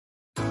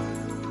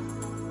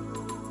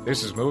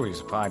This is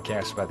Movies, a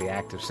podcast about the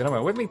act of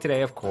cinema. With me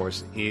today, of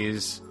course,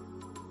 is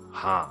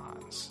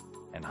Hans.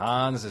 And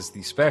Hans is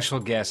the special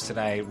guest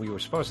tonight. We were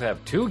supposed to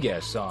have two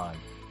guests on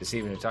this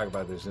evening to talk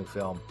about this new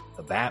film,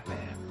 The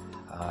Batman.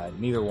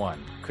 Neither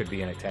one could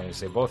be in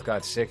attendance. They both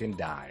got sick and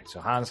died. So,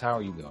 Hans, how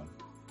are you doing?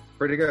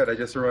 Pretty good. I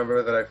just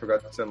remember that I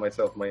forgot to send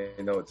myself my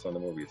notes on the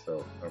movie,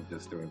 so I'm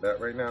just doing that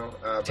right now.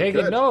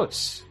 Taking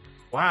notes.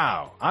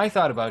 Wow. I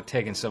thought about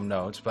taking some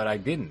notes, but I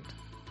didn't.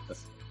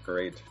 That's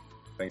great.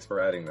 Thanks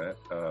for adding that.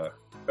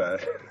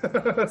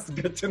 That's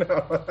good to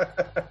know.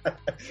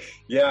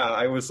 Yeah,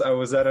 I was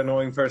that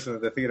annoying person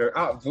at the theater.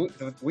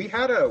 We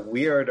had a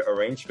weird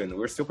arrangement.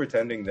 We're still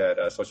pretending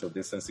that social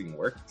distancing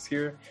works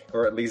here,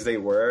 or at least they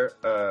were.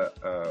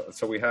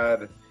 So we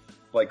had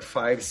like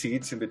 5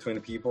 seats in between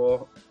the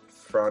people,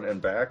 front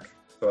and back.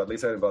 So at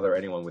least I didn't bother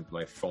anyone with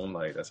my phone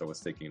light as I was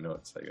taking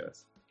notes, I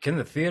guess. Can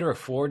the theater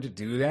afford to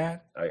do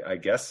that? I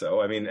guess so.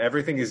 I mean,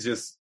 everything is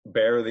just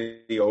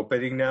barely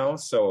opening now,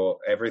 so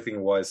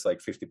everything was like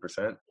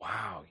 50%.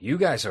 Wow, you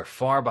guys are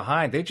far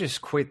behind. They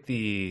just quit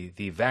the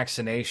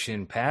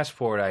vaccination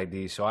passport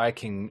ID, so I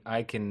can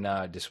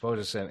dispose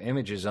of some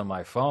images on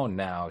my phone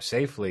now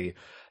safely.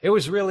 It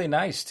was really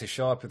nice to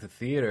show up at the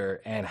theater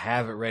and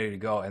have it ready to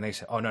go, and they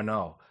said, "Oh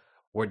no,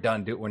 we're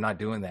done. We're not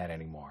doing that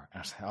anymore." And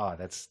I was like, "Oh,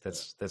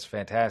 that's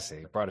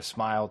fantastic." It brought a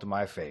smile to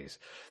my face.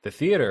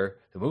 The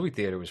movie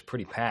theater was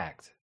pretty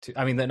packed.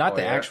 Not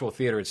the actual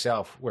theater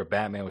itself where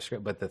Batman was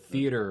screened, but the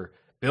theater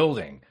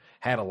building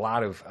had a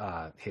lot of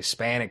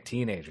Hispanic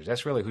teenagers.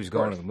 That's really who's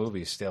going to the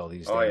movies still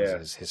these days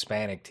is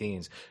Hispanic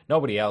teens.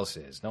 Nobody else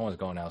is. No one's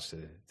going else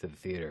to the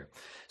theater.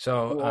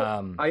 So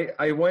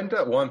I went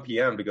at 1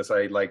 p.m. because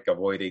I like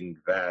avoiding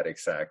that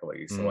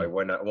exactly. So I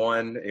went at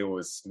 1. It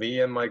was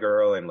me and my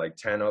girl and like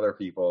 10 other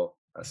people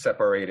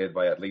separated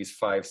by at least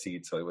 5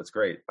 seats. So it was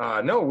great.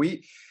 No,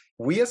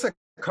 we as a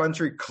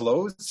country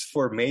closed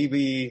for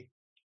maybe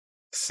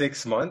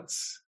 6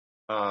 months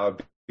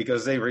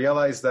because they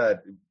realized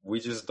that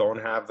we just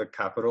don't have the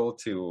capital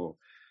to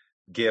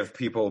give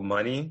people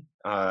money.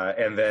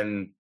 And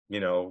then,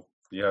 you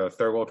have a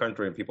third world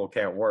country and people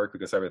can't work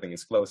because everything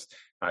is closed.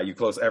 You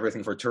close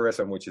everything for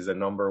tourism, which is the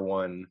number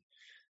one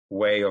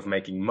way of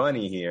making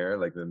money here,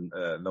 like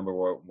the number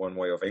one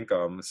way of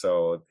income.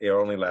 So it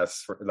only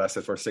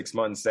lasted for 6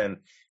 months. And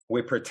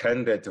we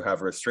pretended to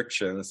have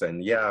restrictions.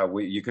 And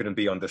you couldn't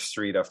be on the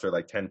street after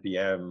like 10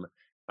 p.m.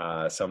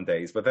 Some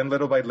days, but then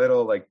little by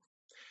little, like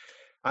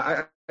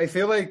I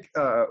feel like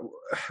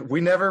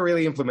we never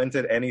really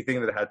implemented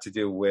anything that had to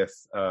do with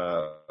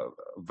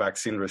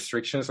vaccine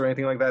restrictions or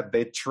anything like that.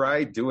 They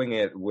tried doing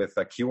it with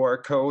a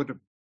QR code,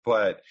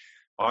 but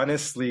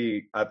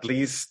honestly, at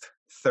least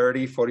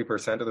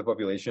 30-40% of the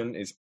population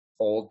is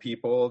old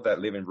people that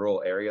live in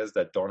rural areas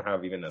that don't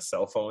have even a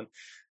cell phone.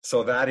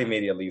 So that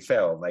immediately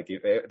failed. Like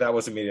that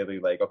was immediately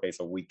like, okay,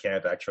 so we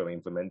can't actually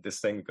implement this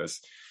thing because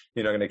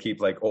you're not going to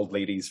keep like old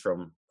ladies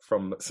from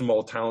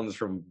small towns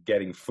from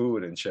getting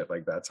food and shit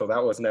like that. So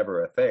that was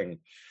never a thing.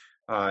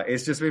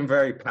 It's just been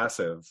very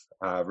passive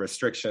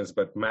restrictions,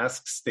 but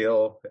masks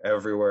still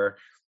everywhere.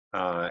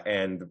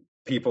 And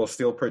people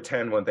still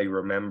pretend when they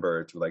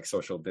remember to like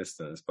social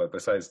distance. But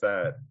besides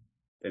that,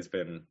 it's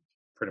been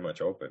pretty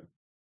much open.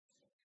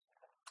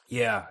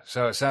 Yeah,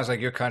 so it sounds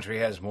like your country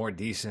has more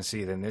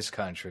decency than this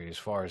country as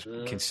far as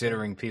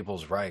considering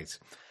people's rights.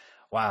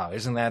 Wow,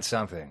 isn't that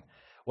something?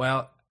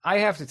 Well, I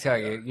have to tell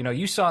you,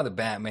 you saw the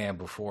Batman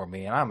before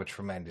me, and I'm a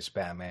tremendous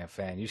Batman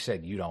fan. You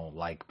said you don't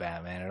like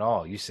Batman at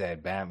all. You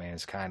said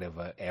Batman's kind of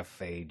a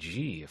FAG,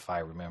 if I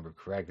remember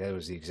correct. That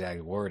was the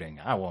exact wording.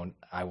 I won't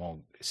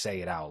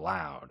say it out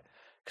loud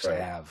because I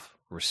have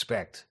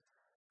respect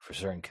for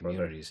certain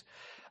communities.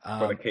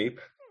 For the cape?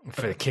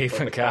 For the cape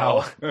and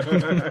cowl.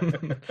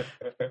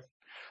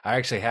 I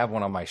actually have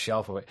one on my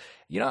shelf.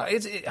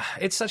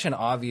 It's such an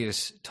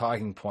obvious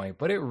talking point,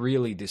 but it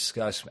really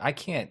disgusts me. I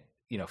can't,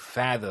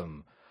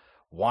 fathom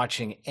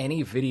watching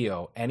any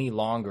video any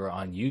longer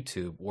on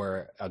YouTube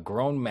where a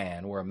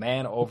man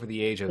over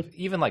the age of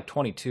even like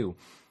 22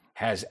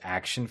 has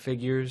action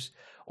figures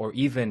or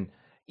even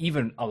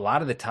a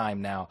lot of the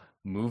time now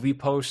movie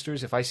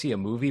posters. If I see a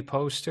movie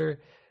poster,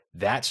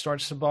 that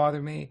starts to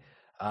bother me.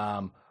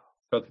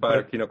 That's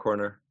by Kino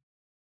Corner.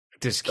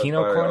 Does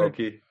Kino Corner?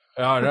 Oki.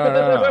 Oh, no.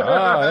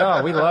 Oh,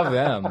 no. We love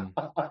them.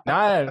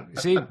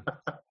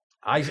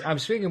 I'm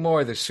speaking more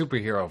of the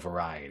superhero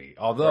variety.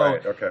 Although,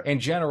 in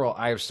general,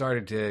 I have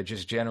started to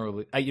just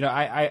generally,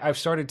 I've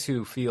started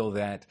to feel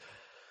that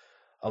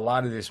a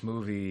lot of this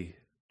movie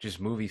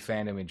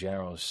fandom in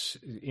general,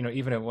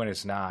 even when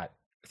it's not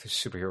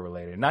superhero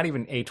related, not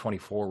even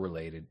A24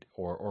 related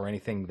or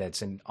anything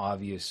that's an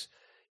obvious,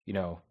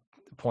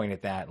 point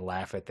at that,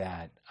 laugh at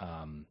that,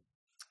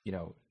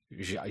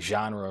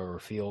 genre or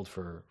field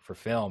for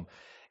film,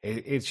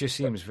 it just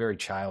seems very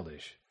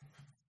childish.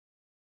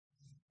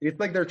 It's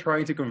like they're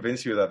trying to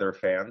convince you that they're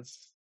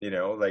fans,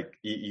 like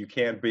you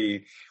can't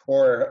be,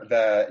 or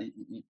that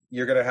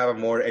you're going to have a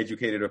more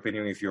educated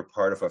opinion if you're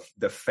part of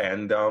the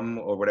fandom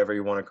or whatever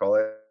you want to call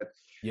it.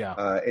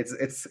 Yeah.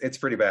 It's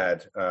pretty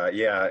bad.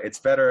 It's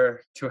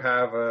better to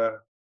have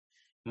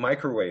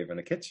microwave in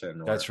the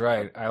kitchen or That's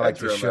right. a I like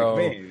to bedroom like show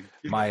me.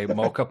 my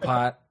mocha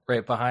pot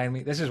right behind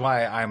me. This is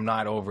why I'm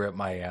not over at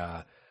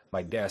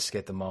my desk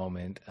at the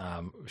moment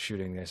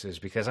shooting this, is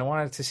because I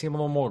wanted to seem a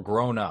little more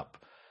grown up.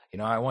 You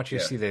know, I want you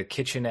to Yeah, see the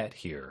kitchenette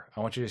here. I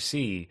want you to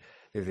see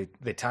that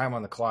the time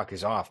on the clock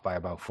is off by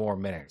about 4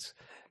 minutes.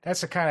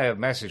 That's the kind of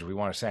message we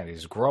want to send: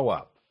 is grow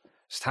up.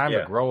 It's time to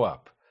yeah, grow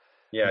up.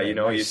 yeah. Yeah,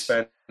 nice.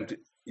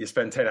 You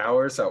spend 10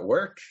 hours at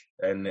work,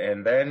 and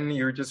then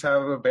you just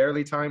have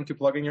barely time to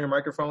plug in your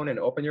microphone and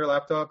open your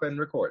laptop and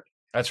record.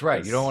 That's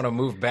right. You don't Because want to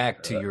move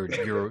back to your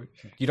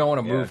you don't want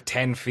to yeah, move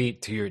 10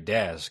 feet to your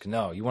desk.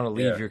 No, you want to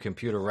leave yeah. your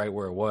computer right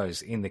where it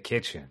was in the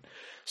kitchen.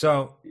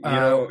 So,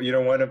 You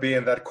don't want to be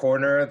in that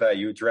corner that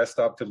you dressed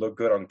up to look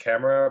good on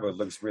camera, but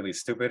looks really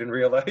stupid in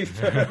real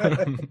life.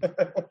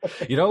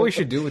 you know what we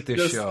should do with this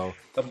Just show?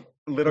 a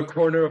little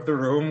corner of the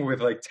room with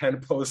like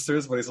 10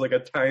 posters, but it's like a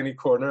tiny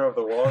corner of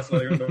the wall. It's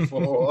not even the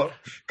full wall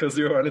because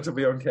you want it to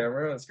be on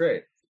camera. That's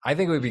great. I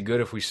think it would be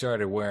good if we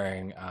started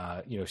wearing,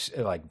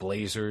 like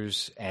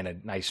blazers and a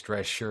nice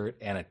dress shirt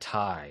and a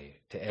tie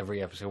to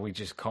every episode. We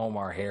just comb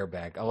our hair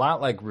back, a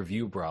lot like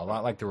Review Bro, a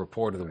lot like the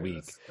Report of the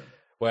Week. Yes.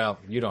 Well,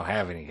 you don't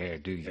have any hair,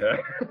 do you? Yeah.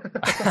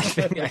 I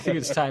think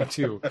it's time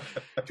to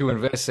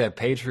invest that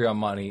Patreon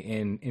money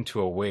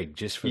into a wig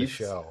just for the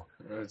show.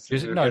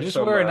 Just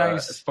wear a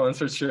nice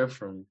sponsorship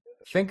from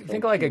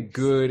think like a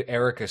good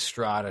Eric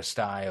Estrada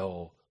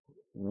style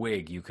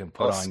wig you can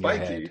put on your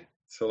spiky. head.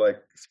 So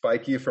like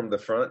spiky from the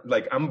front.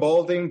 Like I'm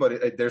balding,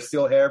 but there's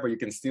still hair, but you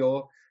can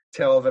still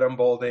tell that I'm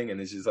balding,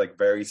 and it's just like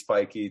very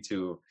spiky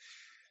to.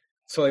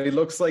 So it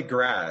looks like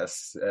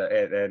grass,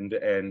 and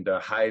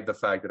hide the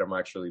fact that I'm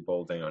actually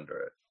balding under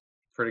it.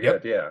 Pretty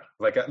Yep. good, yeah.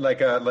 Like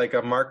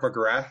a Mark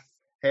McGrath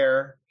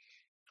hair,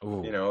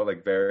 Ooh.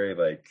 like very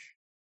like.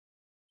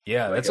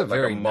 Yeah, Like that's a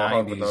very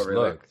mohawk, but 90s not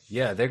really. look.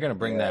 Yeah, they're going to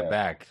bring that Yeah,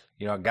 back.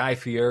 You know, Guy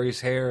Fieri's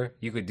hair,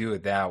 you could do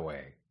it that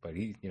way, but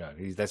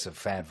that's a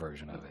fat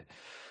version of it.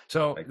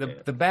 So I the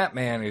can't. the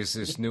Batman is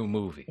this new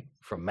movie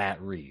from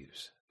Matt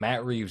Reeves.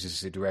 Matt Reeves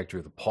is the director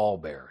of The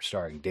Pallbearer,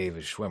 starring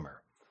David Schwimmer.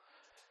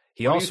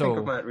 He What do you also, think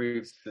of Matt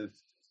Reeves'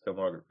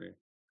 filmography?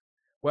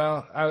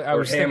 well, I Or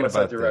was him thinking as a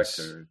about this.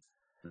 director?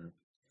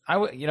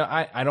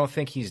 Mhm. I don't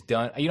think he's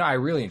done. I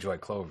really enjoy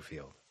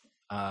Cloverfield,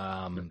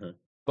 Mhm.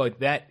 but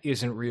that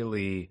isn't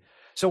really.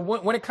 So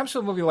when it comes to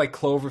a movie like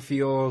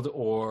Cloverfield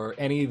or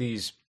any of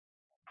these,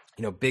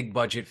 big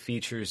budget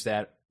features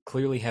that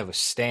clearly have a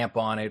stamp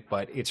on it,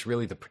 but it's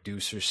really the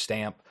producer's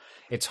stamp,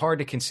 it's hard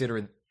to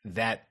consider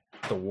that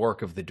the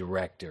work of the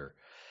director.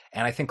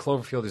 And I think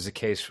Cloverfield is a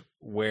case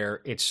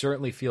where it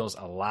certainly feels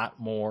a lot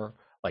more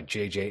like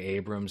J.J.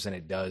 Abrams than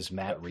it does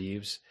Matt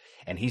Reeves.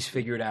 And he's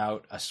figured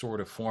out a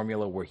sort of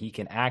formula where he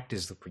can act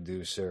as the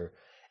producer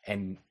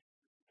and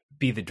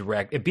be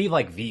be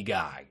like the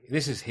guy.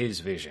 This is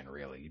his vision,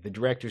 really. The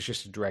director's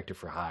just a director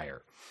for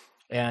hire.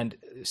 And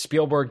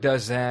Spielberg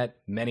does that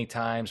many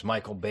times.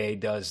 Michael Bay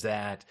does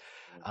that.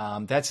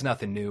 That's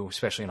nothing new,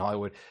 especially in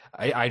Hollywood.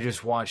 I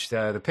just watched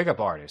The Pickup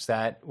Artist.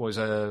 That was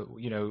a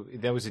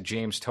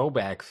James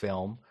Toback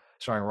film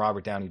starring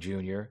Robert Downey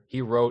Jr.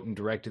 He wrote and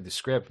directed the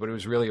script, but it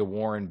was really a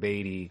Warren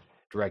Beatty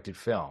directed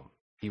film.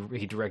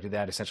 He directed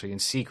that essentially in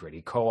secret.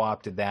 He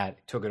co-opted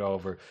that, took it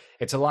over.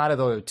 It's a lot of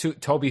the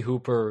Tobe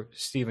Hooper,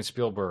 Steven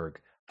Spielberg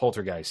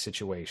poltergeist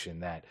situation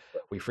that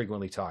we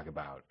frequently talk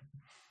about.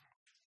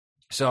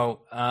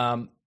 So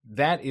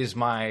that is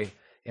my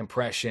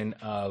impression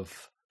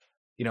of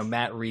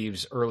Matt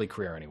Reeves' early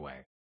career,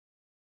 anyway.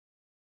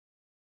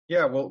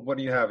 Yeah. Well, what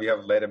do you have? You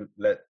have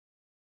let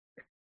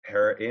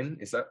her in.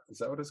 Is that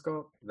what it's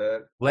called?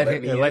 Let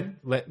me in.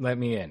 Let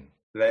me in.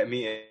 Let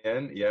me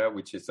in. Yeah,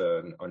 which is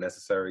an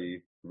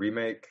unnecessary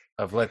remake.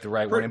 Of Let the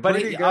Right One In.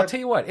 But I'll tell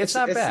you what, it's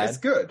not bad. It's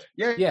good.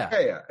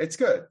 Yeah. It's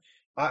good.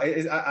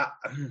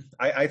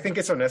 I think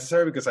it's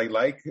unnecessary because I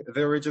like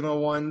the original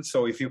one.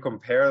 So if you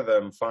compare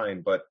them,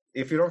 fine. But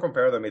if you don't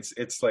compare them,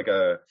 it's like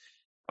a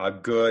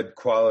good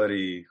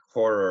quality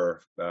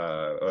horror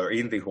or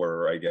indie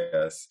horror, I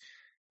guess.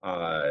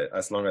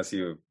 As long as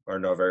you are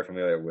not very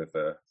familiar with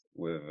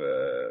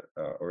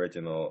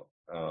original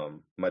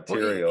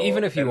material. Well,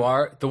 even if you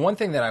are, the one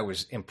thing that I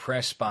was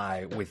impressed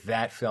by with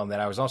that film, that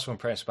I was also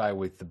impressed by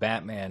with the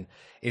Batman,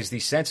 is the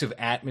sense of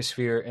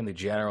atmosphere and the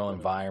general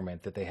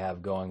environment that they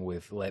have going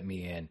with Let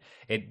Me In.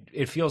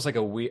 It feels like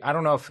a weird. I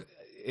don't know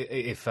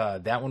if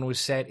that one was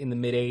set in the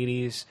mid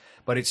 '80s,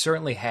 but it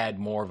certainly had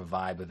more of a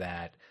vibe of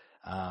that.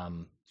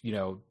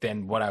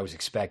 Than what I was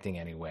expecting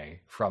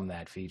anyway from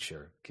that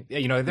feature.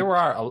 There were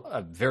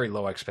a very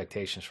low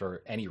expectations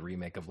for any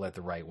remake of Let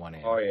the Right One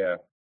In. Oh yeah.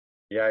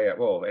 Yeah.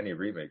 Well, any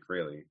remake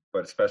really,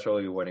 but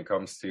especially when it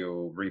comes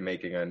to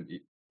remaking a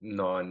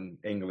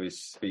non-English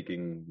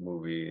speaking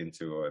movie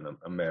into an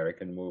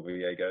American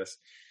movie, I guess.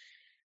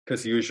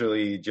 Because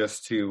usually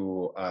just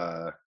to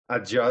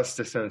adjust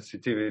the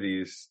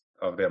sensitivities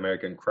of the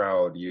American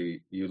crowd, you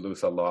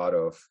lose a lot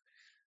of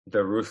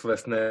the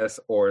ruthlessness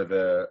or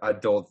the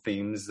adult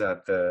themes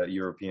that the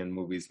European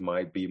movies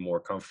might be more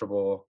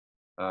comfortable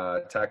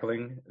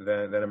tackling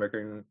than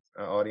American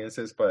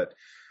audiences. But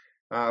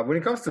When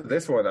it comes to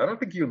this one, I don't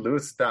think you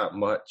lose that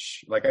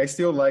much. Like I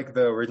still like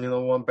the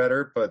original one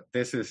better, but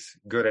this is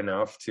good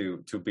enough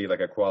to be like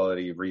a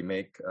quality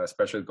remake,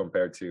 especially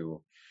compared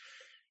to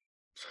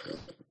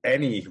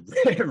any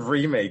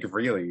remake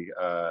really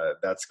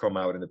that's come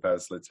out in the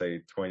past, let's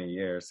say, 20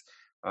 years.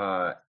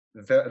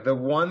 The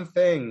one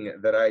thing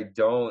that I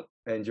don't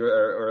enjoy,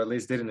 or at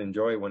least didn't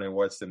enjoy when I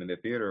watched them in the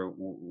theater,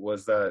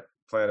 was that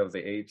Planet of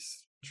the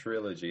Apes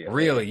trilogy.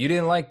 Really, you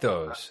didn't like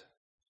those?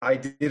 I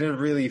didn't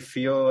really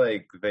feel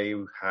like they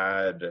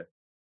had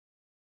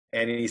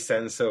any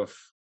sense of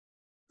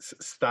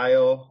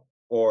style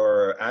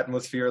or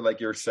atmosphere,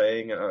 like you're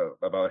saying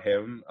about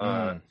him.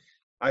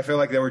 I feel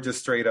like they were just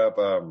straight up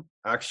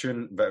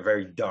action,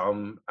 very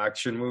dumb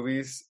action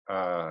movies.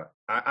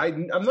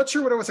 I'm not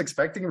sure what I was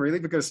expecting really,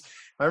 because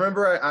I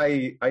remember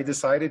I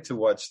decided to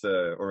watch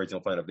the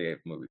original Planet of the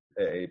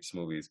Apes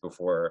movies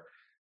before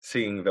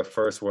seeing the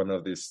first one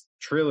of this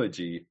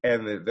trilogy,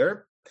 and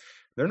they're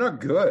not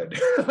good.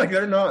 Like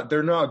they're not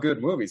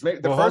good movies.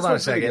 Maybe the well, first hold on a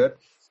one's pretty second. good.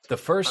 The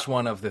first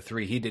one of the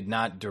three, he did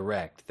not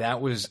direct.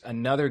 That was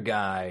another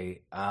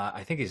guy.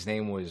 I think his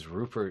name was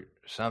Rupert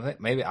something.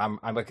 Maybe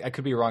I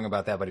could be wrong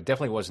about that, but it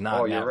definitely was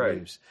not Matt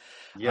Reeves.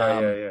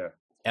 Yeah.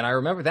 And I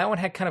remember that one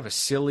had kind of a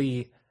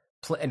silly,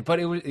 but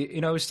it was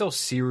it was still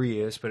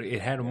serious, but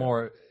it had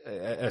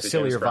a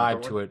sillier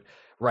vibe to it.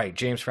 Right,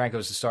 James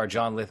Franco's the star.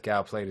 John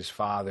Lithgow played his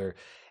father.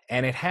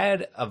 And it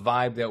had a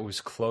vibe that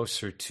was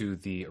closer to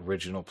the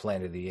original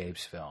Planet of the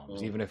Apes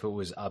films, even if it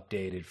was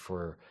updated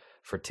for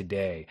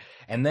today.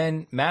 And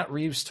then Matt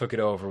Reeves took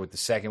it over with the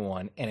second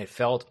one, and it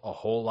felt a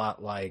whole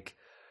lot like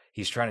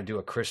he's trying to do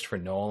a Christopher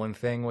Nolan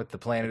thing with the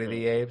Planet of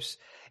the Apes.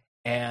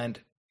 And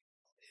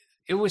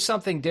it was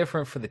something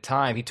different for the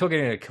time. He took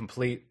it in a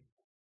complete,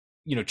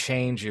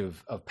 change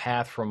of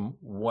path from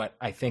what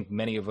I think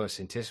many of us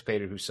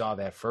anticipated who saw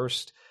that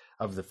first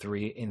of the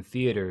three in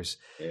theaters.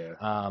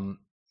 Yeah.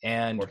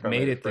 And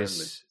made it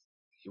this.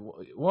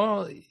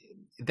 Well,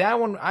 that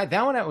one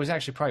was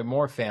actually probably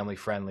more family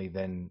friendly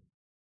than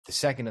the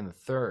second and the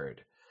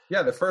third.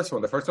 Yeah, the first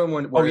one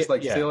where it's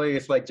like silly.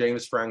 It's like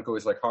James Franco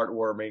is like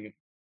heartwarming,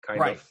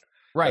 kind of.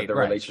 Right, the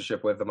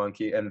relationship with the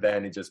monkey, and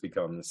then it just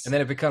becomes. And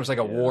then it becomes like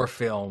a war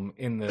film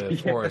in the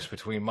forest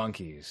between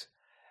monkeys.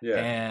 Yeah,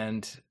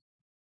 and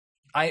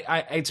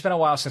it's been a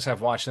while since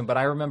I've watched them, but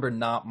I remember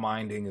not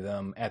minding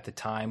them at the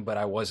time, but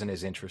I wasn't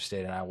as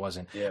interested, and I was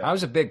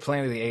a big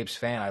Planet of the Apes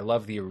fan. I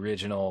love the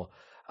original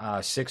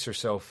 6 or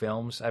so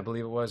films, I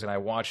believe it was, and I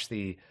watched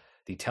the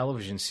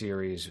television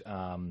series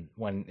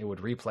when it would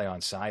replay on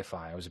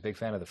Sci-Fi. I was a big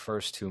fan of the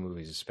first 2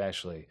 movies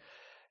especially.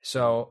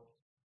 So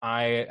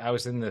I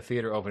was in the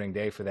theater opening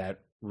day for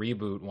that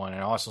reboot one,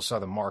 and I also saw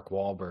the Mark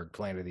Wahlberg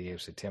Planet of the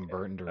Apes that Tim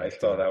Burton directed. I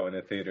saw that one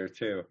in the theater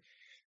too.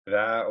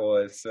 That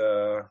was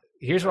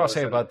here's what I'll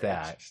say about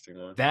that.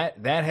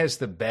 That has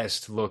the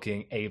best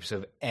looking apes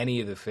of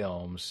any of the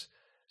films.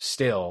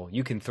 Still,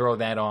 you can throw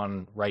that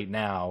on right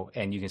now,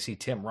 and you can see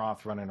Tim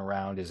Roth running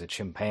around as a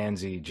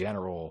chimpanzee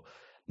general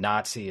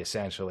Nazi,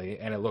 essentially,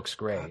 and it looks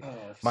great.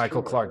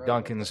 Michael Clark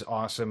Duncan's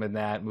awesome in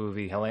that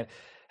movie.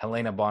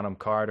 Helena Bonham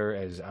Carter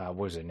as what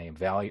was her name?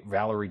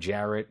 Valerie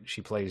Jarrett.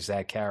 She plays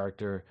that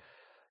character.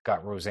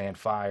 Got Roseanne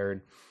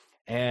fired,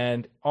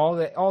 and all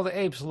the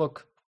apes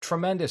look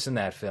tremendous in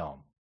that film.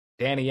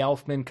 Danny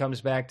Elfman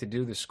comes back to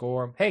do the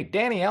score. Hey,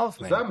 Danny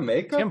Elfman. Was that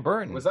makeup? Tim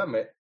Burton. Was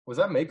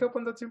that makeup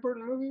on the Tim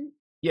Burton movie?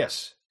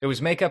 Yes, it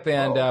was makeup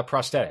and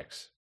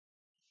prosthetics.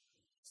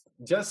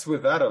 Just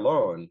with that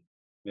alone,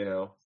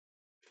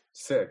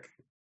 sick.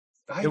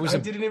 I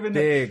didn't even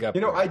big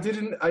know. I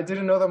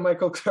didn't know that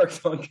Michael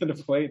Clark Duncan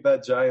played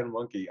that giant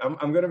monkey.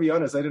 I'm gonna be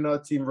honest. I didn't know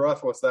Tim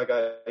Roth was that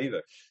guy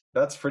either.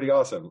 That's pretty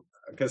awesome.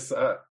 Because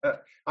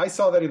I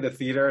saw that in the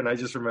theater, and I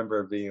just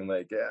remember being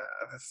like, "Yeah,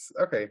 that's,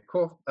 okay,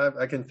 cool."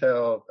 I can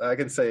tell. I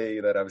can say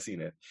that I've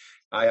seen it.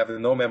 I have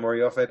no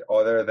memory of it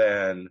other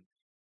than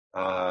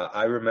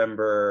I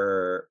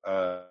remember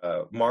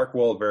Mark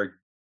Wahlberg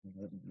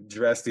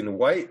dressed in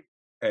white,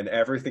 and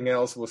everything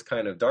else was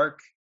kind of dark,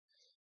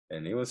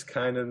 and he was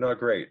kind of not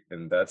great,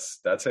 and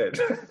that's it.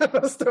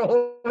 That's the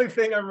only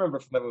thing I remember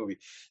from that movie.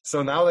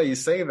 So now that you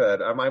say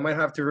that, I might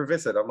have to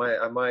revisit.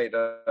 I might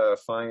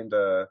find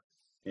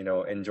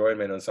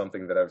enjoyment on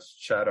something that I've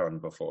chat on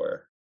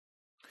before.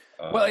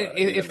 Well,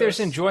 if there's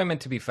enjoyment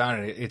to be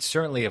found in it, it's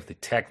certainly of the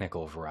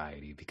technical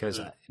variety,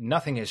 because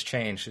nothing has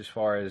changed as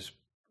far as,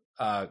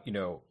 oh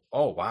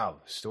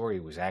wow, the story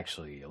was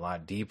actually a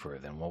lot deeper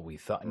than what we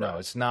thought. Right. No,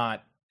 it's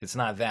not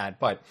that,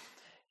 but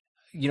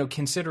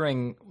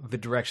considering the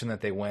direction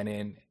that they went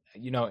in,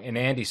 and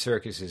Andy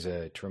Serkis is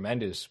a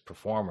tremendous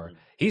performer.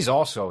 He's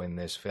also in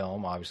this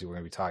film. Obviously, we're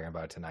going to be talking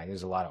about it tonight.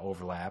 There's a lot of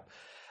overlap.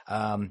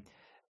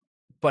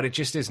 But it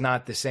just is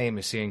not the same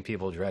as seeing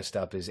people dressed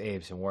up as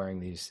apes and wearing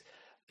these,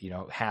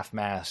 half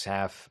masks,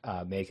 half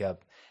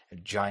makeup,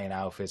 giant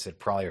outfits that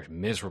probably are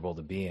miserable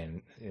to be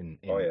in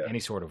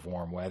any sort of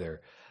warm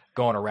weather,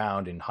 going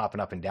around and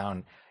hopping up and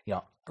down,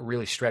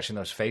 really stretching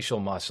those facial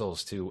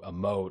muscles to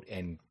emote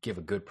and give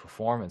a good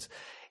performance.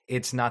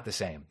 it's not the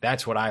same.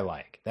 That's what I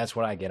like. That's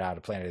what I get out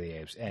of Planet of the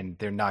Apes, and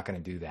they're not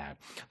going to do that.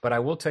 But I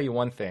will tell you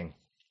one thing.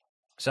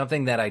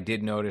 Something that I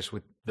did notice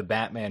with the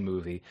Batman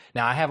movie.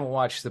 Now, I haven't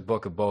watched the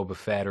Book of Boba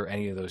Fett or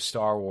any of those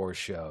Star Wars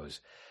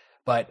shows,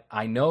 but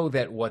I know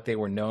that what they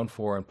were known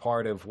for, and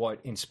part of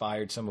what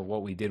inspired some of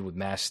what we did with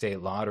Mass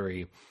State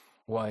Lottery,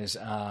 was,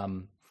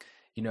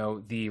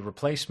 the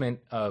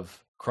replacement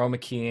of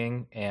chroma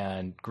keying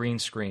and green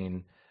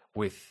screen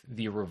with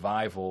the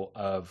revival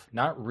of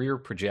not rear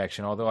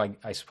projection, although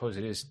I suppose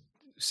it is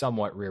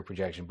somewhat rear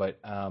projection,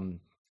 but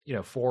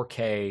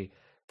 4K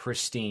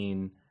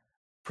pristine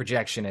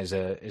projection as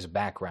a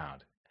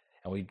background.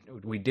 And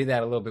we did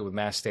that a little bit with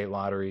Mass State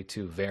Lottery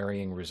to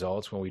varying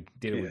results. When we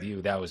did it with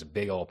you, that was a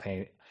big old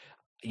pain.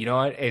 You know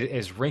what?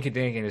 As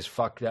rinky-dink and as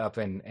fucked up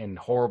and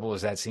horrible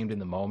as that seemed in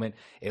the moment,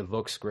 it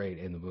looks great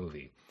in the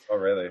movie. Oh,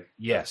 really?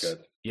 Yes. That's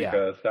good. Yeah.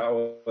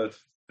 Because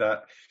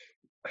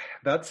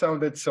that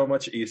sounded so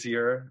much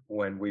easier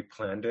when we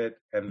planned it,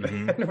 and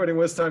then when it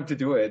was time to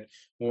do it,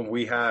 when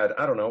we had,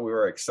 I don't know, we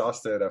were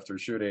exhausted after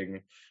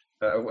shooting.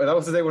 That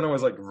was the day when I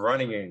was like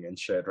running and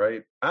shit,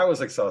 right? I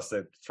was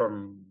exhausted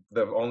from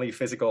the only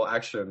physical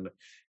action.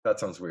 That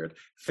sounds weird.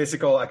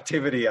 Physical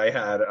activity I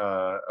had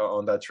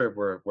on that trip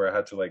where I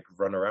had to like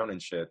run around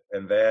and shit.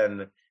 And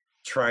then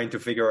trying to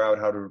figure out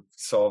how to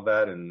solve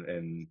that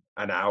in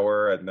an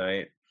hour at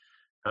night.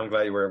 I'm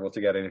glad you were able to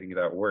get anything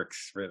that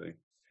works, really.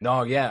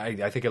 No, yeah,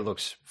 I think it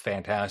looks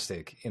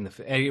fantastic.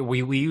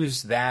 We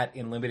use that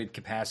in limited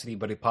capacity,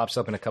 but it pops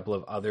up in a couple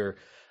of other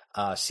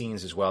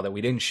scenes as well that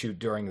we didn't shoot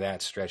during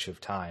that stretch of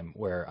time,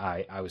 where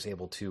I was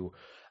able to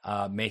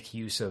make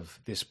use of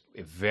this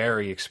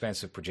very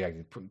expensive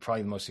projector,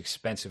 probably the most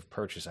expensive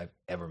purchase I've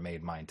ever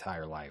made my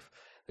entire life,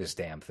 this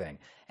damn thing.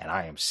 And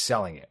I am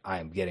selling it. I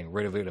am getting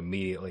rid of it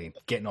immediately,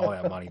 getting all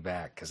that money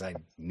back because I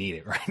need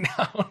it right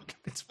now.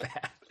 It's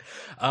bad.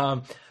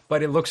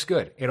 But it looks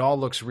good. It all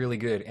looks really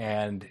good.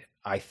 And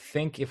I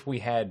think if we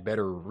had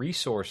better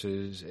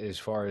resources as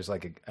far as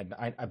like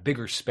a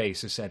bigger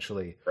space,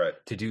 essentially, right,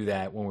 to do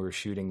that when we were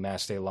shooting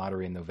Mass State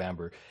Lottery in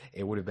November,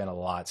 it would have been a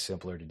lot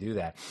simpler to do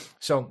that.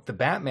 So the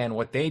Batman,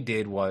 what they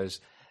did was,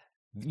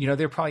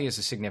 there probably is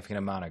a significant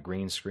amount of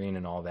green screen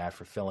and all that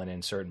for filling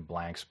in certain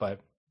blanks.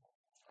 But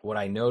what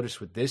I noticed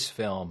with this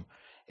film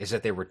is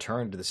that they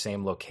returned to the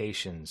same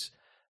locations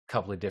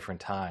couple of different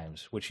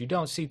times, which you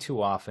don't see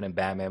too often in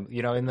Batman.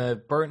 In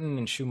the Burton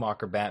and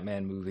Schumacher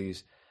Batman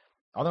movies,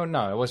 although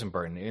no, it wasn't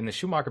Burton. In the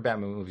Schumacher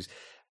Batman movies,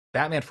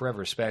 Batman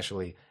Forever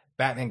especially,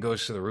 Batman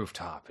goes to the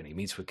rooftop and he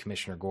meets with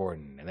Commissioner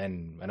Gordon, and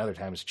then another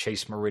time it's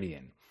Chase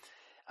Meridian,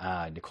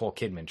 Nicole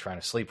Kidman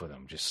trying to sleep with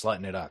him, just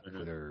slutting it up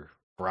with her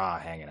bra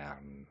hanging out,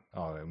 and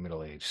a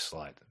middle-aged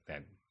slut,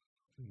 that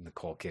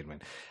Nicole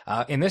Kidman.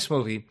 In this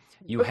movie,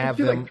 you have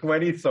them like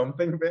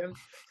 20-something, man.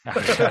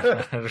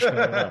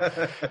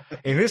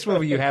 In this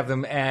movie, you have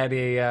them at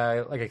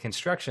a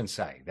construction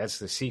site. That's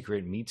the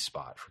secret meet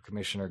spot for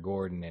Commissioner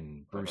Gordon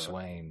and Bruce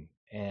Wayne.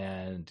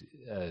 And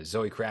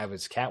Zoe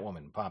Kravitz,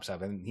 Catwoman, pops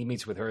up, and he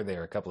meets with her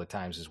there a couple of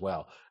times as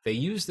well. They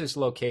use this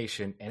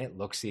location, and it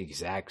looks the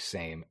exact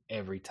same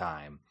every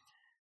time,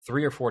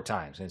 3 or 4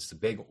 times. And it's the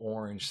big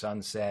orange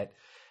sunset,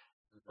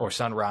 or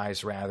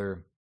sunrise,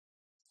 rather.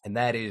 And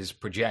that is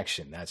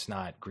projection. That's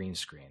not green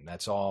screen.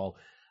 That's all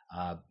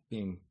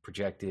being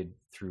projected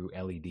through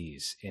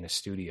LEDs in a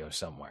studio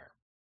somewhere.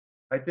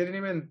 I didn't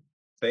even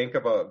think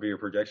about rear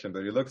projection,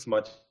 but it looks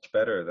much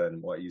better than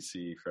what you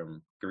see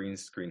from green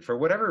screen. For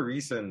whatever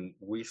reason,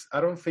 I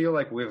don't feel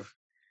like we've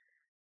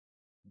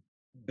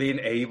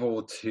been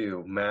able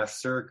to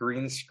master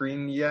green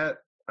screen yet,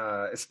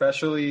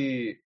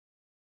 especially,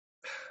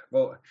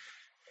 well,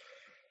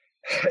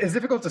 it's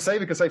difficult to say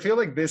because I feel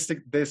like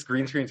this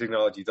green screen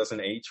technology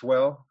doesn't age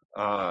well.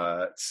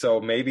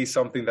 So maybe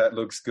something that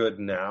looks good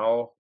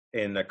now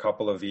in a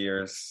couple of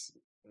years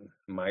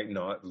might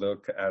not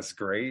look as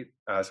great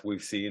as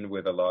we've seen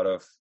with a lot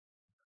of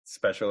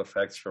special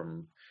effects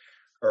from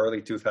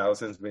early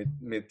 2000s,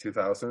 mid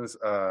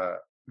 2000s.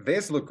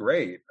 This looked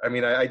great. I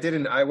mean,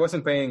 I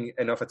wasn't paying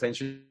enough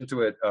attention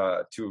to it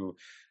to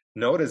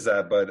notice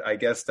that, but I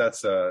guess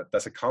that's a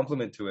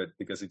compliment to it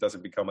because it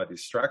doesn't become a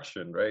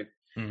distraction, right?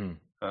 Mm-hmm.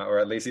 Or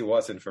at least it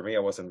wasn't for me. I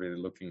wasn't really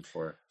looking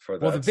for that.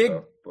 Well, the big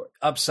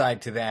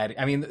upside to that,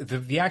 I mean,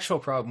 the actual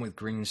problem with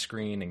green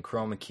screen and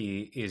chroma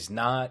key is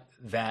not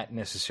that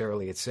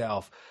necessarily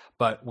itself,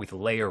 but with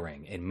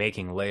layering and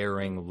making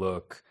layering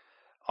look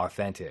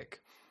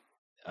authentic.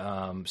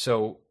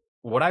 So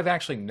what I've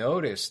actually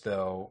noticed,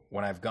 though,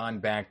 when I've gone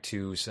back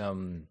to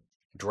some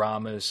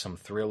dramas, some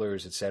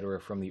thrillers, etc.,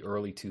 from the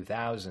early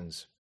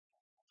 2000s,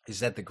 is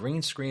that the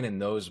green screen in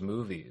those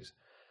movies,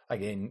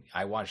 again,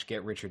 I watched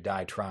Get Rich or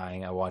Die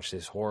Trying. I watched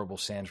this horrible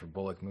Sandra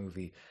Bullock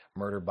movie,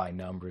 Murder by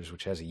Numbers,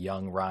 which has a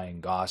young Ryan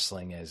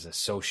Gosling as a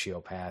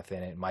sociopath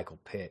in it, Michael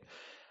Pitt.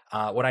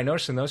 What I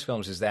noticed in those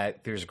films is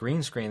that there's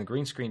green screen. The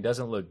green screen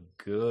doesn't look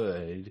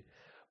good,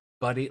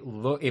 but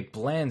it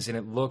blends and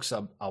it looks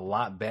a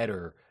lot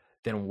better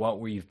than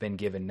what we've been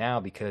given now,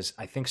 because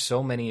I think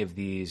so many of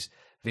these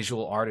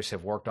visual artists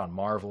have worked on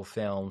Marvel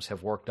films,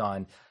 have worked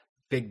on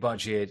big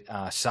budget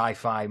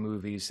sci-fi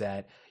movies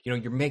that, you know,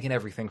 you're making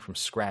everything from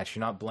scratch.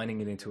 You're not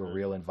blending it into a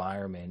real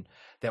environment.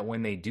 That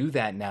when they do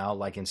that now,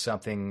 like in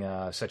something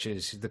such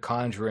as The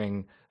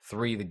Conjuring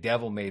 3, The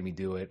Devil Made Me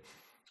Do It,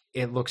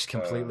 it looks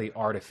completely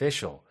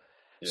artificial.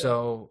 Yeah.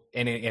 So,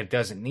 and it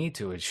doesn't need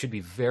to. It should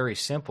be very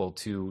simple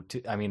to,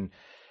 I mean,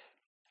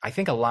 I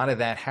think a lot of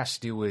that has to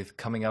do with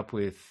coming up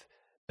with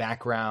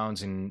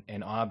backgrounds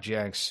and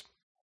objects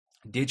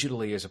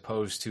digitally as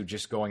opposed to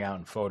just going out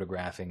and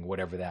photographing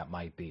whatever that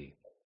might be.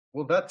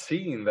 Well, that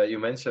scene that you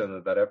mentioned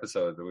in that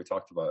episode that we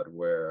talked about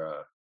where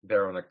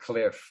they're on a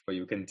cliff, but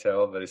you can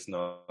tell that it's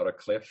not a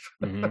cliff.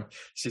 Mm-hmm.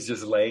 She's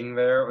just laying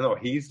there. No,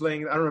 he's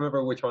laying. I don't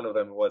remember which one of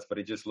them it was, but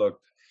it just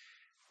looked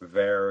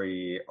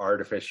very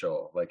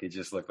artificial. Like it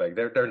just looked like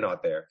they're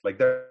not there. Like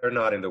they're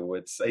not in the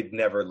woods. It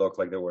never looked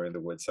like they were in the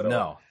woods at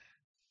all.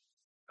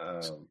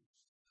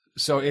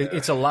 So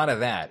it's a lot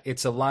of that.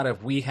 It's a lot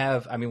of we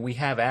have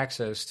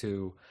access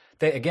to.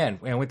 They again,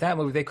 and with that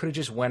movie, they could have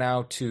just went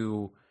out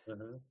to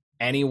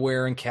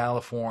anywhere in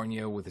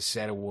California with a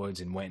set of woods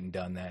and went and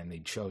done that, and they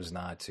chose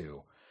not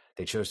to.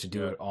 They chose to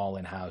do it all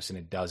in house, and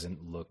it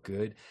doesn't look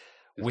good.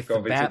 Just with the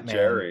Batman,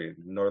 Jerry,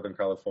 Northern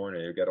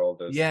California, you get all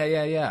this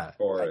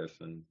forest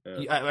and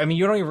I mean,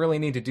 you don't even really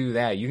need to do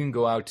that. You can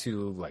go out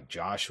to like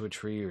Joshua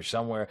Tree or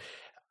somewhere.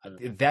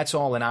 That's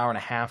all an hour and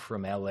a half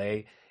from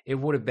LA. It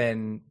would have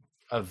been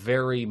a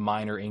very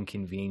minor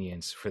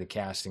inconvenience for the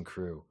cast and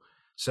crew.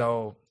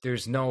 So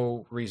there's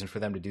no reason for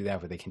them to do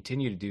that, but they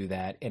continue to do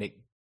that, and it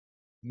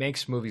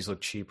makes movies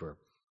look cheaper.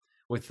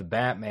 With the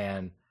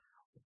Batman,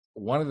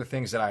 one of the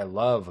things that I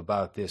love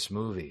about this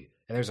movie,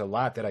 and there's a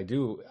lot that I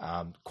do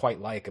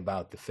quite like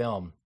about the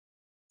film,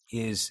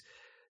 is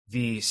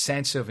the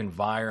sense of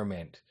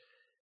environment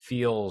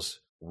feels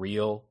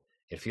real.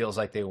 It feels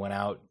like they went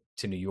out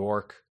to New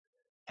York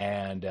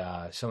and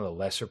some of the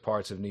lesser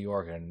parts of New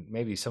York and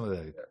maybe some of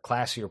the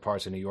classier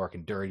parts of New York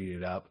and dirtied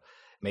it up,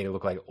 made it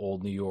look like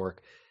old New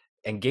York,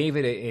 and gave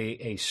it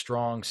a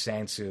strong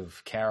sense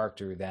of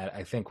character that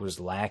I think was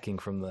lacking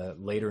from the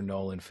later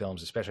Nolan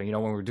films, especially. You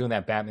know, when we were doing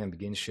that Batman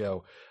Begins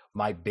show,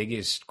 my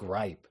biggest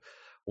gripe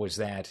was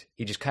that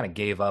he just kind of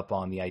gave up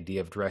on the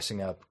idea of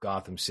dressing up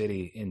Gotham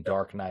City in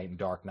Dark Knight and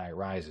Dark Knight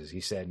Rises. He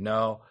said,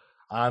 no,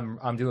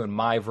 I'm doing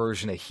my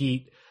version of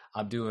Heat.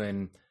 I'm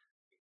doing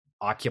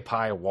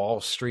Occupy Wall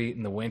Street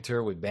in the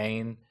winter with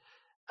Bane.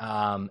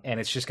 And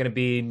it's just going to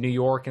be New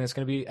York, and it's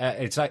going to be,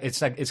 it's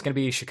going to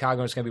be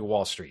Chicago, and it's going to be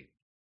Wall Street.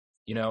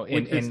 You know,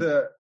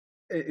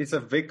 it's a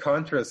big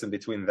contrast in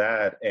between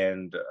that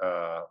and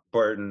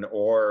Burton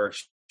or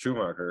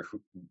Schumacher.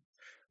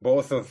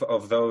 Both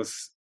of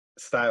those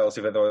styles,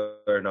 even though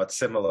they're not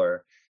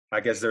similar, I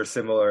guess they're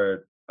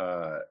similar.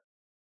 The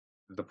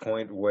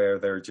point where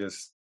they're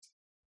just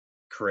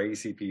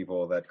crazy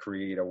people that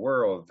create a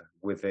world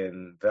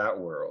within that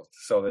world.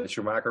 So the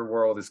Schumacher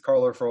world is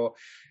colorful.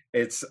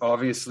 It's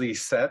obviously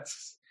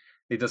sets.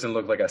 It doesn't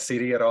look like a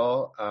city at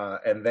all.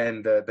 And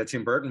then the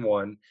Tim Burton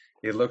one,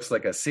 it looks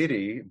like a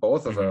city,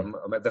 both of them.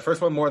 The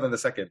first one more than the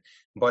second,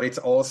 but it's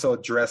also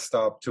dressed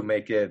up to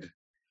make it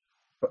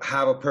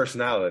have a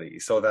personality,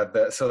 so that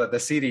the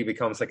city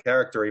becomes a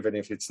character, even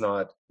if it's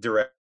not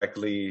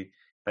directly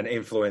an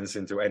influence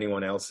into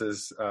anyone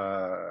else's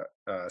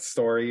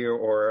story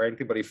or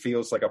anybody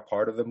feels like a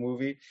part of the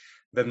movie.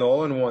 The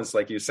Nolan ones,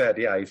 like you said,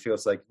 it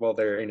feels like, well,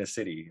 they're in a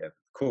city,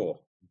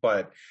 cool.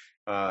 But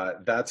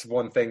that's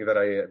one thing that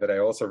I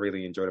also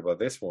really enjoyed about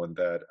this one,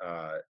 that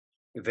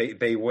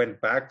they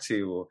went back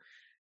to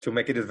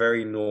make it a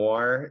very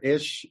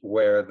noir-ish,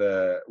 where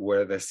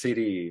the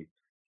city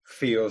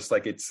feels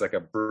like it's like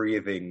a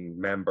breathing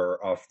member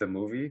of the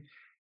movie,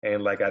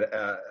 and like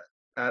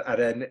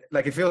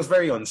like it feels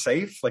very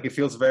unsafe. Like it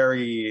feels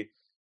very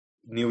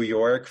New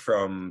York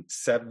from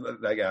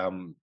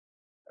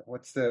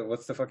what's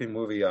the fucking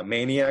movie,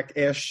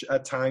 Maniac-ish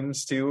at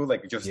times too,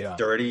 like just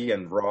dirty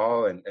and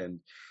raw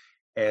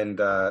and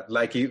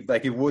like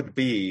it would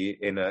be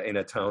in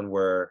a town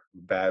where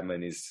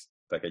Batman is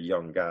like a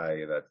young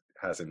guy that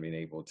hasn't been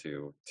able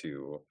to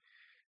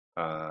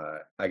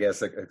I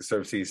guess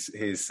serves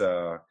his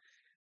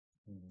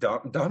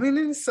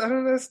dominance. I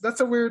don't know.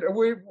 That's a weird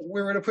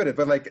way to put it,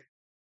 but like,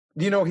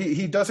 you know,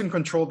 he doesn't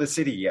control the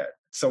city yet,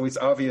 so it's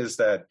obvious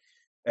that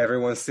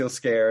everyone's still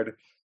scared.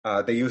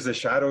 They use the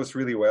shadows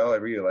really well. I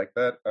really like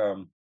that.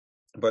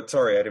 But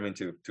sorry, I didn't mean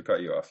to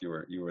cut you off. You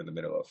were in the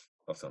middle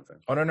of something.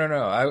 Oh no.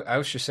 I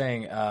was just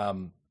saying,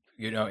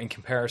 you know, in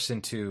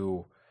comparison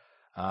to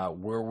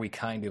where we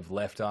kind of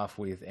left off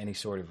with any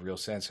sort of real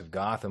sense of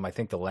Gotham, I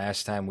think the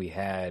last time we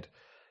had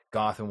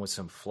Gotham with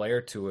some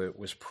flair to it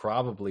was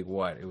probably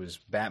it was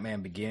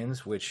Batman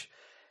Begins, which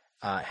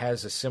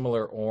has a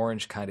similar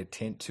orange kind of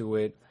tint to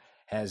it,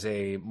 has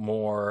a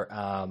more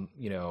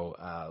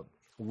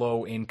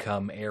low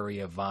income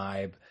area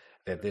vibe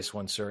that this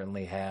one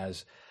certainly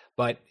has.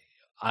 But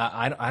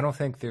I don't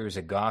think there's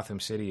a Gotham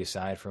City,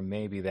 aside from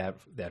maybe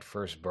that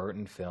first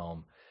Burton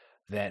film,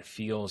 that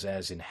feels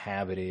as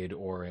inhabited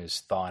or as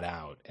thought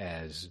out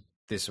as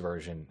this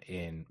version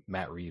in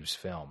Matt Reeves'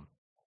 film.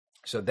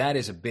 So that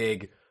is a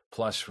big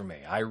plus for me.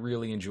 I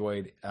really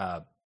enjoyed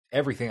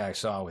everything I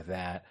saw with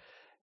that.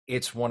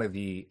 It's one of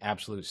the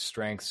absolute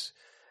strengths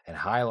and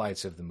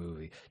highlights of the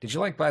movie. Did you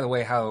like, by the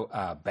way,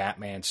 how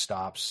Batman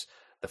stops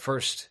the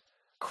first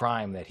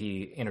crime that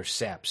he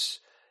intercepts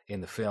in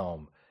the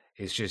film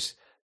is just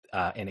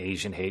an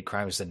Asian hate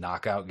crime? It's the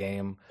knockout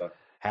game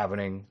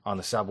happening on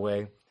the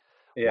subway.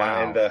 Yeah,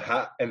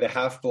 wow. And the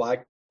half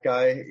black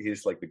guy,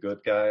 he's like the good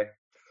guy.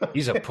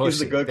 He's a pussy. He's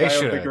the good guy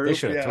they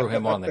should have threw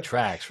him on the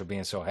tracks for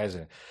being so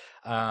hesitant.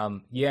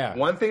 Yeah.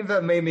 One thing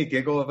that made me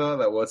giggle though,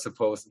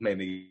 that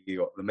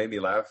made me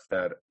laugh,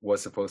 that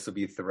was supposed to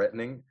be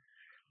threatening,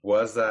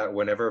 was that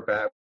whenever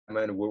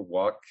Batman would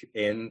walk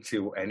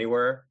into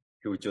anywhere,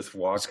 he would just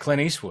walk. It's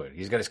Clint Eastwood.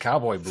 He's got his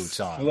cowboy boots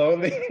on.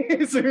 Slowly.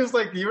 So he was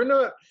like,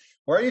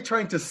 why are you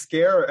trying to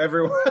scare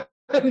everyone?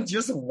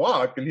 Just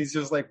walk. And he's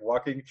just like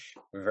walking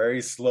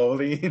very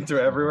slowly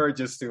into everywhere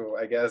just to,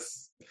 I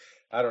guess,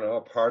 I don't know,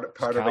 a part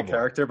of the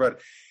character.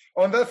 But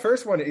on that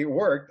first one, it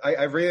worked.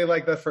 I really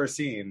like that first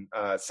scene,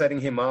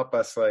 setting him up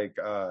as like,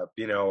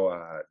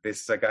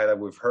 this is a guy that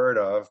we've heard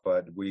of,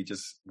 but we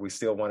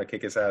still want to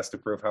kick his ass to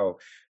prove how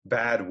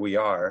bad we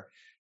are.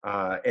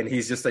 And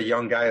he's just a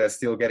young guy that's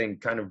still getting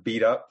kind of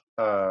beat up.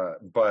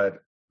 But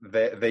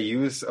the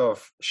use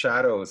of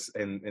shadows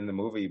in the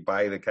movie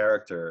by the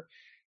character,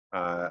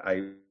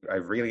 I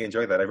really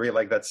enjoyed that. I really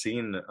like that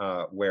scene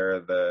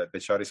where the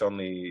shot is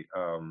only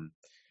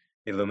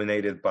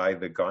illuminated by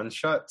the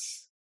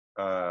gunshots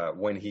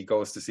when he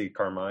goes to see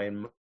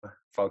Carmine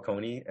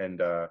Falcone,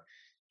 and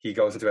he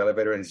goes into the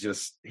elevator and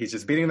he's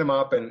just beating them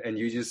up, and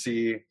you just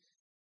see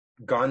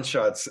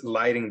gunshots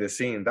lighting the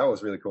scene. That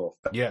was really cool.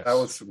 Yes, that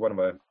was one of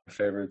my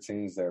favorite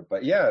scenes there.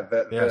 But yeah,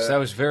 that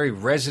was very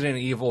Resident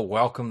Evil.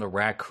 Welcome to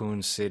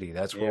Raccoon City.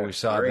 That's where we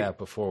saw that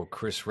before.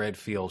 Chris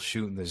Redfield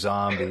shooting the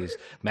zombies.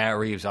 Matt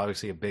Reeves,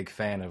 obviously a big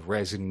fan of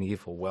Resident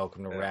Evil.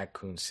 Welcome to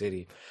Raccoon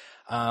City.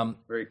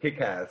 Very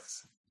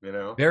kick-ass.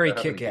 Very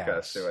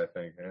kick-ass too, I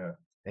think. Yeah.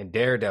 And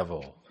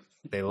Daredevil,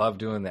 they love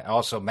doing that.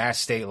 Also, Mass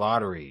State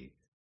Lottery.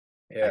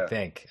 Yeah. I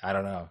think, I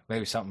don't know,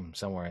 maybe something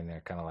somewhere in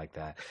there, kind of like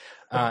that.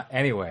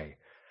 Anyway,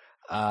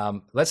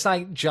 let's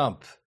not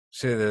jump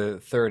to the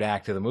third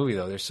act of the movie,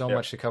 though. There's so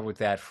much to cover with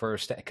that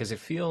first, because it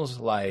feels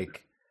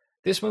like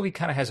this movie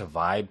kind of has a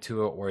vibe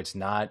to it where it's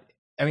not.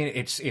 I mean,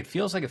 it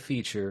feels like a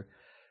feature,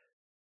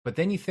 but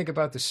then you think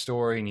about the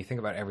story and you think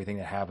about everything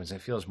that happens.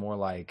 It feels more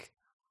like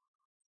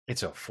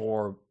it's a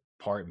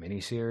 4-part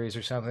miniseries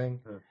or something.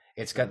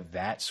 It's got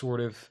that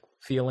sort of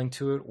feeling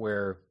to it,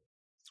 where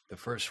the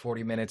first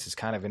 40 minutes is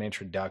kind of an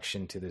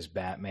introduction to this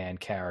Batman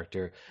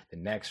character. The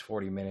next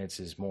 40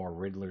 minutes is more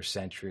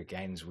Riddler-centric,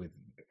 ends with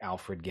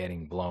Alfred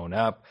getting blown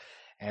up.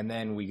 And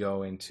then we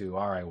go into,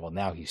 all right, well,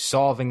 now he's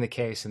solving the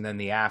case. And then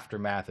the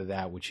aftermath of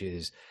that, which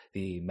is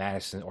the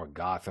Madison or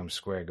Gotham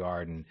Square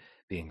Garden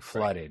being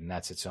flooded. And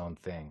that's its own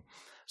thing.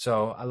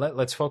 So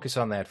let's focus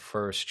on that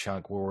first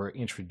chunk where we're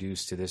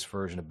introduced to this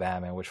version of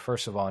Batman, which,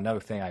 first of all, another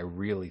thing I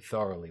really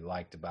thoroughly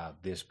liked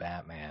about this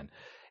Batman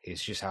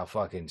is just how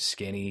fucking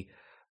skinny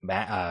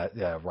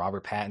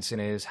Robert Pattinson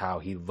is, how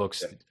he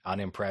looks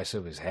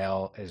unimpressive as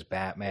hell as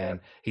Batman.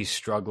 He's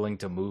struggling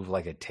to move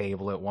like a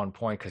table at one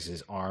point because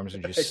his arms are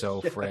just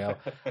so frail.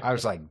 I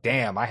was like,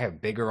 damn, I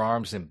have bigger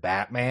arms than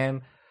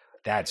Batman.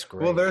 That's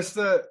great. Well, there's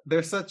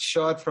that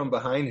shot from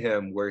behind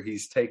him where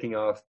he's taking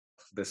off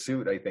the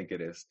suit, I think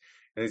it is.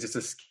 And he's just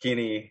a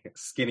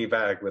skinny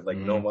back with like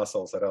no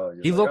muscles at all.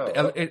 He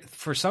looked,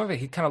 for some of it,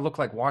 he kind of looked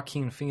like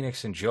Joaquin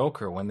Phoenix and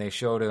Joker when they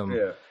showed him,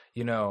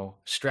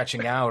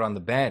 stretching out on the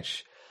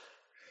bench.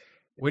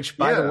 Which,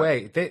 by the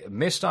way,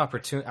 missed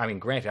opportunity. I mean,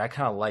 granted, I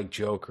kind of like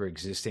Joker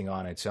existing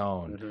on its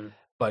own,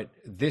 but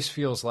this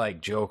feels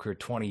like Joker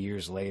 20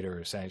 years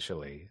later,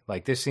 essentially.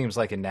 Like, this seems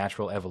like a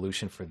natural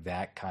evolution for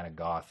that kind of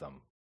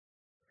Gotham.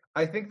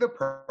 I think the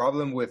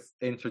problem with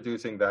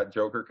introducing that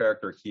Joker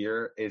character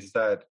here is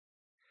that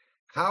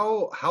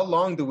how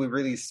long do we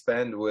really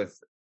spend with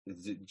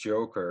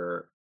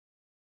Joker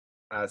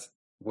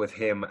with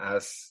him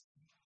as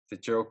the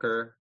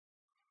Joker?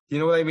 You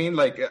know what I mean?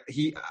 Like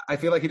I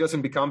feel like he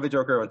doesn't become the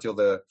Joker until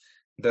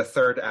the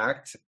third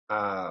act.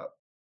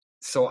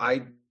 So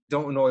I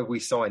don't know if we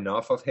saw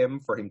enough of him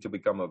for him to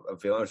become a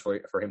villain,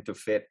 for him to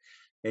fit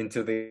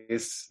into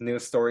this new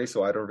story.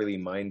 So I don't really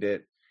mind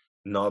it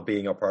not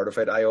being a part of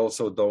it. I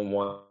also don't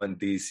want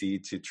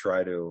DC to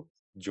try to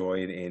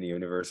join in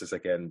universes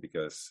again,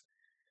 because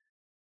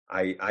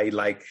I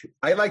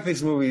like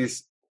these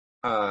movies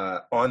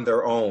on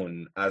their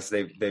own as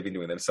they've been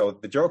doing them. So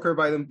the Joker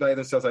by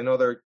themselves, I know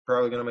they're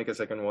probably going to make a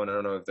second one. I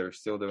don't know if they're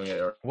still doing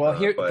it.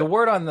 The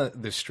word on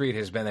the street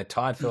has been that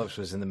Todd Phillips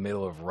was in the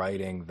middle of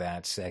writing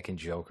that second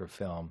Joker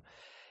film.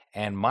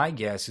 And my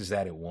guess is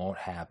that it won't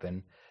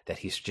happen, that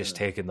he's just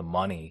taken the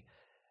money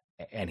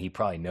and he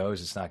probably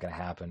knows it's not going to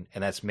happen.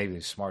 And that's maybe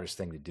the smartest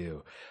thing to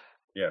do.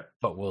 Yeah.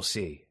 But we'll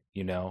see,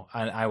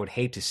 I would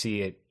hate to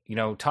see it.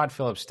 Todd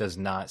Phillips does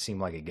not seem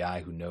like a guy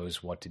who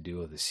knows what to do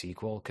with a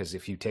sequel, because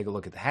if you take a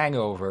look at The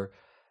Hangover,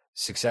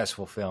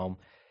 successful film,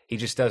 he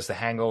just does The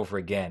Hangover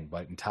again,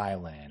 but in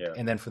Thailand. Yeah.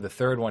 And then for the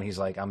third one, he's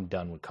like, I'm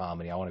done with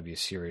comedy. I want to be a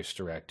serious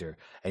director.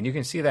 And you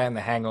can see that in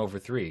The Hangover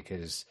 3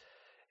 because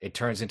it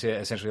turns into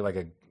essentially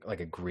like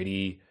a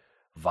gritty,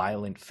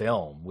 violent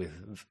film with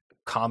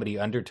comedy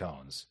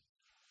undertones.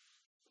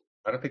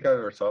 I don't think I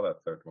ever saw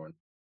that third one.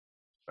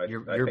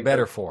 You're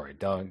better for it.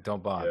 Don't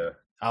bother.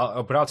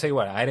 Yeah. But I'll tell you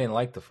what, I didn't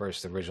like the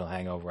original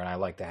Hangover, and I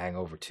like The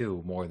Hangover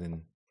 2 more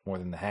than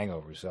The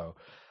Hangover. So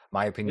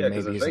my opinion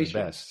maybe isn't the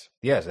best.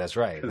 Yes, that's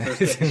right.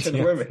 There's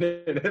Asian women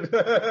in it.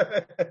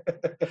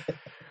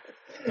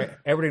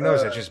 Everybody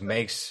knows that just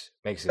makes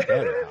it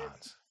better,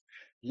 Hans.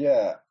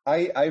 Yeah,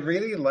 I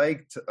really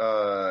liked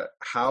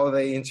how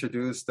they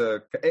introduced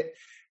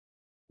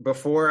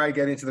before I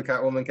get into the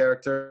Catwoman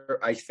character,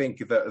 I think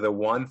the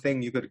one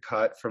thing you could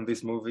cut from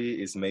this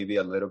movie is maybe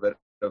a little bit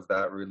of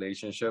that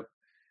relationship.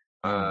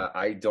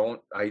 I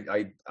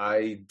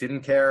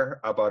didn't care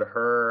about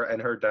her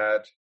and her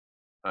dad.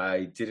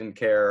 I didn't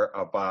care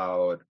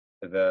about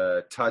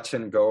the touch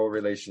and go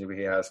relationship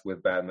he has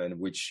with Batman,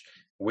 which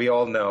we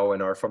all know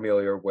and are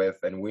familiar with,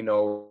 and we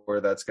know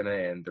where that's going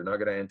to end. They're not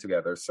going to end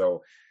together.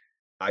 So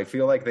I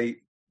feel like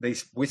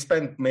we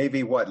spent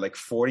maybe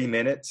 40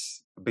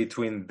 minutes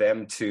between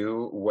them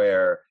two,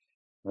 where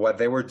what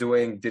they were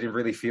doing didn't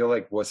really feel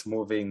like was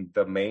moving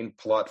the main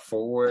plot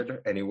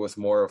forward, and it was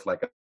more of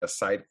like a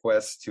side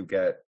quest to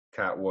get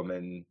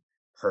Catwoman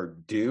her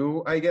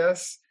due, I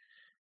guess.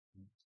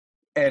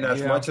 And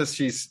as much as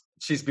she's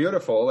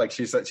beautiful, like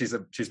she's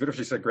beautiful,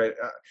 she's a great,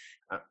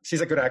 she's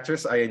a good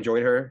actress. I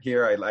enjoyed her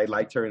here. I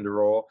liked her in the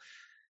role.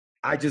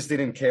 I just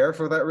didn't care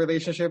for that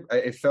relationship.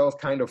 It felt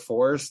kind of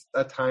forced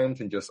at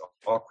times and just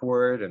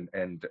awkward.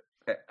 And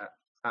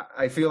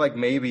I feel like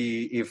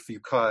maybe if you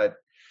cut,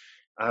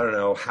 I don't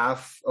know,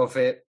 half of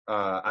it,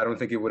 I don't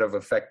think it would have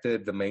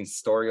affected the main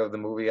story of the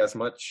movie as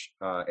much.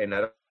 And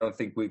I don't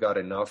think we got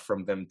enough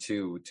from them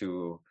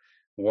to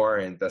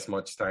warrant as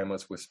much time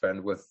as we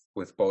spend with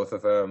both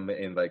of them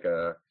in like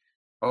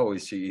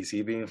is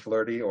he being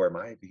flirty or am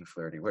I being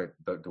flirty? Wait,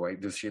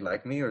 does she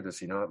like me or does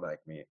she not like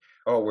me?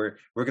 Oh, we're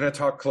gonna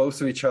talk close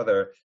to each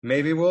other.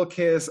 Maybe we'll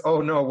kiss.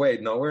 Oh no,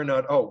 wait, no, we're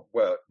not. Oh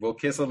well, we'll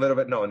kiss a little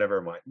bit. No,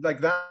 never mind.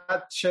 Like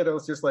that shit. I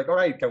was just like, all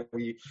right, can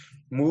we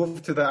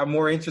move to that? I'm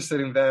more interested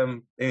in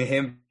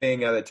him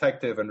being a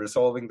detective and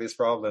resolving this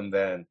problem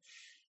than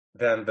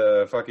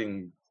the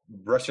fucking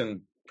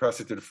Russian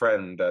prostitute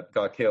friend that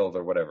got killed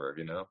or whatever,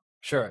 you know?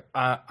 Sure.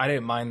 I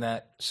didn't mind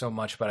that so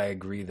much, but I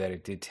agree that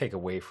it did take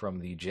away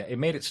from it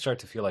made it start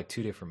to feel like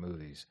two different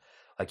movies.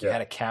 Like you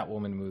had a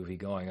Catwoman movie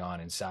going on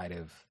inside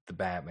of the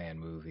Batman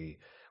movie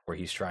where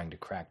he's trying to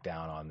crack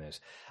down on this.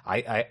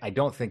 I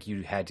don't think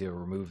you had to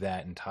remove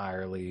that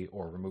entirely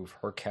or remove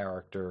her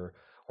character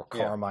or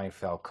Carmine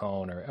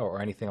Falcone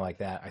or anything like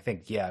that. I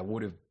think, it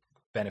would have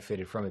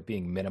benefited from it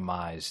being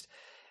minimized.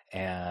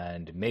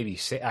 And maybe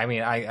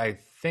I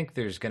think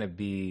there's going to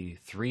be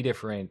 3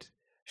 different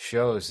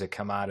shows that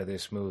come out of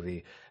this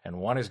movie, and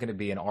one is going to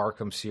be an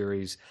Arkham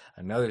series,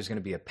 another is going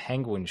to be a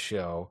Penguin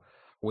show,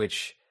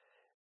 which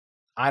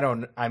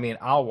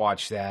I'll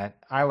watch that.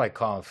 I like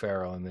Colin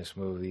Farrell in this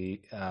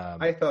movie.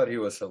 I thought he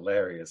was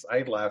hilarious.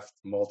 I laughed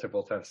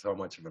multiple times how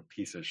much of a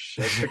piece of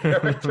shit the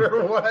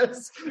character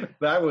was.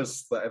 That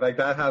was like,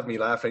 that had me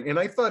laughing, and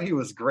I thought he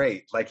was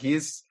great. Like he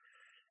was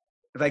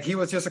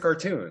just a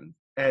cartoon.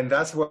 And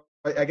that's what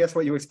I guess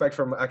what you expect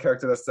from a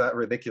character that's that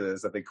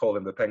ridiculous that they call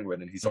him the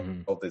Penguin and he's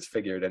all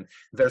disfigured. And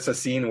there's a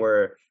scene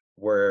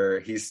where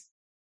he's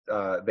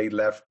they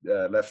left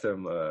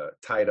him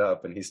tied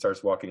up and he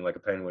starts walking like a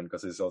penguin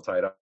because he's all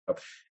tied up.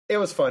 It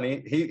was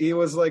funny. He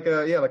was like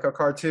a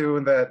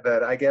cartoon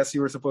that I guess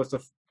you were supposed to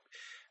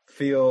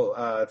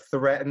feel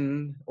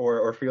threatened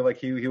or feel like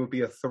he would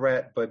be a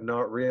threat, but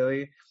not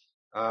really.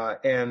 I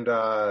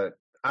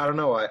don't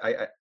know.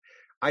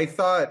 I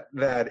thought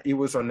that it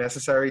was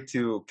unnecessary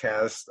to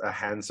cast a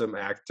handsome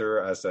actor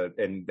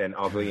and then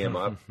ugly him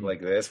up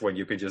like this when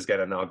you could just get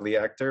an ugly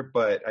actor.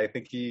 But I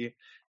think he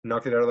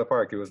knocked it out of the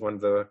park. It was one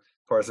of the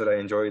parts that I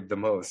enjoyed the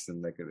most,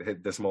 and like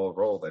the small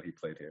role that he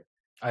played here.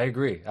 I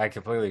agree. I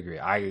completely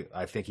agree.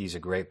 I think he's a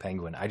great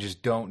Penguin. I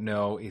just don't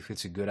know if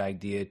it's a good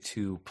idea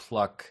to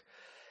pluck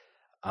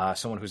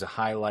someone who's a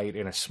highlight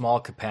in a small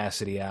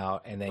capacity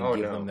out and then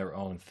give them their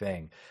own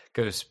thing,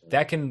 because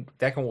that can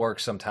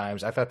work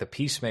sometimes. I thought the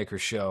Peacemaker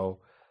show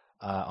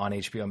on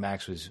HBO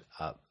Max was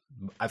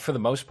for the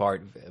most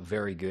part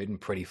very good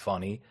and pretty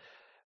funny,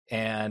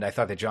 and I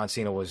thought that John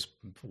Cena was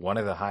one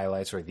of the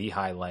highlights or the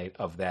highlight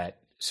of that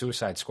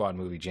Suicide Squad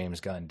movie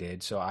James Gunn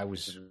did. So I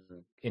was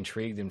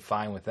intrigued and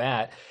fine with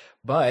that.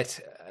 But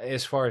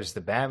as far as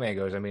the Batman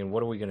goes, I mean,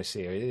 what are we going to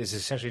see? It's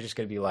essentially just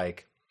going to be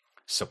like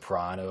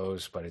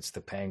Sopranos, but it's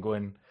the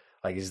Penguin.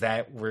 Like, is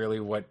that really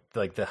what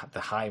like the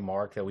high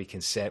mark that we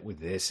can set with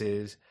this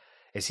is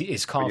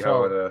Colin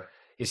Farrell,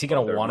 is he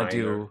going to want to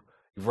do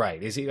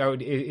right? Is he going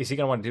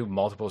to want to do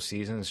multiple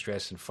seasons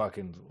dressed in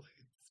fucking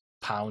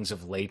pounds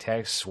of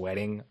latex,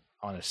 sweating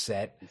on a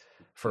set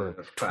for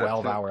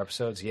 12-hour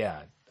episodes?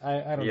 Yeah,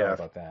 I don't know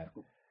about that.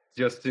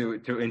 Just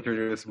to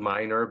introduce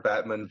minor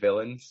Batman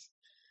villains.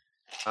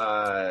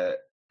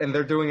 and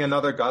they're doing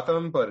another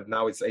Gotham, but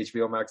now it's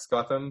HBO Max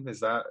Gotham.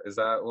 Is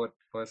that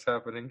what's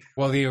happening?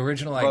 Well, the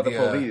original About idea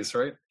the police,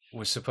 right?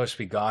 was supposed to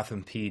be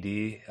Gotham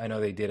PD. I know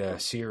they did a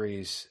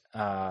series,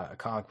 a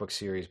comic book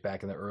series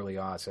back in the early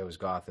aughts that was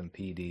Gotham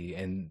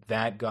PD, and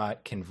that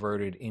got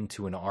converted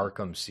into an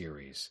Arkham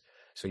series.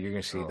 So you're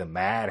going to see the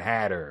Mad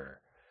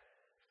Hatter.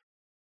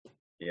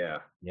 Yeah.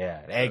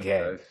 Yeah,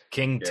 Egghead,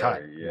 King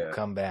Tut will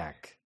come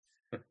back.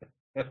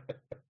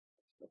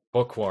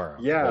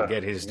 Bookworm will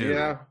get his due.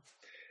 Yeah.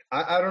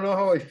 I don't know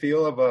how I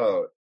feel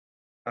about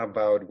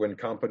when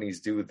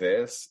companies do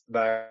this.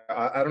 That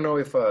I don't know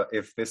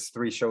if these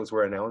 3 shows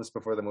were announced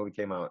before the movie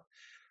came out,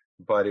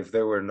 but if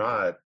they were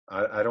not,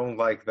 I don't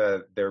like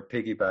that they're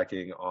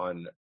piggybacking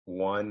on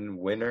one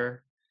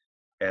winner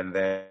and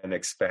then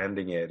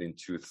expanding it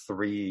into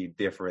 3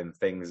 different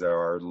things that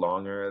are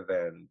longer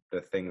than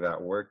the thing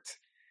that worked,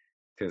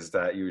 because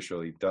that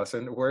usually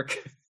doesn't work.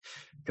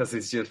 Because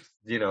it's just,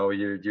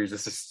 you're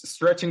just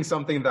stretching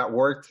something that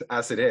worked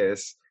as it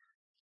is,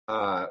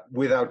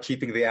 without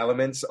keeping the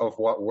elements of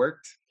what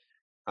worked.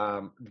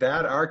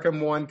 That Arkham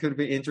one could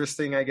be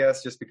interesting, I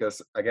guess, just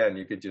because, again,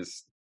 you could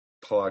just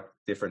plug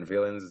different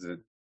villains.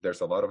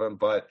 There's a lot of them.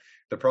 But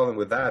the problem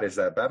with that is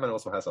that Batman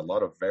also has a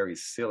lot of very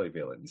silly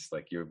villains,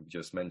 like you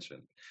just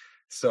mentioned.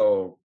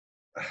 So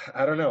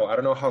I don't know. I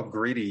don't know how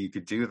greedy you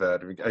could do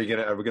that.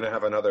 Are we gonna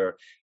have another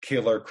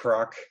Killer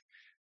Croc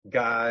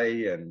guy?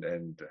 And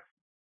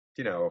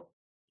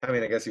I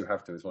mean, I guess you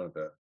have to. It's one of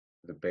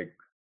the big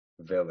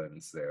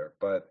villains there,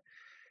 but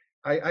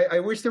I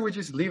wish they would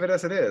just leave it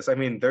as it is. I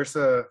mean, there's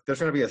going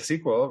to be a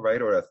sequel,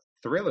 right, or a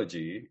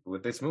trilogy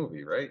with this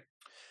movie, right?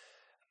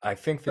 I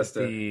think that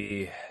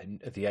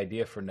the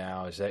idea for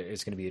now is that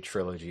it's going to be a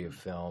trilogy of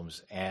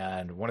films,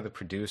 and one of the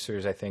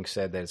producers, I think,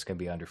 said that it's going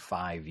to be under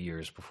 5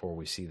 years before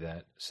we see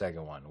that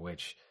second one,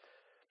 which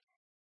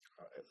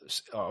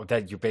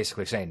that you're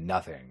basically saying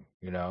nothing.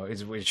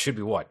 It should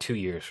be 2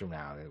 years from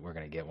now that we're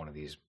going to get one of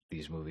these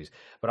movies.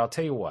 But I'll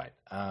tell you what,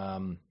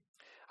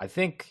 I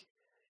think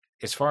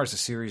as far as the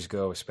series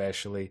go,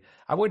 especially,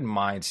 I wouldn't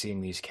mind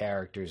seeing these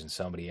characters in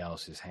somebody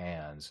else's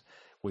hands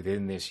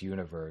within this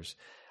universe.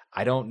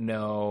 I don't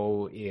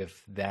know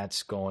if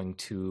that's going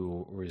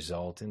to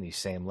result in the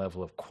same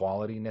level of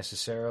quality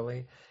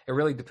necessarily. It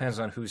really depends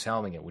on who's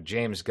helming it. With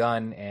James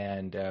Gunn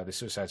and the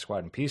Suicide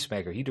Squad and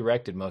Peacemaker, he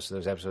directed most of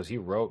those episodes. He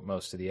wrote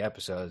most of the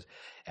episodes.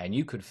 And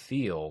you could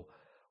feel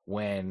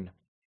when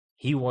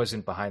he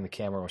wasn't behind the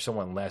camera or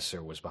someone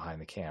lesser was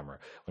behind the camera.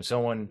 When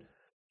someone,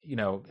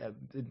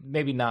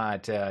 maybe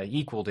not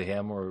equal to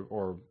him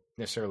or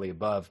necessarily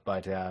above,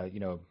 but, I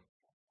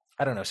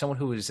don't know, someone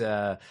who is,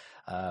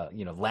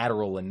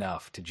 lateral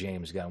enough to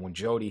James Gunn. When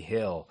Jody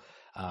Hill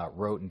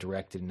wrote and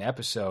directed an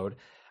episode,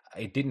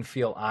 it didn't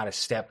feel out of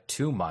step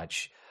too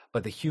much,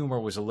 but the humor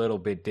was a little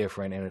bit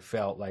different, and it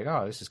felt like,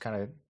 oh, this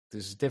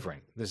is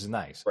different. This is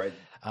nice. Right.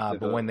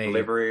 But when they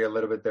delivery a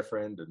little bit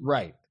different.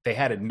 Right. They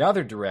had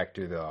another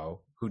director though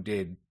who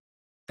did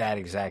that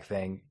exact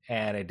thing,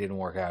 and it didn't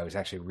work out. It was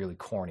actually a really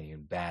corny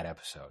and bad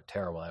episode,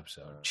 terrible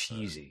episode,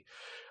 cheesy.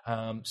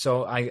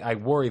 So I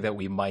worry that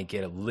we might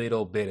get a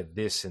little bit of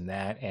this and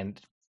that. And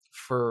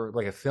for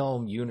like a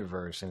film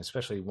universe, and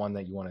especially one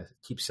that you want to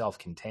keep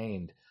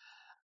self-contained,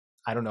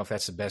 I don't know if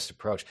that's the best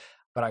approach.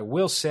 But I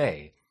will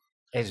say,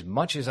 as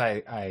much as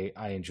I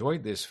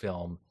enjoyed this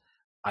film,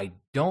 I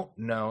don't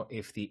know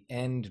if the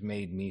end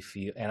made me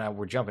feel, and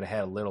we're jumping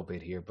ahead a little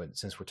bit here, but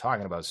since we're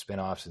talking about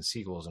spinoffs and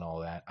sequels and all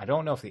that, I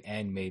don't know if the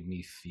end made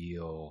me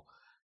feel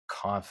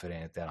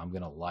confident that I'm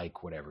going to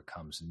like whatever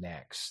comes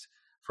next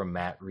from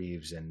Matt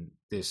Reeves and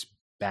this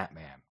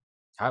Batman.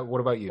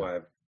 What about you? Why?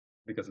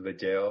 Because of the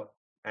jail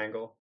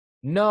angle?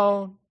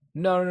 No.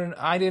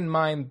 I didn't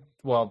mind.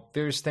 Well,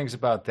 there's things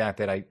about that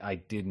I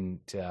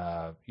didn't,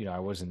 I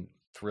wasn't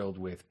thrilled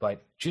with,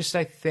 but just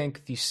I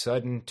think the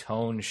sudden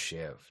tone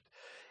shift.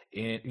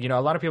 A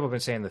lot of people have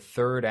been saying the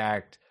third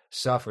act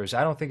suffers.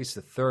 I don't think it's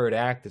the third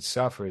act that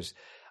suffers.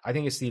 I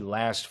think it's the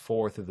last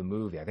fourth of the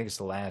movie. I think it's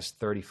the last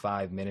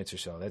 35 minutes or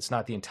so. That's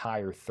not the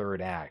entire third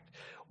act.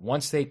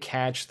 Once they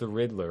catch the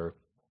Riddler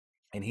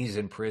and he's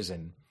in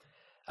prison,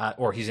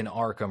 or he's in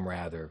Arkham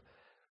rather,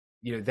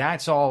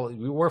 that's all.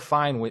 We're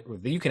fine with.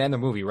 You can end the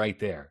movie right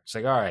there. It's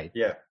like, all right,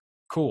 yeah,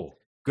 cool,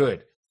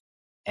 good.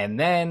 And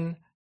then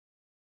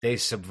they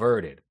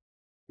subverted.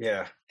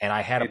 Yeah. And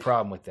I had a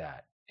problem with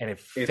that. And it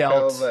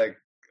felt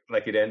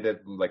like it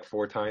ended like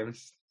 4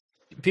 times.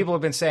 People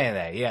have been saying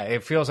that. Yeah,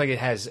 it feels like it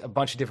has a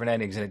bunch of different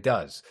endings, and it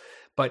does.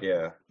 But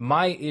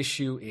my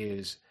issue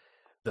is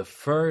the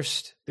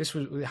first. This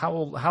was how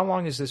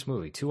long is this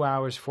movie? 2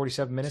 hours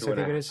 47 minutes. I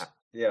think it is.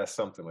 Yeah,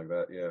 something like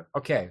that. Yeah.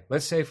 Okay,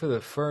 let's say for the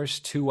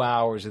first 2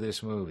 hours of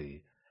this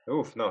movie.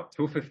 Oof, no,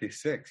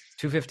 256.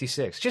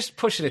 256. Just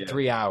push it at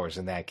 3 hours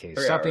in that case.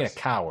 Stop being a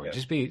coward.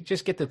 Yeah.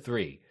 Just get to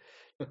 3.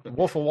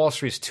 Wolf of Wall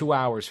Street's 2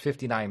 hours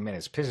 59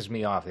 minutes. Pisses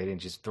me off. They didn't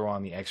just throw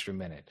on the extra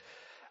minute.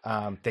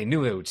 They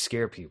knew it would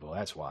scare people.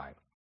 That's why.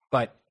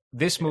 But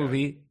this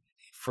movie,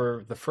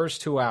 for the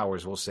first 2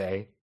 hours, we'll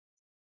say,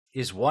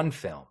 is one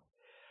film,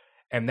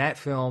 and that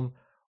film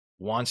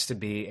wants to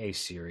be a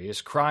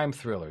serious crime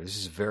thriller. This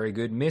is a very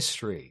good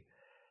mystery.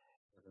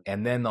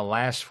 And then the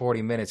last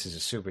 40 minutes is a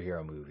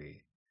superhero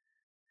movie.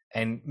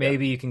 And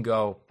maybe you can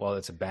go, well,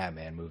 it's a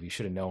Batman movie. You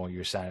should have known what you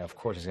were signing up. Of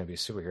course, it's going to be a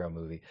superhero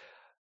movie.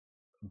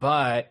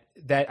 But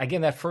that,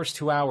 again, that first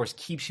 2 hours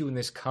keeps you in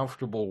this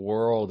comfortable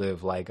world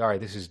of like, all right,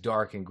 this is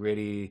dark and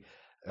gritty,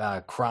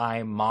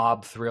 crime,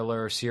 mob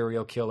thriller,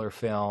 serial killer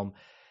film.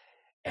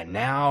 And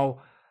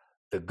now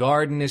the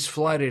garden is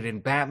flooded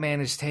and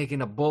Batman is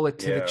taking a bullet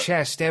to the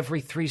chest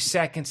every 3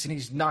 seconds and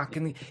he's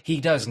knocking.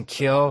 He doesn't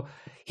kill.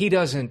 He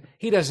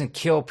doesn't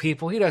kill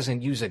people. He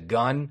doesn't use a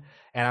gun.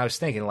 And I was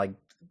thinking, like,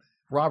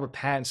 Robert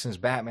Pattinson's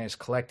Batman is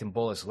collecting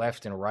bullets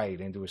left and right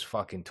into his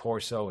fucking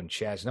torso and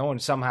chest. No one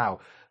somehow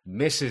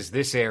misses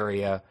this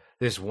area,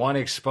 this one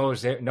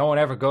exposed area. No one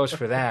ever goes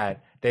for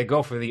that. They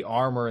go for the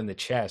armor in the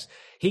chest.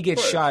 He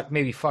gets shot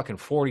maybe fucking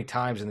 40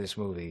 times in this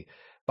movie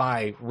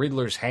by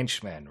Riddler's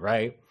henchmen,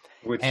 right?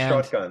 With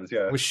shotguns,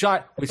 yeah. With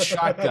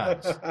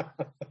shotguns.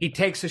 He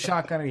takes the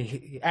shotgun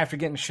and after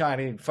getting shot,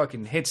 he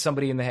fucking hits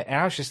somebody in the head. And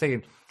I was just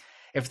thinking,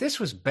 if this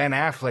was Ben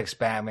Affleck's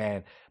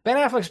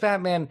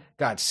Batman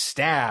got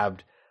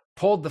stabbed,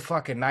 pulled the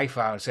fucking knife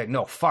out and said,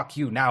 no, fuck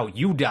you, now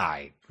you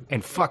die,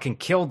 and fucking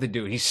killed the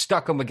dude. He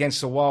stuck him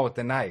against the wall with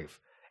the knife.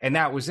 And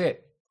that was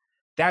it.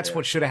 That's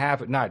what should have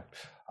happened. Not,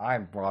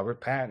 I'm Robert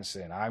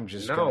Pattinson. I'm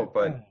just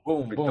but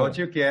don't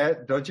you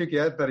get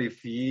that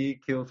if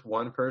he kills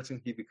one person,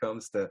 he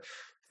becomes the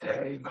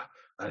same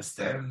as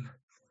them?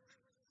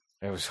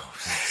 It was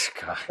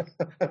God.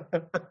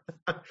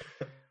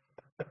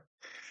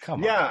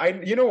 Come on.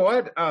 Yeah, you know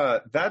what?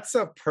 That's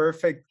a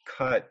perfect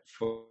cut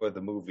for the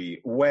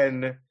movie.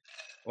 When,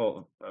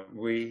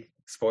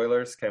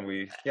 spoilers? Can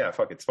we? Yeah,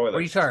 fuck it, spoilers. What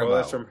are you talking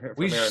spoilers about? From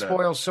we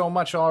spoiled so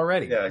much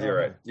already. Yeah,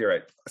 you're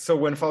right. So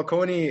when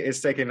Falcone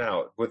is taken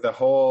out with the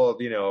whole,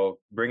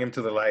 bring him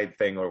to the light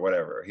thing or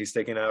whatever, he's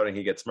taken out and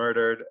he gets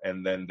murdered,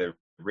 and then the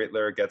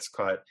Riddler gets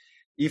caught.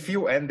 If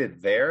you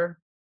ended there,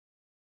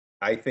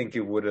 I think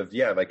it would have,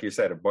 like you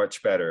said, a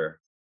much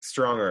better,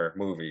 stronger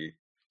movie,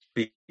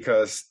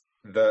 because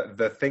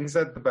the things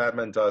that the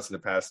Batman does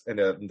in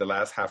the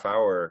last half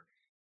hour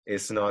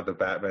is not the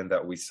Batman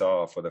that we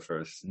saw for the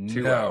first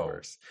 2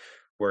 hours,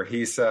 where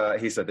he's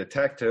a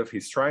detective.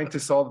 He's trying to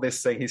solve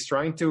this thing. He's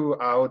trying to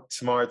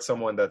outsmart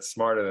someone that's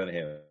smarter than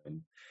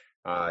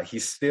him.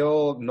 He's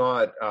still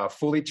not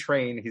fully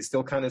trained. He's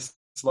still kind of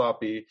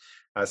sloppy,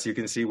 as you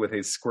can see with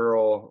his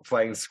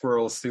flying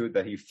squirrel suit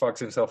that he fucks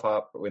himself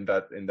up in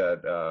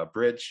that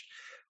bridge.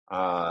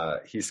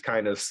 He's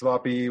kind of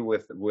sloppy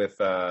with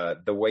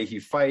the way he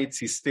fights.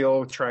 He's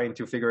still trying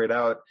to figure it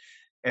out.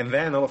 And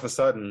then all of a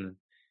sudden,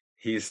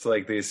 he's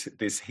like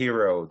this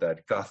hero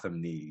that Gotham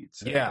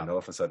needs. Yeah. And all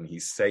of a sudden,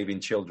 he's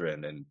saving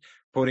children and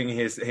putting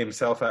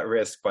himself at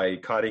risk by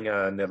cutting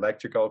an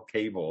electrical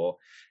cable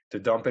to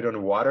dump it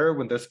on water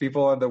when there's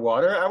people on the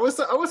water. I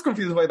was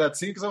confused by that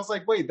scene because I was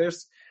like, wait,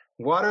 there's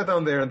water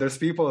down there and there's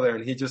people there,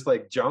 and he just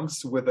like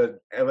jumps with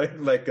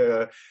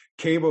a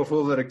cable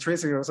full of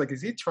electricity. And I was like,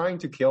 is he trying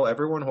to kill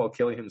everyone while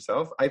killing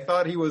himself? I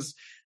thought he was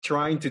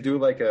trying to do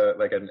like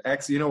an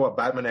X, what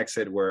Batman X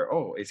said, where,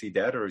 is he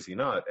dead or is he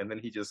not? And then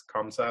he just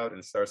comes out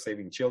and starts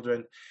saving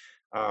children.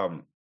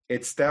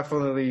 It's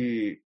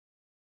definitely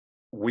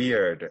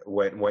weird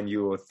when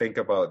you think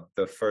about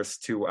the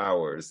first 2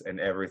 hours and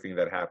everything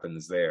that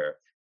happens there.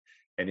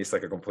 And it's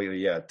like a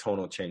completely,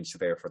 tonal change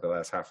there for the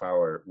last half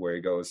hour, where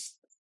he goes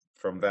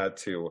from that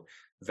to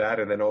that.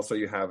 And then also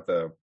you have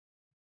the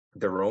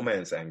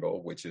romance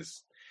angle, which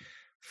is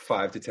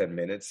 5 to 10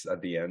 minutes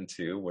at the end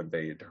too, when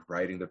they're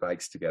riding the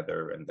bikes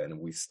together, and then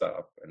we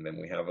stop and then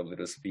we have a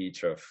little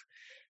speech of,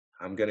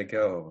 I'm gonna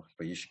go,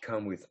 but you should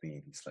come with me.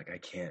 And he's like, I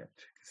can't,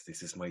 because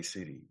this is my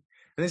city.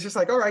 And it's just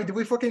like, all right, do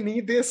we fucking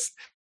need this?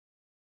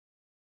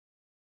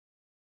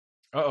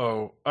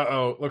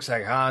 Looks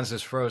like Hans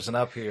is frozen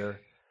up here.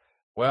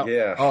 Well,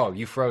 yeah. Oh,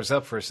 you froze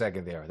up for a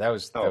second there. That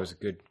was a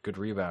good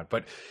rebound.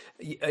 But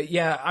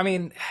I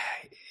mean,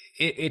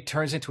 it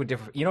turns into a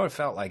different. You know what it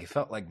felt like? It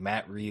felt like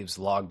Matt Reeves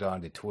logged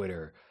on to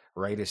Twitter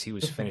right as he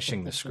was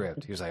finishing the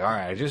script. He was like, "All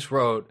right, I just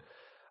wrote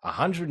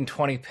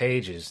 120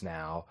 pages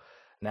now.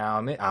 Now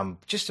I'm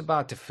just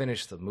about to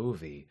finish the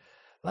movie.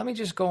 Let me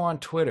just go on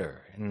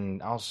Twitter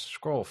and I'll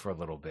scroll for a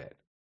little bit.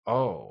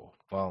 Oh,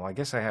 well, I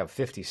guess I have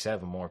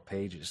 57 more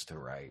pages to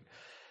write."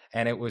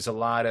 And it was a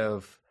lot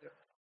of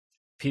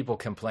people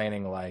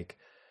complaining like,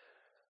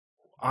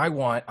 I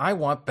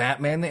want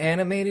Batman the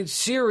animated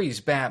series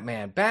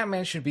Batman.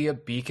 Batman should be a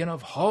beacon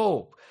of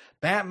hope.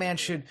 Batman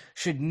should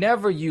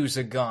never use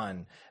a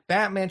gun.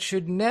 Batman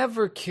should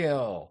never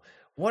kill.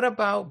 What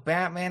about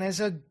Batman as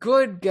a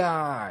good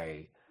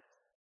guy?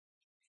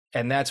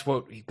 And that's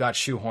what got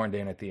shoehorned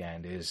in at the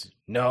end is,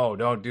 no,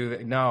 don't do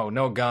that.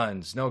 No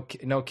guns, no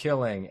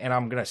killing. And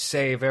I'm going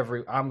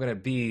to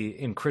be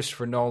in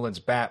Christopher Nolan's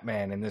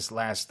Batman in this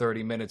last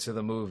 30 minutes of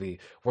the movie.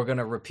 We're going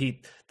to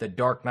repeat The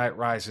Dark Knight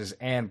Rises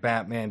and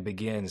Batman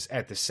Begins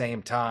at the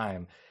same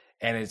time.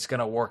 And it's going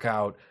to work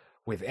out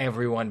with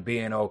everyone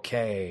being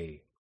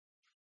okay.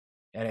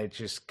 And it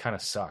just kind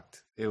of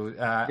sucked.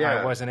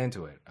 I wasn't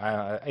into it.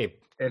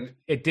 And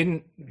It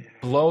didn't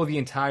blow the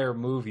entire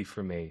movie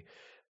for me,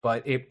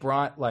 but it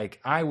brought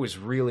I was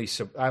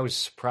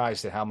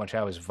surprised at how much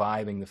I was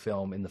vibing the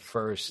film in the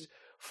first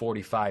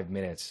 45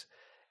 minutes,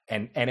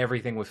 and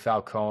everything with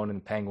Falcone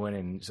and Penguin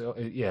and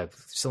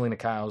Selena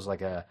Kyle's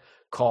like a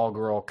call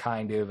girl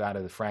kind of out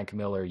of the Frank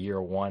Miller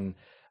Year One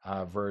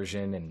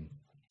version, and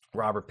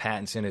Robert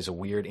Pattinson is a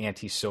weird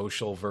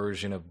antisocial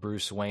version of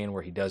Bruce Wayne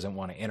where he doesn't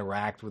want to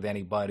interact with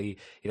anybody.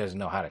 He doesn't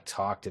know how to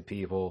talk to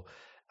people.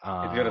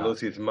 He's going to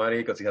lose his money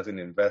because he hasn't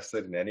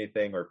invested in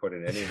anything or put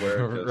it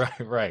anywhere.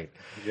 Right.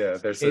 Yeah,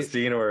 there's a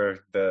scene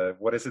where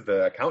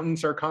the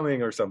accountants are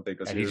coming or something.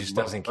 And he just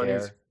doesn't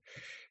care.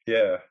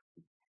 Yeah.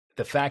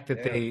 The fact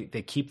that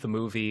they keep the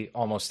movie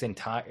almost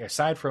entire,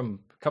 aside from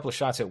a couple of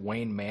shots at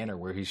Wayne Manor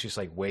where he's just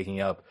like waking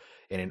up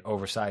in an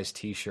oversized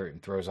T-shirt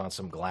and throws on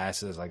some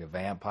glasses like a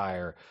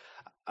vampire.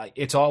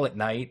 It's all at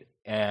night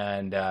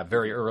and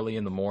very early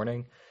in the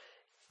morning.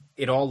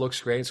 It all looks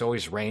great. It's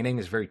always raining.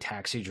 It's very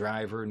Taxi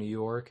Driver, New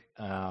York.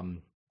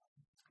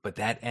 But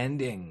that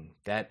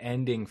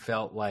ending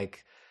felt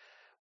like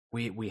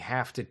we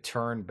have to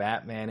turn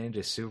Batman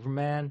into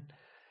Superman.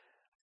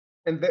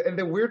 And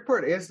the weird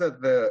part is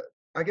that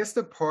I guess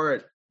the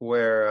part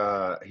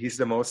where he's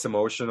the most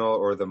emotional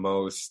or the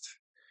most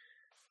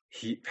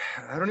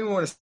I don't even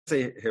want to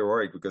say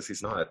heroic because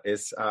he's not.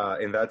 It's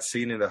in that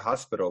scene in the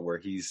hospital where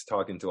he's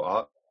talking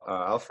to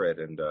Alfred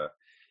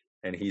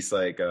and he's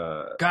like,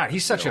 God,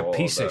 he's such a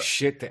piece of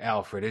shit to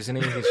Alfred, isn't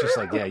he? He's just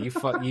like, yeah, you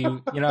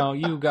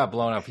got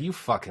blown up. You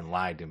fucking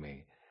lied to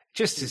me.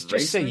 Just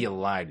say you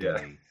lied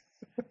to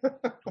me.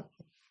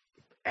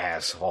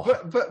 Asshole.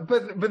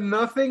 But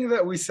nothing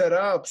that we set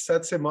up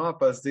sets him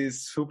up as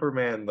this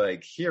Superman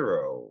like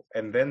hero,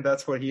 and then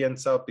that's what he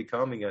ends up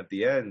becoming at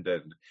the end.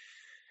 And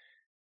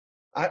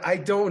I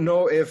don't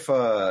know if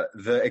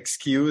the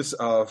excuse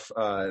of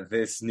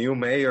this new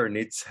mayor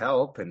needs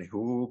help, and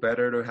who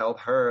better to help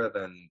her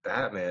than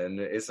Batman,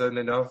 isn't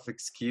enough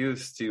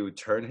excuse to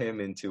turn him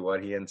into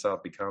what he ends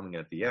up becoming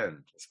at the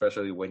end,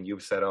 especially when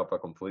you've set up a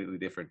completely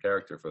different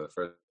character for the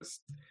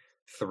first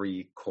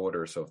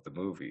 3/4 of the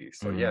movie.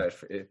 So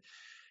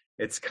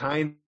it's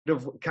kind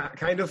of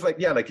like,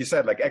 like you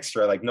said, like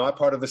extra, like not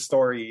part of the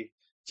story.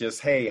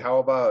 Just, hey, how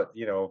about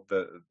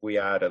we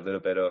add a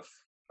little bit of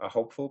a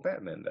hopeful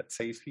Batman that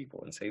saves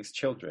people and saves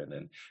children.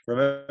 And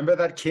remember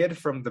that kid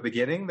from the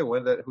beginning, the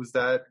one whose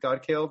dad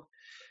got killed?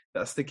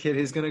 That's the kid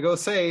he's gonna go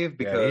save,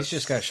 because he's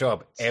just gonna show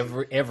up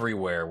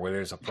everywhere where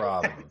there's a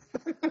problem.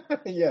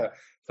 Yeah.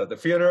 So at the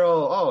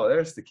funeral,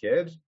 there's the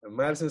kid.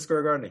 Madison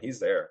Square Garden,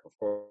 he's there, of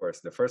course.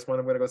 The first one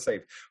I'm gonna go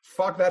save.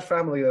 Fuck that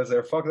family that's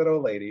there. Fuck that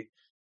old lady.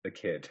 The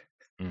kid.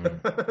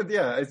 Mm-hmm.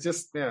 Yeah, it's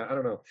just, I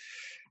don't know.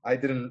 I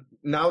didn't.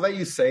 Now that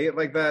you say it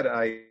like that,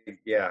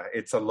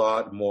 it's a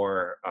lot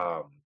more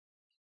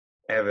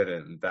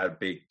evident, that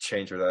big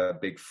change or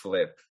that big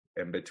flip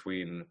in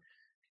between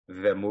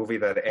the movie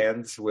that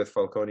ends with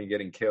Falcone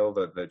getting killed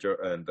and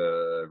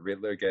the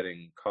Riddler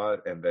getting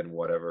caught, and then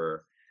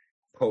whatever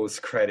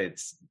post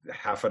credits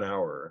half an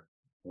hour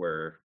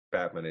where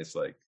Batman is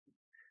like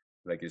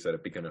you said, a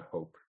beacon of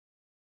hope.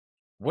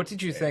 What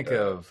did you think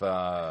of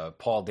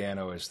Paul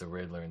Dano as the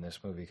Riddler in this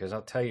movie? Because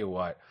I'll tell you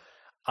what,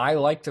 I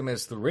liked him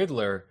as the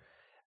Riddler,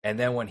 and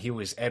then when he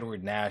was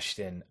Edward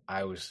Nashton,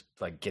 I was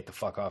like, get the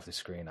fuck off the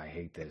screen. I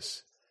hate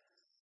this.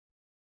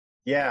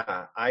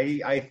 Yeah,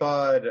 I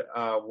thought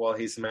while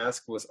his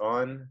mask was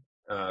on,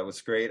 it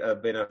was great.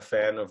 I've been a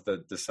fan of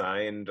the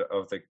design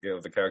of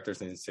the character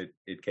since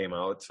it came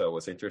out, so I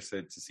was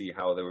interested to see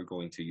how they were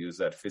going to use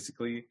that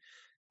physically.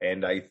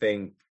 And I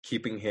think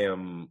keeping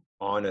him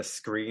on a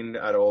screen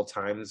at all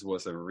times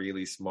was a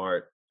really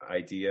smart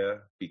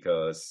idea,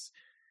 because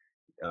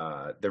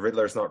the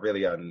Riddler is not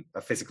really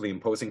a physically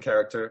imposing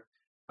character.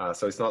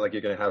 So it's not like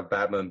you're going to have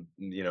Batman,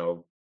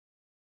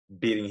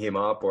 beating him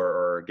up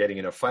or getting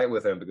in a fight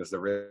with him, because the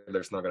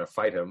Riddler's not going to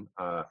fight him.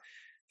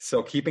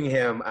 So keeping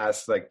him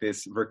as like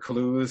this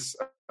recluse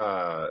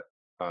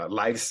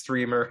live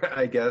streamer,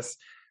 I guess,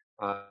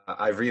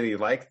 I really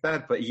liked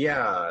that. But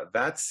yeah,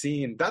 that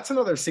scene, that's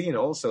another scene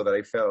also that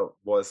I felt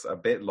was a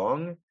bit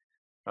long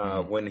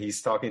when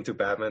he's talking to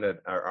Batman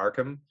at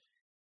Arkham.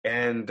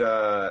 And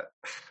I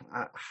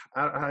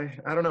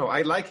don't know.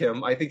 I like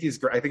him. I think he's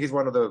great. I think he's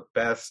one of the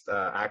best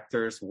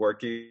actors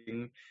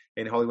working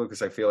in Hollywood,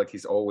 because I feel like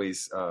he's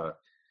always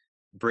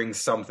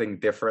brings something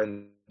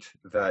different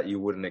that you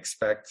wouldn't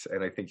expect.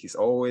 And I think he's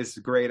always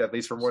great, at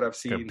least from what I've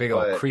seen. The big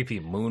old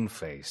creepy moon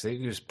face.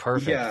 He was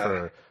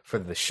perfect for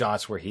the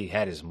shots where he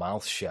had his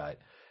mouth shut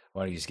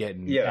when he's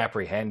getting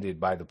apprehended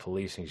by the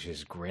police, and he's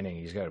just grinning.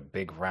 He's got a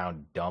big,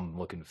 round,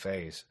 dumb-looking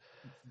face.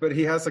 But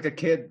he has like a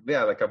kid,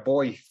 like a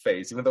boy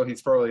face, even though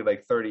he's probably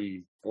like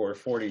 30 or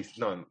 40.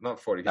 No,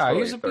 not 40.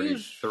 He's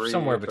 33,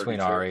 somewhere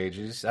between our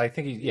ages. I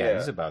think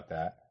he's about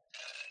that.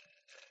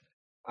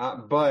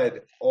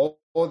 But all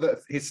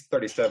that, he's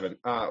 37.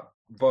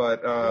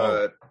 But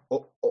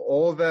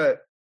all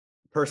that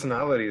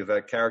personality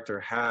that character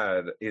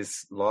had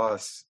is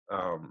lost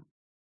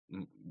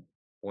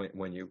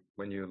when you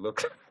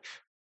look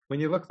when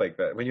you look like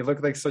that, when you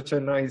look like such a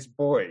nice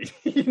boy.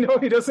 You know,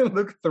 he doesn't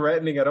look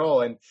threatening at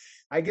all. And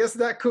I guess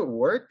that could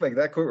work. Like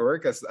that could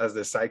work as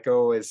the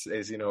psycho is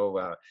you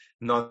know,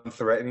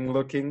 non-threatening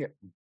looking,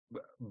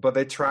 but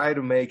they try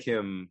to make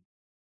him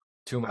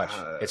too much.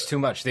 It's too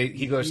much.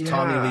 He goes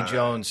Tommy Lee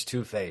Jones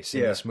Two-Face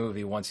in this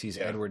movie once he's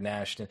Edward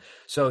Nashton.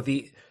 So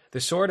the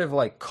sort of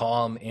like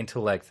calm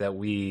intellect that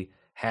we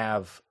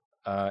have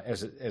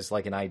as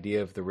like an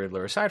idea of the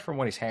Riddler, aside from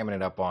when he's hamming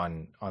it up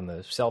on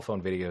the cell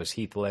phone videos,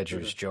 Heath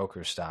Ledger's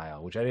Joker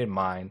style, which I didn't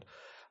mind.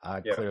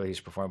 Clearly he's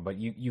performing, but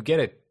you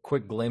get a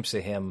quick glimpse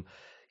of him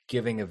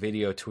giving a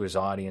video to his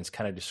audience,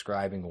 kind of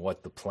describing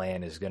what the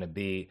plan is going to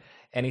be.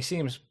 And he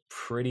seems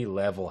pretty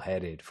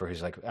level-headed for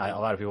his, like, a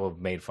lot of people have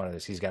made fun of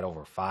this. He's got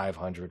over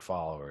 500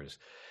 followers,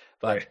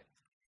 but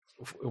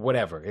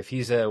whatever. If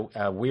he's a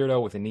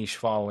weirdo with a niche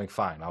following,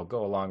 fine. I'll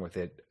go along with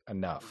it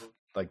enough.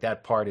 Like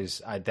that part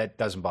that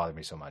doesn't bother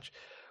me so much.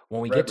 When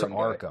we get to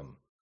Arkham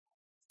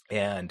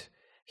and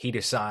he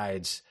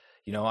decides,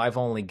 you know, I've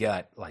only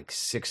got like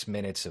 6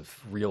 minutes of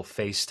real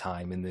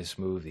FaceTime in this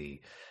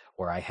movie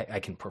where I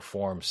can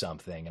perform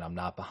something and I'm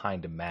not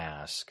behind a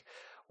mask.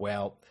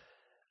 Well,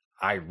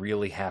 I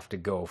really have to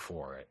go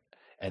for it.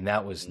 And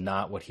that was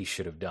not what he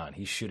should have done.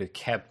 He should have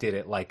kept it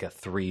at like a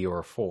 3 or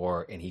a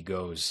 4, and he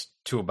goes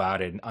to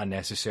about an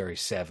unnecessary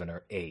 7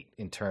 or 8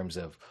 in terms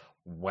of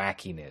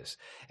wackiness.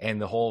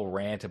 And the whole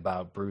rant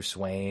about Bruce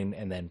Wayne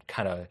and then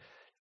kind of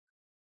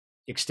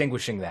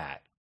extinguishing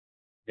that.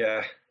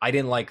 Yeah. I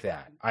didn't like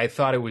that. I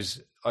thought it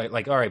was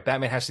like, all right,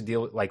 Batman has to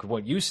deal with, like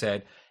what you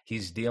said,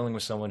 he's dealing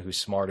with someone who's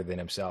smarter than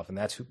himself, and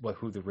that's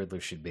who the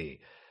Riddler should be.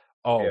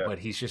 But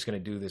he's just going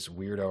to do this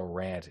weirdo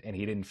rant, and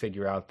he didn't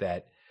figure out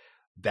that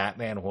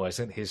Batman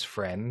wasn't his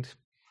friend.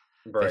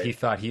 Right. That he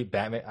thought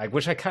Batman. I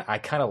wish I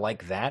kind of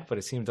like that, but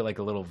it seemed like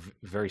a little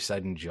very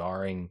sudden,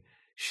 jarring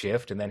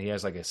shift, and then he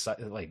has like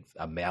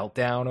a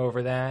meltdown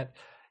over that,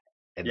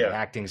 and the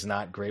acting's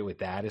not great with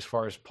that as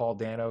far as Paul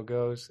Dano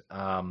goes.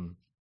 I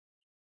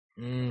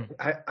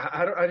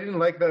didn't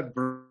like that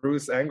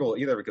Bruce angle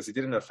either because it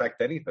didn't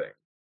affect anything.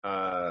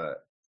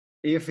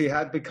 If he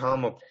had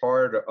become a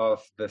part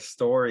of the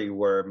story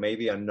where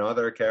maybe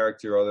another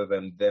character other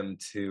than them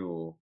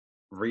two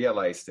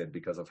realized it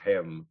because of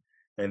him,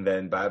 and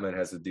then Batman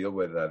has to deal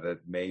with that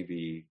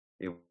maybe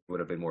it would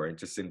have been more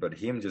interesting. But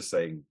him just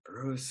saying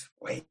Bruce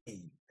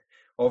Wayne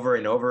over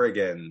and over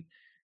again,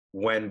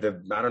 when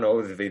I don't know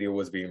if the video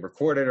was being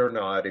recorded or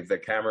not, if the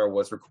camera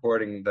was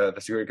recording, the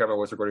security camera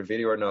was recording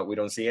video or not, we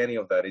don't see any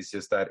of that. It's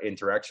just that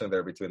interaction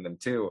there between them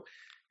two.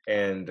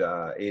 And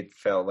it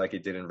felt like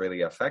it didn't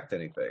really affect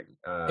anything.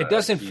 It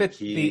doesn't fit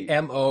the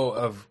MO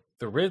of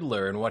the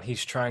Riddler and what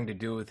he's trying to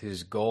do with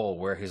his goal,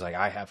 where he's like,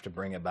 I have to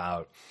bring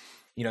about,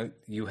 you know,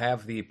 you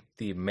have the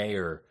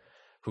mayor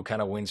who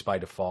kind of wins by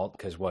default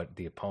because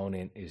the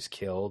opponent is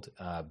killed,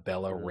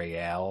 Bella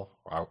Real,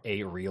 or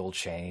a real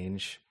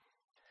change.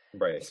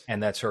 Right.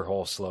 And that's her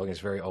whole slogan. It's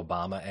very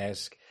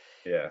Obama-esque.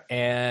 Yeah.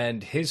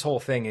 And his whole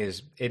thing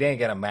is, it ain't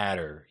gonna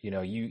matter. You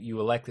know, you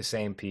elect the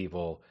same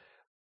people,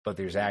 but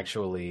there's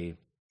actually,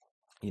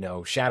 you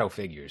know, shadow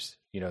figures,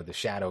 you know, the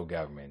shadow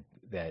government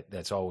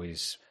that's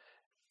always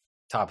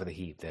top of the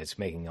heap, that's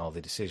making all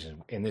the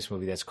decisions. In this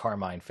movie, that's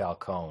Carmine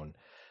Falcone,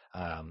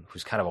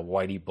 who's kind of a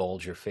Whitey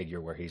Bulger figure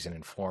where he's an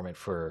informant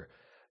for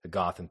the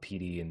Gotham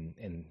PD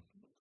and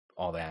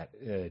all that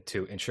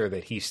to ensure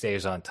that he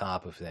stays on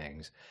top of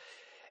things.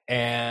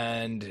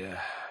 And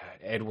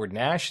Edward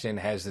Nashton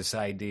has this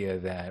idea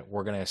that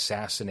we're going to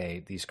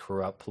assassinate these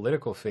corrupt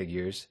political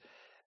figures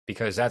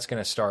because that's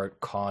going to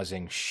start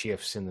causing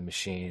shifts in the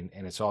machine,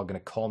 and it's all going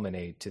to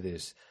culminate to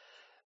this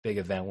big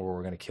event where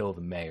we're going to kill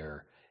the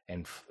mayor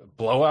and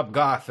blow up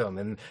Gotham,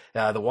 and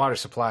the water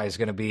supply is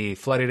going to be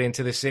flooded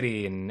into the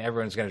city, and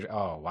everyone's going to,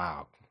 oh,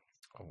 wow.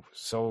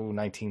 So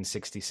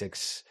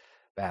 1966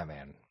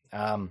 Batman.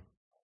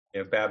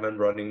 Batman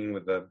running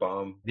with the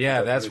bomb.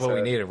 Yeah, that's what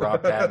we needed.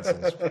 Rob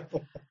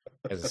Pattinson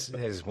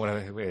as one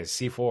of his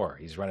C4.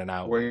 He's running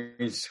out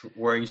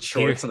wearing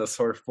shorts and a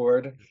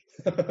surfboard,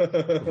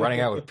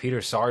 running out with Peter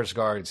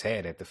Sarsgaard's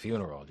head at the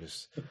funeral.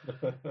 Just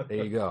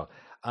there you go.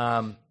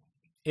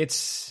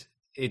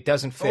 It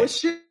doesn't fit. Oh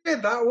shit,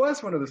 that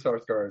was one of the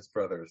Sarsgaard's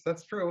brothers.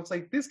 That's true. It's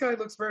like this guy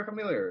looks very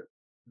familiar,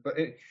 but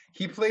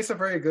he plays a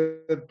very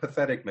good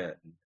pathetic man.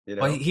 You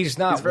know? Well, he's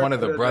not one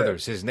of the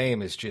brothers. His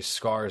name is just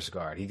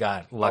Skarsgård. He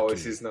got lucky. Oh,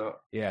 he's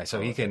not. Yeah,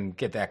 so he can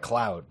get that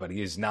clout, but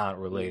he is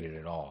not related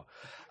at all.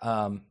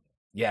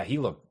 Yeah, he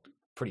looked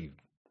pretty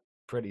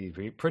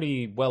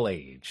well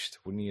aged,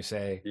 wouldn't you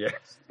say? Yeah.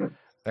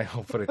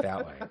 I'll put it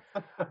that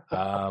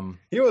way.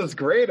 He was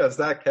great as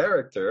that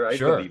character. I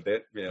believed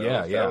it. You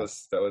know? Yeah.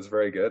 That was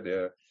very good.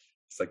 Yeah,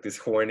 it's like this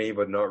horny,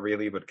 but not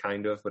really, but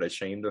kind of, but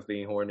ashamed of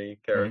being horny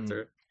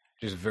character.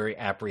 Just very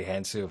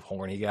apprehensive,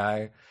 horny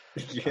guy.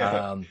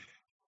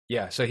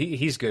 Yeah. So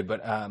he's good,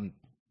 but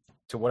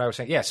to what I was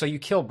saying, yeah. So you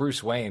kill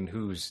Bruce Wayne,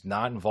 who's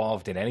not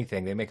involved in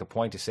anything. They make a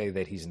point to say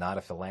that he's not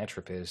a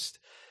philanthropist,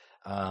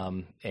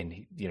 and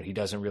he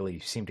doesn't really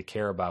seem to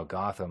care about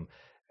Gotham.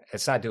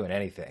 It's not doing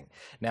anything.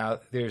 Now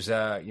there's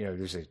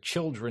a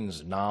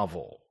children's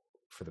novel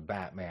for the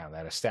Batman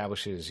that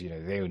establishes,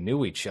 they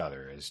knew each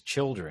other as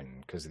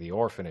children because of the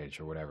orphanage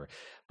or whatever.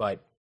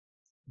 But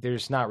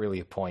there's not really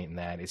a point in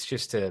that. It's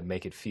just to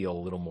make it feel a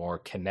little more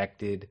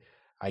connected,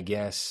 I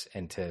guess,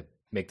 and to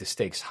make the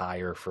stakes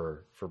higher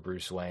for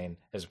Bruce Wayne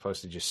as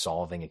opposed to just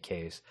solving a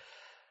case.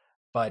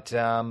 But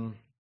I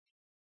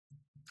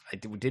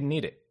didn't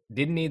need it.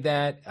 Didn't need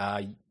that.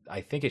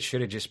 I think it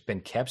should have just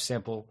been kept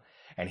simple.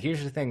 And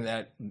here's the thing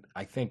that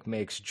I think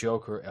makes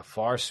Joker a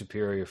far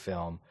superior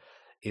film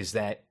is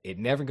that it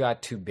never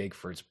got too big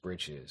for its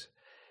britches.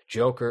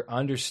 Joker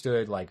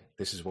understood, like,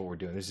 this is what we're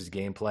doing. This is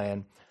game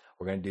plan.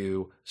 We're going to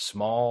do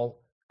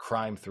small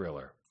crime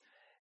thriller.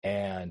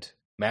 And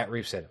Matt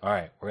Reeves said, all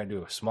right, we're going to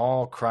do a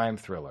small crime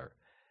thriller.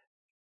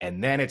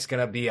 And then it's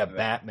going to be a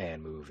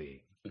Batman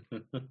movie.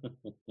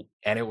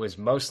 And it was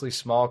mostly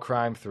small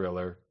crime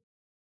thriller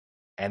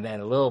and then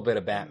a little bit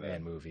of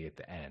Batman movie at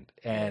the end.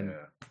 And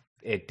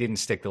it didn't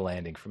stick the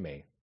landing for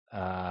me.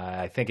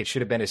 I think it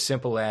should have been as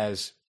simple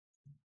as,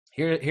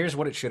 here's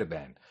what it should have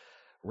been.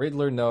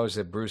 Riddler knows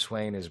that Bruce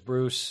Wayne is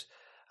Bruce.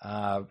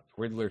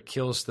 Riddler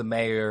kills the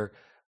mayor.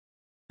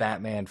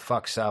 Batman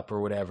fucks up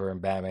or whatever,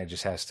 and Batman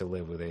just has to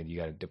live with it. You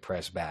got to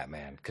depress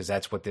Batman because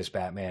that's what this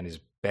Batman is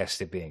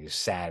best at being, is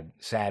sad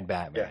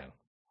Batman. Yeah.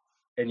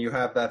 And you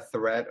have that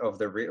threat of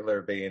the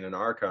Riddler being in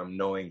Arkham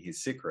knowing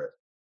his secret.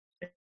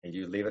 And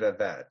you leave it at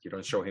that. You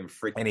don't show him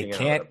freaking out. And he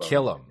can't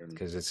kill him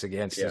because it's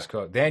against his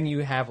code. Then you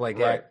have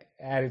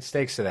added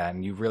stakes to that,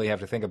 and you really have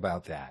to think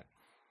about that.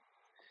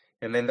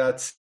 And then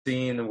that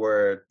scene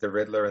where the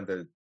Riddler and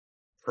the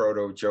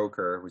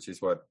proto-Joker, which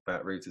is what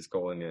Matt Reeves is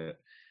calling it,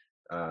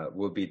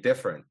 will be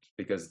different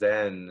because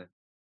then,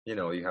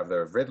 you have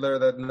the Riddler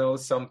that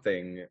knows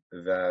something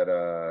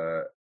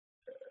that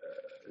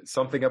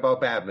something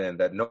about Batman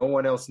that no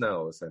one else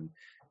knows, and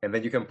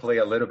then you can play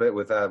a little bit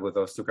with that with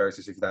those two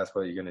characters if that's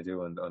what you're going to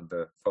do on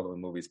the following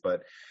movies.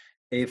 But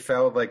it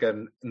felt like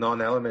a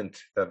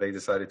non-element that they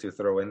decided to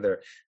throw in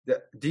there.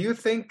 Do you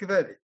think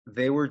that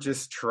they were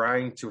just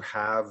trying to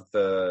have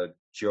the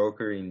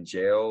Joker in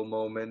jail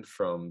moment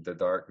from The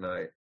Dark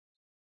Knight?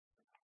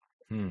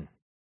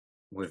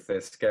 With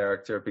this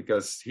character,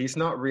 because he's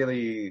not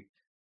really,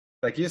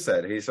 like you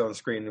said, he's on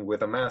screen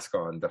with a mask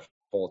on the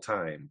whole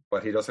time,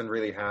 but he didn't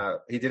really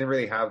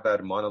have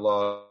that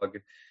monologue,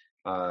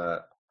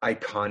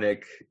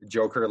 iconic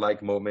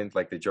Joker-like moment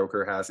like the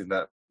Joker has in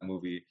that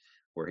movie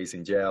where he's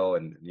in jail,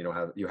 and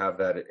you have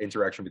that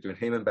interaction between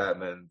him and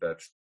Batman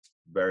that's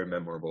very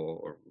memorable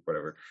or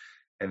whatever.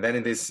 And then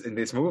in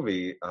this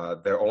movie,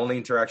 the only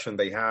interaction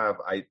they have,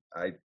 I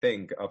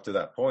think, up to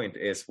that point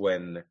is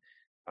when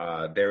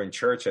they're in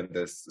church and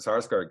the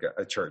Sarsgaard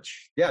guy,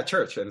 church,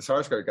 and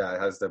Sarsgaard guy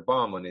has the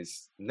bomb on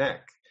his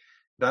neck.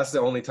 That's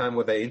the only time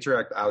where they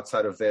interact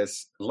outside of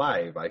this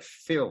live, I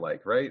feel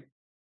like, right?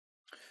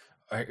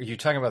 Are you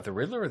talking about the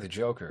Riddler or the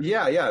Joker?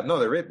 Yeah, no,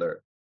 the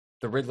Riddler.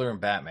 The Riddler and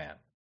Batman.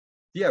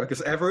 Yeah,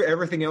 because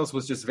everything else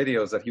was just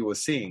videos that he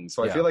was seeing.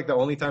 So I feel like the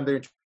only time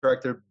they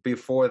interacted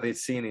before the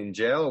scene in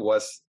jail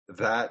was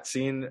that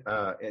scene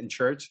in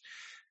church.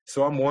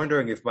 So I'm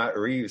wondering if Matt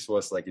Reeves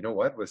was like,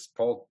 was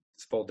Paul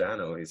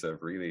Dano, he's a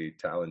really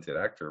talented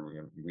actor.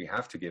 We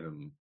have to give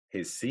him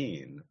his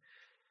scene.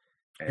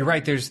 And you're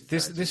right. This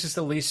is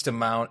the least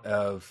amount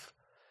of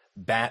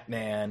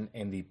Batman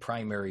and the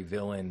primary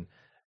villain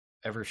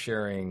ever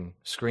sharing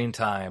screen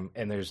time,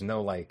 and there's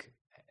no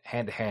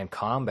hand-to-hand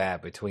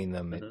combat between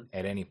them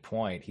at any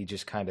point. He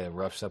just kind of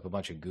roughs up a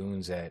bunch of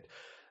goons at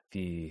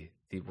the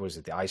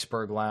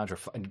Iceberg Lounge or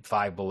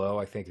Five Below,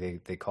 I think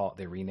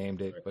they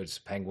renamed it, but it's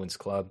Penguins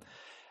Club.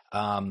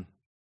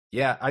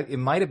 It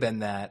might have been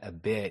that a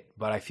bit,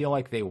 but I feel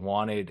like they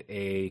wanted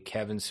a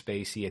Kevin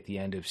Spacey at the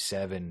end of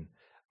Seven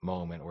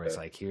moment where it's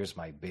like, here's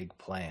my big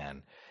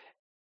plan.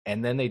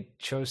 And then they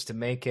chose to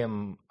make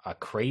him a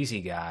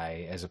crazy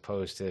guy as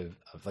opposed to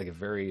like a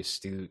very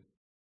astute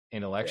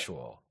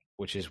intellectual,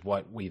 which is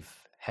what we've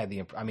had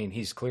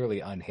he's clearly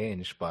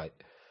unhinged, but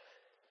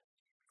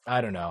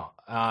I don't know.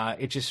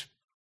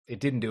 It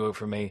didn't do it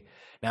for me.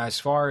 Now, as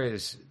far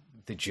as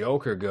the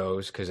Joker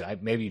goes, because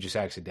maybe you just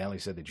accidentally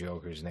said the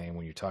Joker's name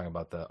when you're talking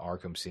about the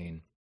Arkham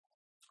scene.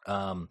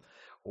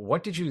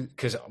 What did you?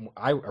 Because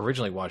I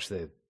originally watched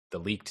the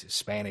leaked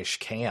Spanish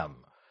cam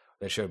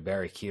that showed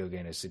Barry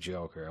Keoghan as the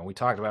Joker, and we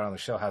talked about on the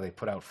show how they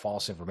put out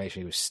false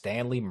information. He was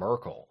Stanley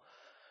Merkel,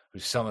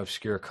 who's some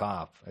obscure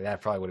cop.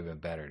 That probably would have been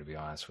better, to be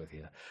honest with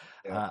you.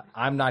 Yeah.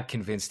 I'm not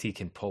convinced he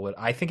can pull it.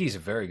 I think he's a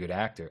very good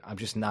actor. I'm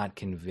just not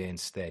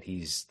convinced that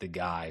he's the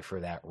guy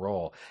for that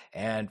role.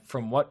 And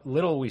from what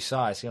little we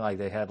saw, it seemed like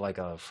they had like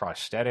a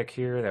prosthetic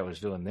here that was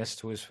doing this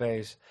to his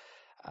face.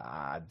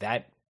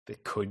 That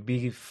could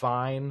be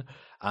fine.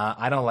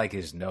 I don't like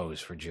his nose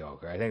for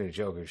Joker. I think the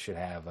Joker should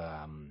have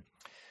a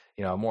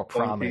more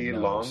prominent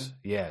nose. Long.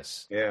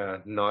 Yes. Yeah,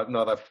 not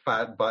a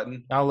fat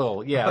button. A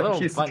little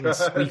button,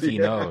 squeaky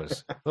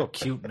nose. A little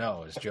cute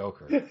nose,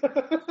 Joker.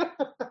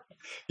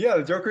 Yeah,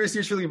 the Joker is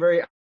usually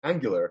very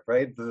angular,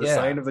 right? The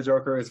sign of the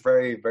Joker is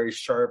very, very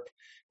sharp,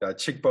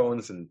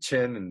 cheekbones and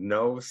chin and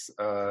nose.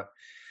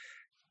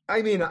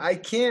 I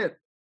can't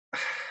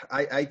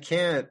I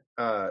can't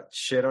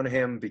shit on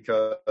him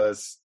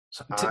because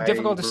So, I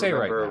difficult to say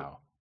right remember. now.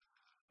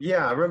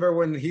 Yeah, I remember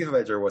when Heath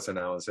Ledger was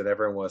announced, and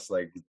everyone was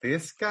like,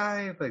 "This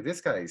guy, like this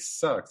guy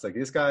sucks. Like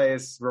this guy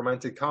is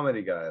romantic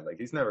comedy guy. Like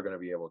he's never gonna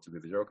be able to be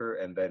the Joker."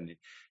 And then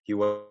he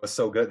was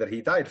so good that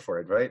he died for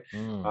it, right?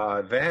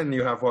 Mm. Then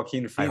you have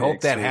Joaquin Phoenix. I hope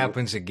that who-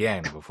 happens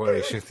again before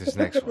they shoot this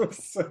next one.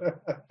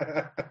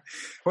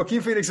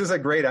 Joaquin Phoenix is a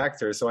great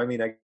actor, so I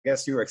mean, I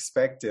guess you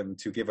expect him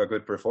to give a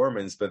good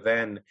performance, but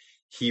then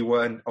he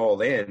went all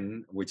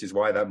in, which is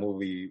why that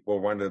movie, well,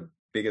 one of the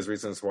biggest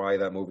reasons why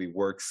that movie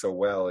works so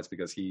well is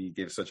because he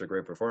gives such a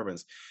great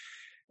performance.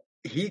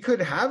 He could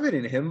have it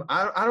in him.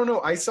 I don't know.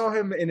 I saw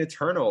him in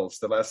Eternals,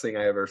 the last thing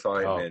I ever saw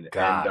him Oh, in,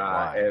 God,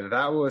 why? and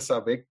that was a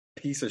big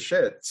piece of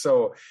shit.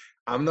 So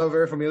I'm not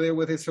very familiar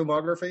with his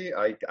filmography.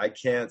 I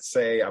can't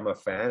say I'm a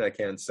fan. I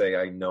can't say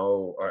I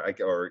know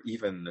or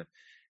even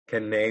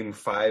can name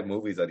 5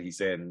 movies that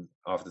he's in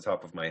off the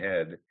top of my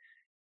head.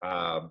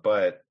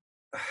 But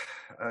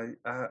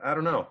I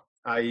don't know.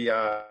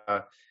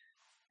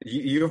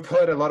 You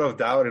put a lot of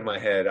doubt in my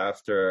head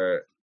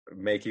after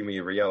making me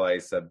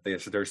realize that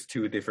there's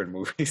 2 different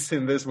movies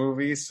in this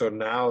movie. So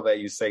now that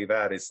you say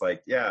that, it's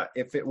like, yeah,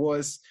 if it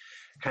was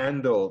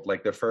handled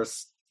like the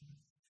first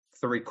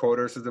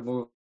 3/4 of the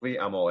movie,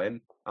 I'm all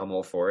in. I'm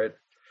all for it.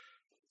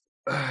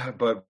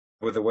 But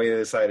with the way they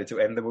decided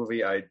to end the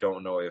movie, I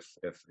don't know if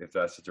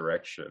that's the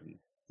direction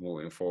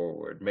moving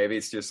forward. Maybe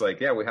it's just like,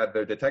 yeah, we had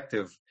the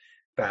detective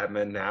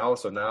Batman now,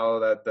 so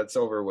now that's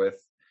over with.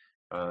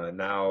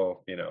 Now,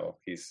 you know,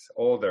 he's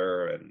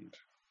older and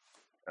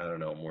I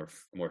don't know,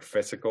 more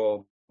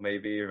physical,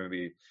 maybe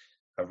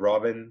a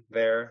Robin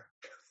there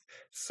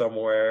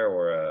somewhere,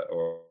 or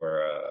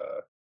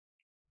a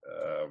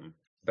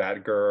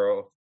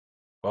Batgirl.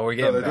 Well, we're No,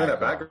 getting they're doing a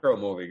Batgirl. Batgirl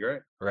movie,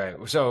 right?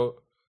 Right.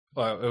 So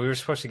we were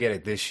supposed to get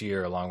it this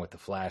year along with the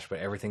Flash, but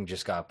everything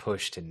just got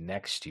pushed to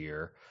next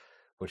year,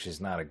 which is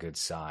not a good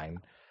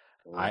sign.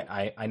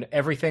 I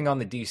everything on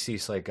the DC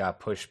slate got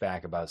pushed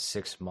back about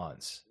 6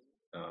 months.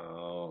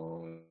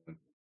 Oh,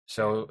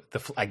 So the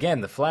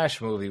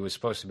Flash movie was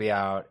supposed to be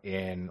out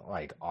in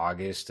like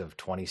August of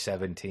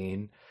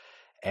 2017,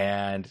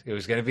 and it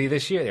was going to be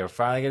this year. They were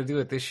finally going to do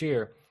it this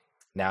year.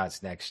 Now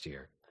it's next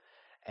year,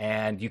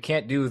 and you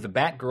can't do the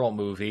Batgirl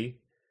movie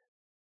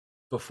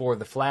before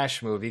the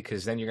Flash movie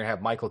because then you're going to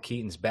have Michael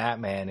Keaton's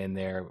Batman in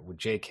there with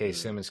J.K.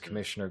 Simmons,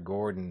 Commissioner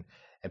Gordon,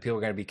 and people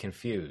are going to be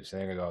confused. And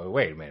they're going to go,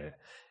 "Wait a minute.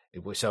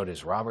 So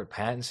does Robert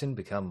Pattinson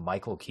become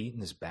Michael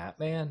Keaton's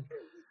Batman?"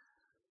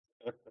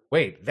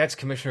 Wait, that's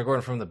Commissioner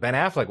Gordon from the Ben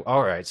Affleck.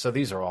 All right, so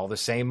these are all the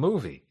same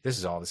movie. This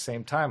is all the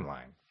same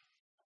timeline.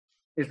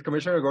 is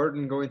Commissioner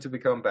Gordon going to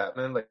become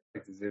Batman like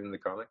is it in the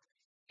comic?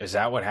 Is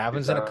that what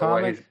happens Is in a that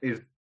why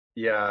comic?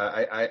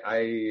 yeah,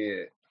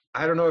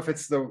 I don't know if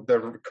it's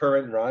the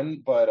current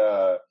run,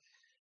 but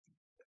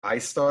I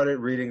started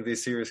reading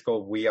this series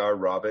called We Are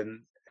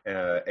Robin,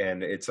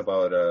 and it's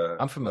about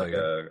I'm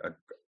familiar.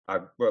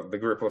 well, the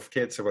group of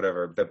kids or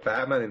whatever. The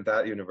Batman in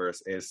that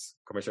universe is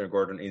Commissioner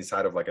Gordon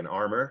inside of like an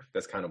armor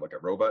that's kind of like a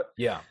robot.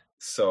 Yeah.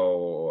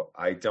 So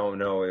I don't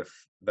know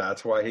if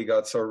that's why he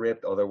got so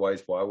ripped.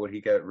 Otherwise, why would he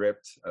get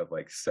ripped at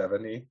like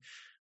 70?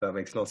 That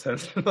makes no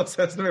sense. No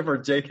sense to me for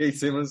J.K.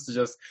 Simmons to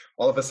just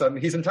all of a sudden,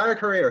 his entire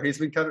career, he's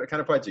been kind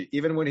of pudgy.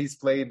 Even when he's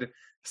played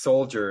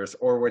soldiers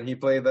or when he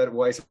played that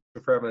white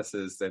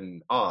supremacist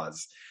in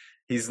Oz,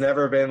 he's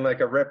never been like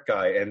a ripped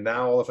guy. And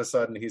now all of a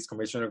sudden, he's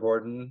Commissioner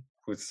Gordon,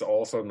 who's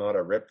also not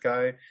a ripped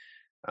guy,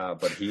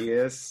 but he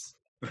is.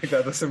 Like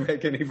that doesn't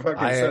make any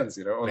fucking sense,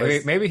 you know?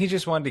 Maybe he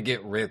just wanted to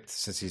get ripped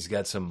since he's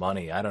got some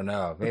money. I don't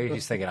know. Maybe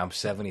he's thinking I'm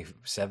 70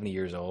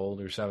 years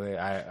old or something.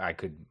 I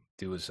could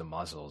do with some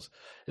muscles.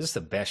 This is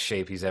the best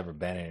shape he's ever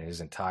been in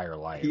his entire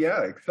life.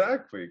 Yeah,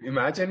 exactly.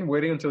 Imagine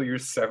waiting until you're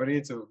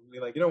 70 to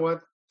be like, you know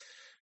what?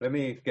 Let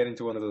me get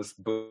into one of those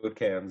boot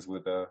camps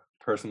with a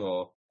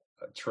personal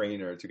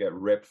trainer to get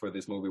ripped for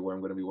this movie where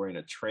I'm going to be wearing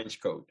a trench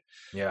coat.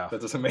 Yeah.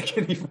 That doesn't make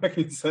any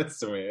fucking sense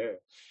to me. Yeah.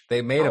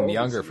 They made him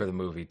younger for the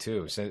movie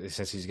too,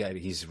 since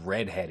he's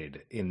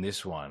redheaded in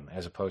this one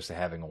as opposed to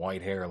having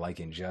white hair like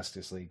in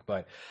Justice League.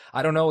 But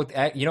I don't know.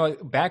 You know,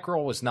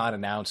 Batgirl was not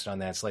announced on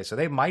that slate, so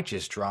they might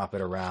just drop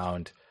it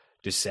around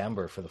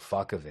December for the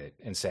fuck of it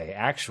and say,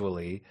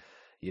 actually,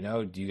 you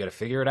know, you got to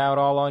figure it out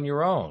all on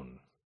your own.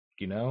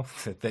 You know,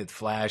 that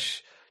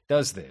Flash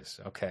does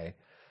this. Okay,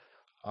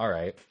 all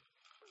right.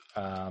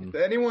 Is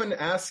anyone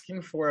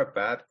asking for a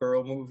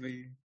Batgirl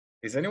movie?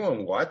 Is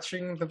anyone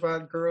watching the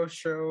Batgirl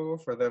show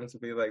for them to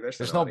be like,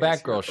 there's no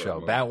Batgirl show.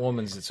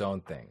 Batwoman's its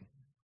own thing.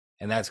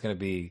 And that's going to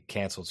be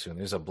canceled soon.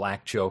 There's a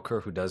black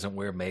Joker who doesn't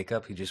wear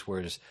makeup. He just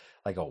wears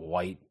like a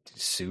white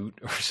suit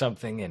or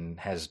something and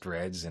has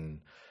dreads and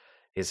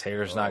his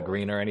hair's not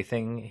green or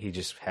anything. He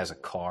just has a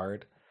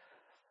card.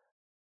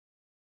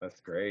 That's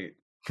great.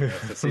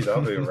 That's the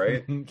CW,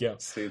 right? Yeah.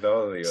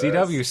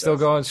 CW is still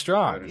going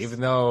strong,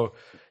 even though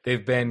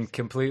they've been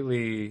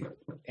completely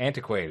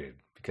antiquated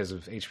because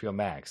of HBO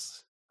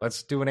Max.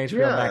 Let's do an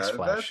HBO Max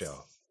Flash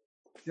show.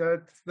 Yeah,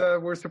 it's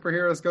where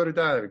superheroes go to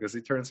die because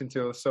he turns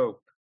into a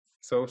soap.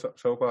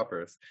 soap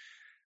operas.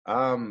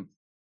 Um,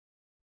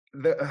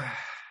 the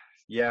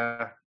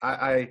yeah,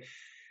 I'm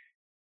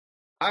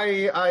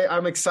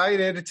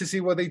excited to see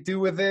what they do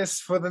with this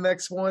for the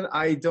next one.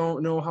 I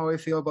don't know how I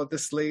feel about the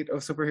slate of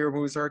superhero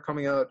movies that are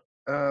coming out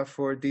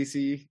for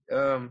DC.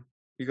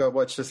 You got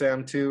what,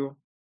 Shazam 2?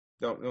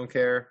 Don't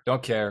care.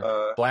 Don't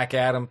care. Black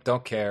Adam,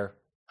 don't care.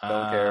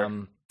 Don't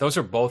care. Those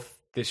are both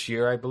this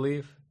year, I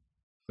believe.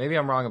 Maybe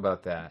I'm wrong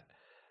about that.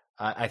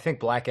 I think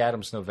Black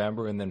Adam's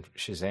November, and then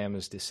Shazam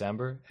is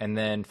December, and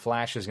then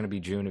Flash is going to be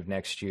June of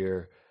next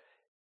year,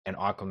 and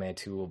Aquaman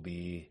 2 will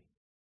be...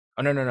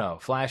 Oh, no.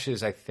 Flash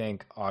is, I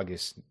think,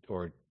 August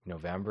or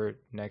November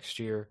next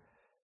year.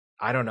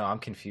 I don't know. I'm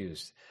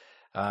confused.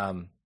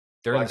 During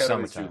Black the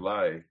Adam is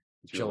summertime.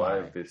 July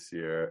of this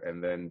year,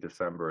 and then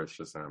December is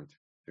Shazam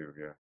 2,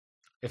 yeah.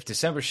 If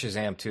December's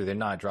Shazam 2, they're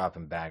not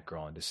dropping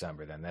Batgirl in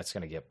December, then that's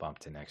going to get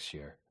bumped to next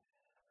year.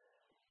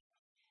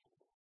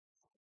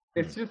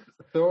 It's just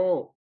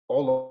so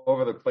all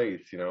over the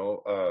place, you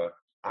know.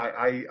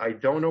 I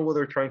don't know what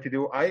they're trying to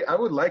do. I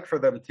would like for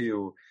them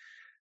to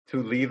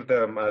leave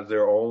them as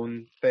their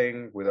own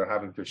thing without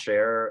having to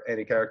share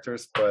any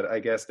characters, but I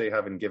guess they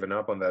haven't given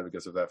up on that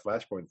because of that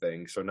Flashpoint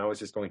thing. So now it's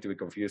just going to be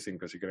confusing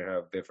because you're going to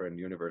have different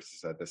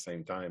universes at the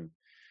same time.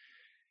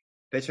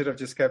 They should have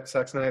just kept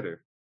Zack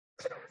Snyder.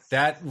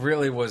 That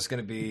really was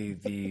going to be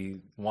the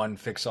one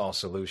fix-all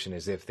solution,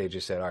 is if they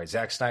just said, all right,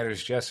 Zack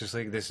Snyder's Justice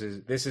League, this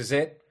is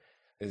it.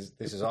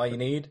 This is all you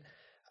need.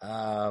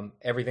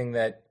 Everything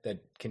that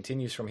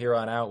continues from here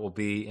on out will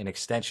be an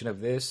extension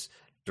of this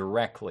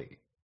directly.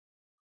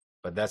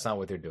 But that's not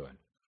what they're doing.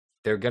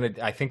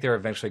 I think they're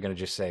eventually gonna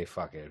just say,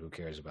 fuck it, who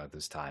cares about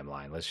this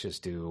timeline? Let's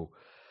just do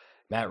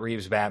Matt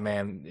Reeves'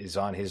 Batman is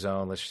on his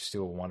own. Let's just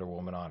do a Wonder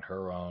Woman on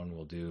her own.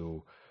 We'll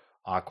do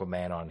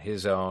Aquaman on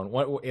his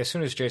own. As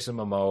soon as Jason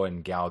Momoa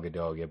and Gal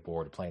Gadot get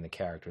bored of playing the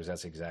characters,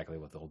 that's exactly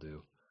what they'll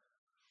do.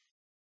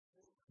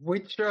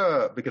 Which,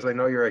 because I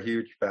know you're a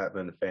huge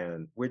Batman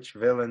fan, which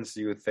villains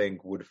do you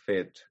think would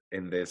fit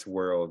in this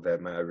world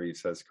that Matt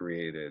Reeves has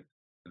created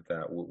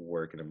that would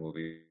work in a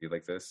movie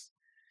like this?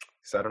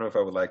 So I don't know if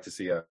I would like to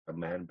see a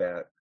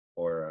Man-Bat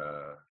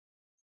or,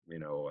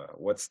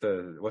 what's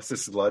the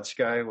sludge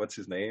guy? What's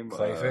his name?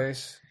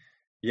 Clayface?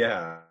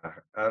 Yeah,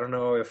 I don't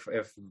know if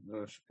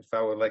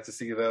I would like to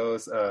see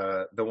those.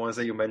 The ones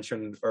that you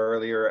mentioned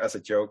earlier as a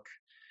joke,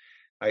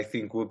 I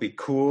think would be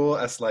cool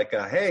as like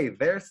hey,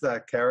 there's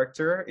that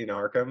character in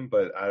Arkham,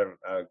 but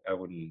I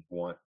wouldn't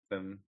want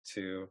them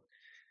to.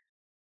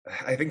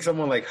 I think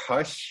someone like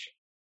Hush.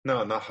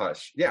 No, not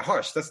Hush. Yeah,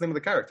 Hush. That's the name of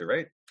the character,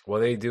 right?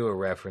 Well, they do a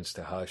reference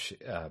to Hush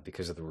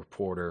because of the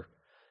reporter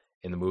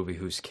in the movie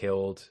who's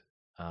killed.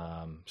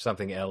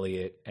 Something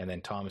Elliot, and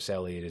then Thomas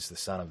Elliot is the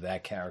son of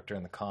that character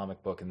in the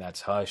comic book, and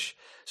that's Hush.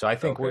 So I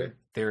think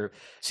they're.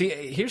 See,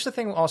 here's the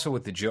thing also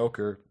with the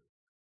Joker.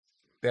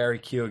 Barry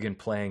Keoghan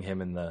playing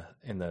him in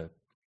the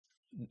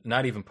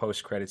not even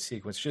post-credit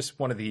sequence, just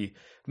one of the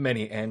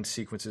many end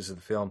sequences of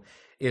the film,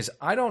 is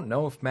I don't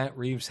know if Matt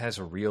Reeves has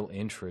a real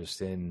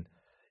interest in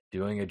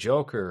doing a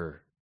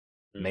Joker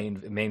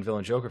main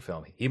villain Joker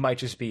film. He might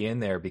just be in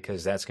there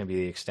because that's going to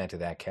be the extent of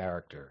that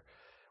character,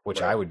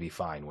 which I would be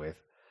fine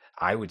with.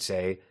 I would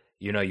say,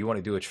 you want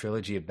to do a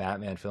trilogy of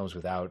Batman films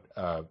without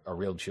a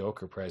real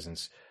Joker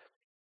presence.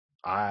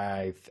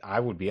 I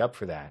would be up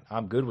for that.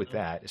 I'm good with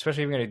that,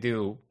 especially if you're going to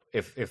do.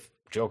 If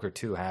Joker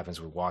 2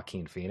 happens with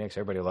Joaquin Phoenix,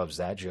 everybody loves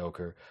that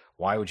Joker.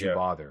 Why would you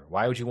bother?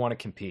 Why would you want to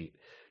compete?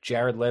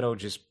 Jared Leto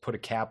just put a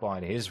cap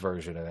on his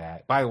version of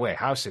that. By the way,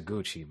 House of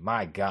Gucci,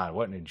 my God,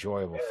 what an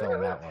enjoyable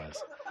film that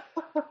was.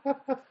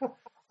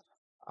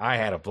 I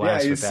had a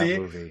blast with that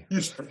movie.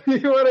 You see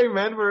what I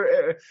meant?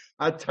 Where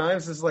at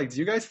times it's like, do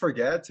you guys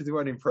forget to do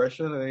an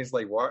impression? And he's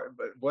like,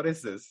 what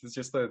is this? It's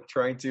just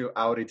trying to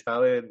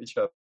out-Italian each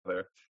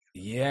other.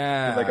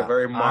 Yeah, like a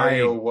very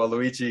Mario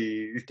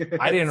Waluigi.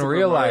 I didn't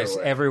realize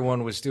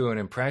everyone was doing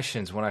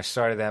impressions when I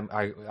started that.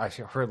 I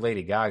heard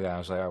Lady Gaga. I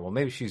was like, all right, well,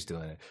 maybe she's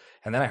doing it.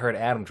 And then I heard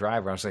Adam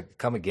Driver. I was like,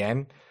 come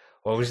again?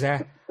 What was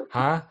that?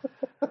 Huh?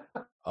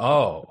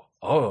 Oh,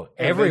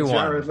 everyone.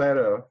 Jared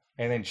Leto.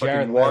 And then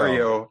Jared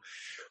Wario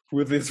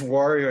with his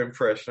Wario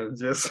impression,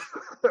 just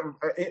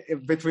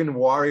between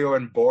Wario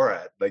and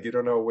Borat. Like you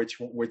don't know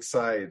which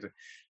side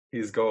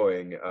he's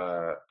going.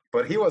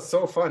 But he was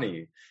so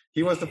funny.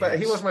 He was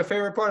he was my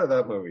favorite part of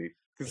that movie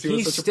because he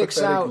was such a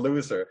pathetic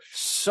loser.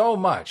 So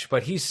much,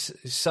 but he's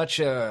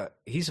a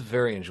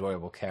very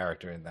enjoyable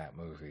character in that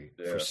movie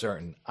for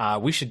certain.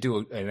 We should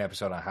do an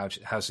episode on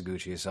House of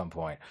Gucci at some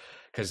point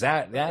because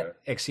that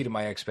exceeded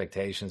my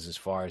expectations as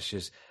far as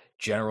just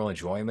general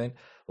enjoyment.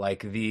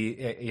 Like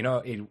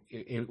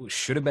it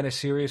should have been a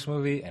serious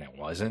movie and it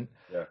wasn't.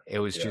 Yeah. It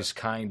was just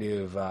kind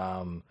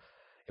of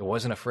it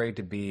wasn't afraid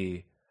to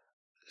be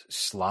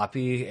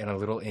sloppy and a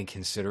little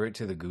inconsiderate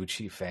to the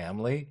Gucci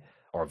family,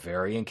 or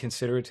very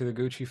inconsiderate to the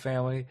Gucci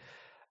family.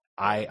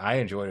 I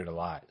enjoyed it a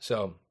lot.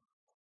 So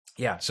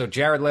yeah, so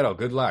Jared Leto,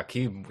 good luck.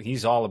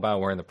 He's all about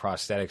wearing the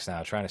prosthetics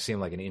now, trying to seem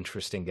like an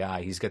interesting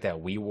guy. He's got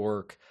that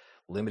WeWork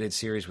limited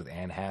series with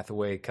Anne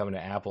Hathaway coming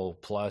to Apple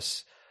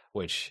Plus,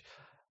 which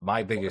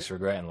My biggest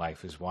regret in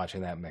life is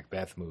watching that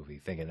Macbeth movie,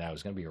 thinking that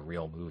was going to be a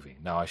real movie.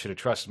 No, I should have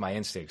trusted my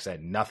instincts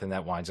that nothing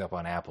that winds up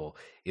on Apple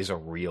is a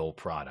real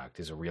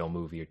product, is a real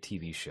movie or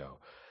TV show.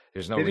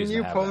 There's no reason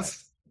to have that.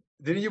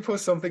 Didn't you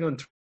post something on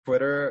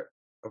Twitter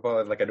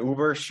about like an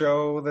Uber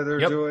show that they're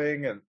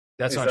doing? And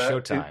that's on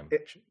Showtime.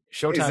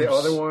 Showtime is the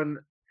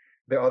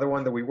other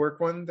one that we work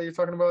one that you're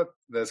talking about?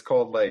 That's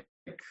called like,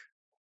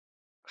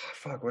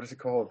 fuck, what is it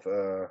called?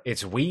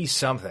 It's We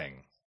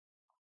Something.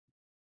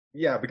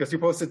 Yeah, because you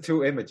posted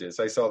 2 images.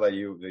 I saw that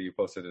you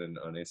posted it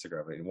on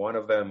Instagram. And one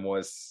of them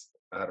was,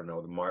 I don't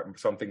know,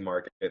 something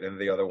market, and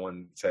the other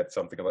one said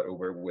something about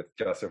Uber with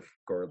Joseph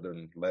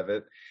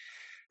Gordon-Levitt,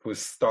 whose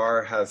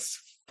star has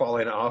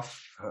fallen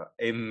off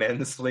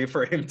immensely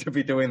for him to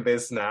be doing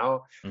this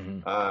now.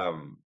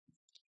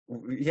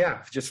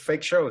 Yeah, just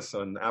fake shows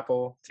on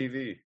Apple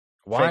TV.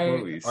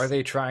 Why are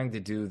they trying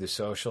to do The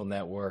Social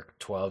Network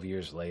 12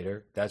 years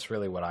later? That's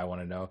really what I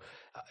want to know.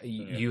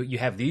 You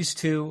have these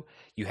 2.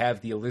 You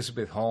have the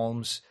Elizabeth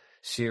Holmes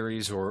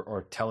series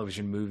or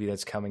television movie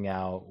that's coming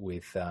out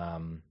with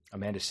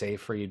Amanda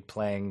Seyfried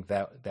playing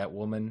that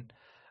woman,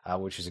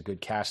 which is a good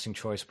casting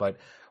choice. But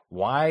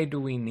why do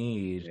we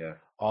need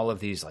all of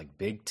these like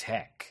big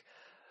tech,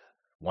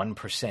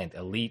 1%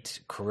 elite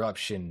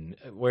corruption,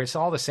 where it's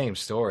all the same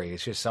story?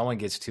 It's just someone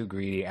gets too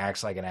greedy,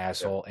 acts like an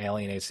asshole,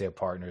 alienates their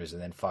partners,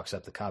 and then fucks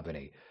up the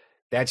company.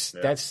 That's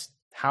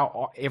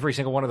how every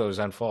single one of those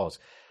unfolds.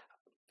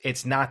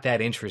 It's not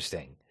that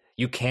interesting.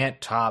 You can't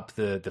top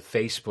the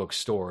Facebook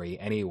story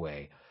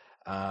anyway,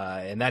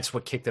 and that's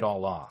what kicked it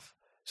all off.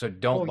 So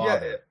don't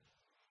bother. Yeah.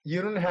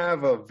 You don't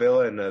have a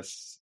villain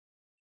as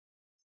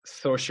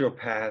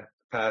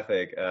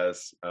sociopathic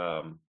as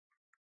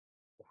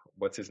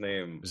what's his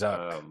name?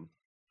 Zuck.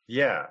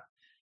 Yeah.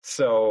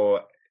 So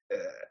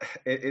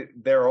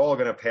they're all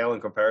going to pale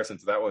in comparison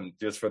to that one,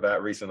 just for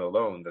that reason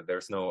alone. That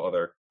there's no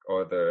other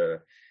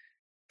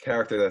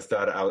character that's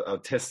that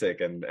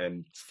autistic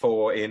and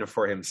full in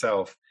for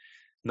himself.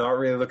 Not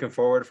really looking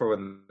forward for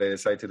when they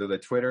decide to do the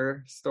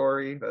Twitter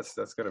story. That's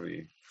going to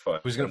be fun.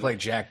 Who's going to play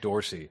Jack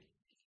Dorsey?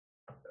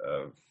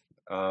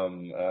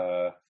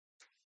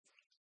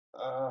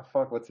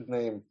 Fuck, what's his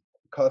name?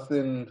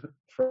 Cousin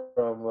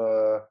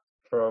from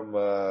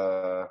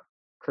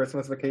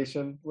Christmas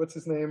Vacation. What's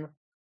his name?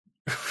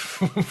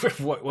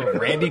 what,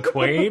 Randy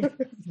Quaid?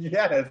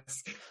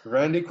 Yes,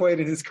 Randy Quaid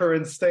in his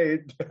current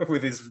state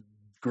with his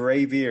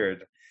gray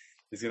beard.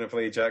 He's gonna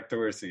play Jack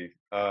Dorsey.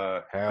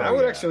 I kind of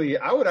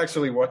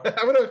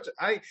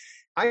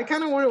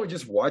want to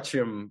just watch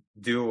him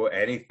do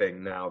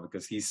anything now,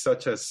 because he's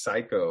such a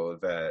psycho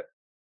that,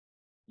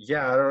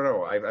 I don't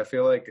know. I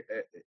feel like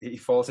he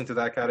falls into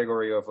that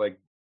category of like,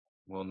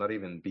 well, not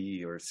even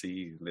B or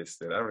C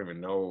listed. I don't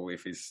even know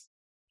if he's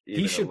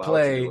even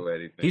allowed to do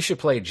anything. He should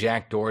play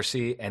Jack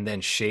Dorsey and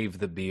then shave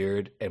the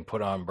beard and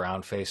put on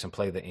brown face and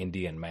play the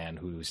Indian man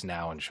who's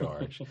now in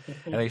charge.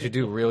 And they should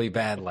do really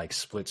bad, like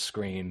split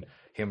screen,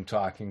 him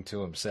talking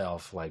to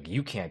himself, like,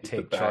 you can't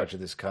take charge of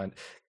this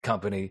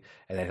company,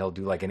 and then he'll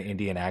do like an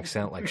Indian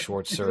accent, like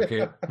Short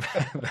Circuit.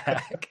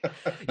 Back.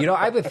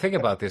 I've been thinking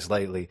about this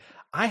lately.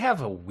 I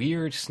have a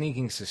weird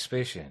sneaking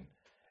suspicion,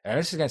 and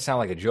this is going to sound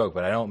like a joke,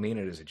 but I don't mean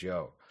it as a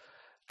joke,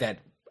 that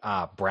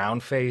brown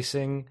face,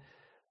 and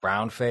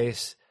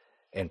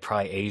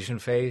probably Asian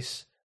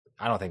face,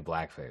 I don't think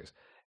blackface,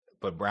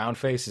 but brown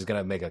face is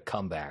going to make a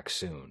comeback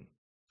soon.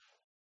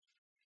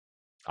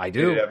 I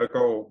do. Did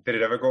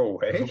it ever go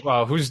away?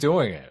 Well, who's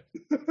doing it?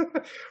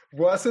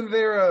 Wasn't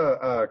there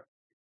a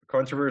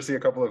controversy a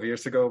couple of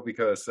years ago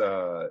because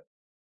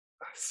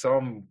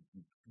some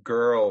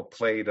girl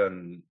played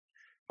an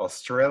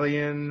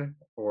Australian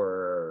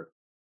or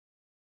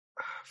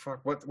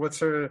what's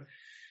her,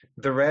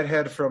 the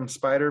redhead from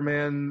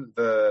Spider-Man,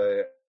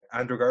 the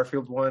Andrew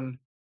Garfield one,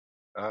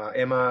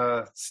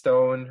 Emma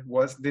Stone,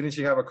 didn't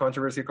she have a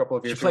controversy a couple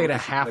of years ago? She played a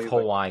half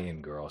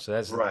Hawaiian girl, so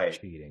that's right.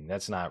 Cheating.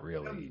 That's not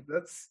really.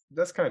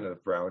 That's kind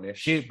of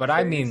brownish. But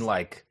I mean,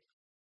 like,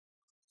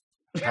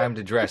 time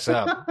to dress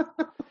up.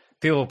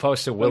 People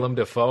posted Willem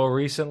Dafoe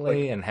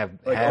recently and have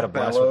had a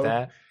blast with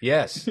that.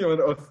 Yes.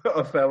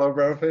 Othello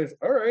brown face.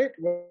 All right.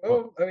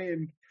 Well, I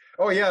mean,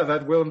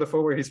 that Willem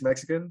Dafoe where he's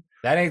Mexican.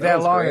 That ain't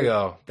that long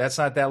ago. That's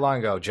not that long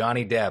ago.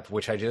 Johnny Depp,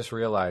 which I just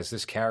realized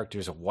this character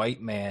is a white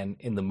man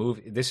in the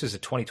movie. This is a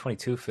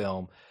 2022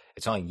 film.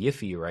 It's on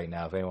Yiffy right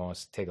now if anyone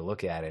wants to take a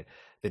look at it.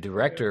 The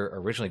director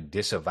originally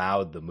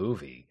disavowed the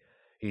movie.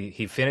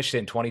 He finished it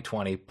in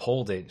 2020,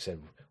 pulled it, and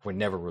said, we're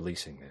never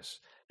releasing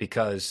this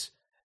because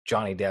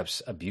Johnny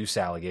Depp's abuse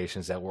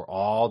allegations that were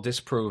all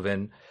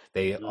disproven.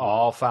 They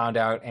all found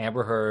out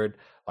Amber Heard,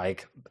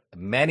 like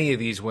many of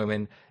these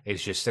women,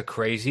 is just a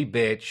crazy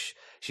bitch.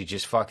 She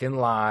just fucking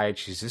lied.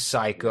 She's a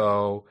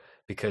psycho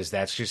because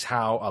that's just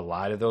how a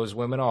lot of those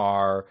women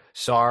are.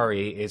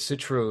 Sorry, it's the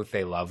truth.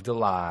 They love to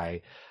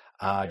lie.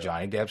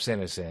 Johnny Depp's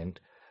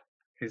innocent.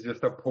 He's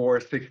just a poor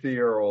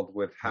 60-year-old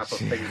with half a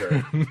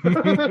finger.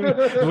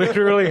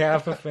 Literally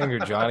half a finger,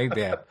 Johnny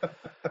Depp.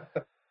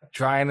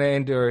 Trying to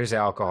endure his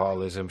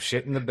alcoholism,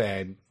 shit in the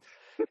bed.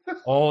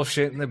 All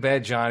shit in the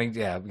bed, Johnny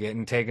Depp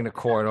getting taken to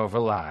court over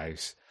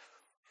lies.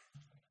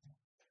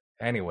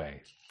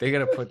 Anyway, they're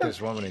gonna put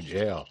this woman in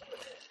jail.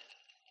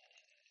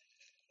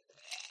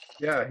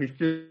 Yeah, he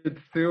should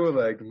sue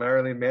like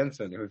Marilyn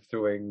Manson, who's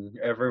suing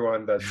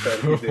everyone that said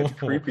he did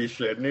creepy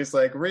shit, and he's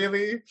like,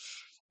 really?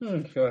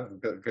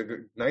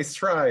 Nice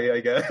try,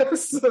 I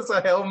guess. It's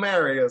a Hail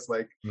Mary. It's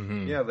like,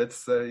 yeah,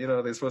 let's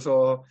this was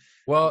all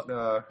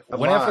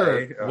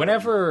whenever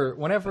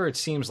it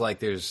seems like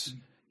there's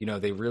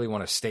they really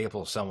want to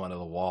staple someone to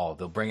the wall,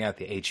 they'll bring out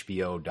the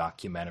HBO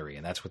documentary,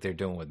 and that's what they're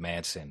doing with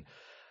Manson.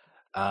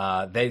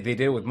 They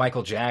did it with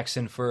Michael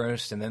Jackson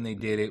first, and then they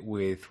did it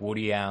with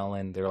Woody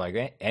Allen. They're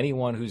like,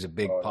 anyone who's a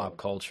big pop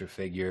culture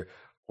figure,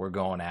 we're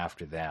going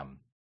after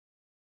them.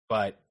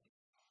 But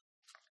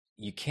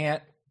you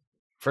can't.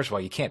 First of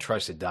all, you can't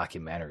trust a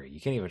documentary. You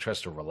can't even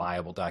trust a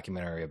reliable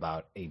documentary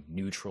about a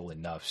neutral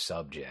enough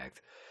subject.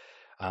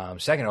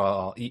 Second of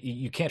all,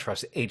 you can't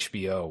trust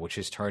HBO, which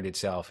has turned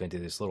itself into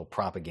this little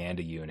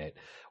propaganda unit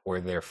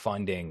where they're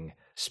funding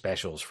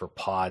specials for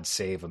Pod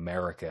Save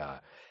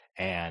America.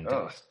 And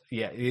the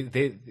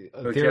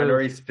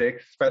January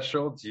 6th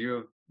special, do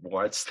you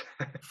watch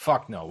that?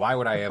 Fuck no. Why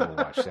would I ever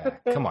watch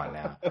that? Come on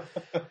now.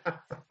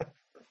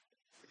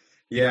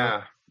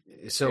 Yeah.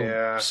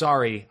 So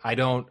sorry,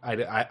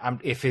 I'm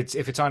if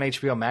it's on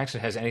HBO Max, it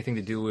has anything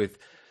to do with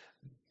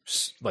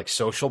like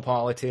social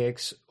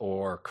politics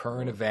or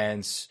current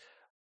events,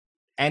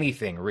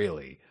 anything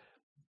really.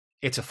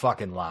 It's a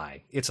fucking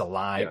lie. It's a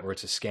lie or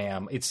it's a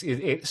scam.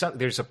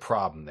 There's a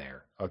problem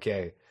there.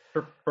 Okay.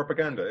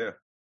 Propaganda. Yeah.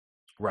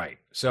 Right.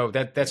 So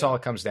that's all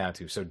it comes down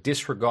to. So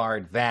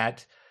disregard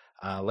that.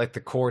 Let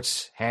the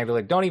courts handle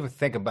it. Don't even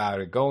think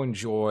about it. Go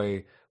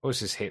enjoy. What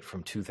was his hit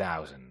from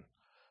 2000?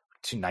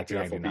 To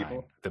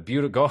 1999. The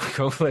beautiful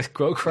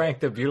go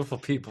crank the beautiful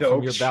people Dope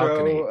from your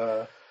balcony.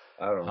 Show,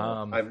 I don't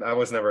know. I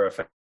was never a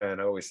fan.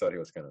 I always thought he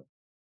was kind of.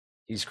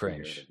 He's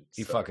cringe.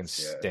 He fucking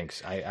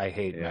stinks. I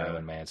hate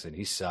Marilyn Manson.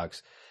 He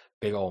sucks.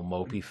 Big old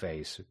mopey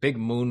face. Big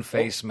moon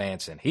face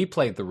Manson. He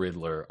played the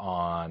Riddler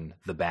on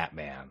the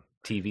Batman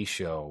TV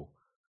show,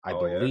 I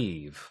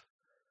believe,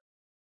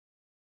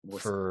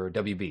 for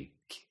WB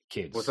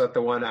Kids. Was that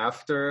the one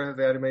after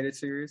the animated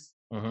series?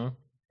 Mm-hmm.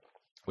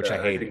 Which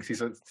I hated. I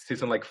think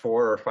season like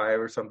 4 or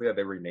 5 or something.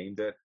 They renamed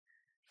it.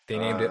 They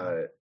named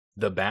it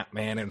The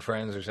Batman and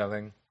Friends or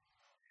something.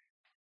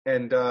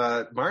 And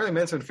Marilyn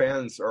Manson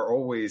fans are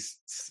always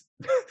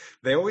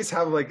they always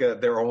have like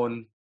their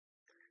own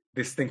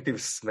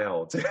distinctive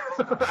smell.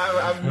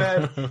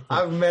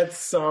 I've met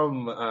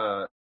some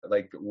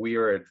like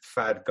weird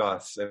fat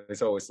goths, and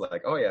it's always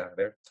like, oh yeah,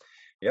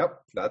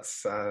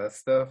 that's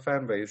the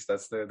fan base.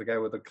 That's the guy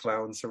with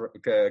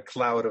the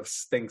cloud of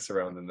stinks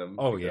surrounding them.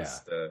 Oh yeah.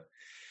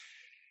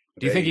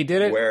 Do you think he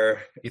did it?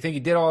 You think he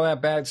did all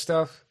that bad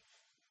stuff?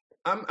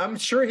 I'm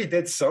sure he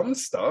did some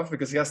stuff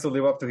because he has to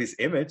live up to his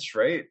image,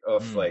 right?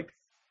 Of like,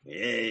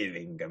 I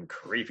think I'm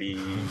creepy,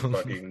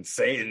 fucking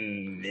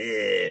Satan.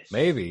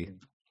 Maybe,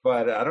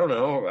 but I don't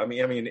know. I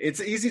mean,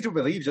 it's easy to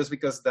believe just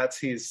because that's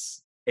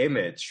his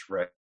image,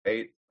 right?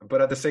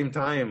 But at the same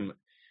time,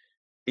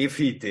 if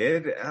he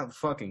did,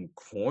 fucking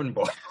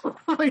cornball.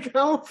 Like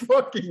how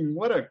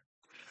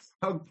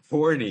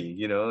corny,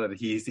 that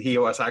he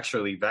was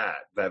actually that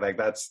like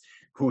that's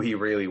who he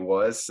really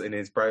was in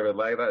his private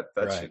life.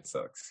 That shit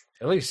sucks.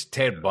 At least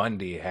Ted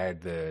Bundy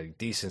had the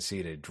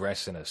decency to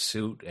dress in a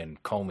suit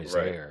and comb his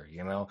hair,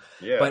 Yeah.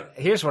 But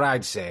here's what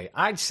I'd say.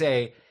 I'd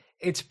say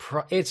it's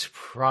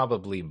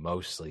probably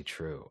mostly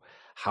true.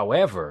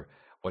 However,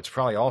 what's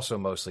probably also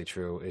mostly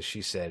true is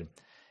she said,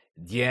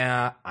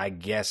 yeah, I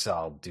guess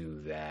I'll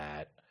do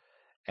that.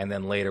 And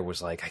then later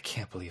was like, I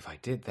can't believe I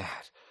did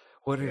that.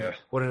 What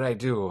did I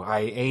do? I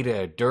ate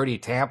a dirty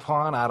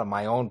tampon out of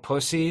my own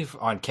pussy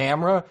on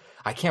camera?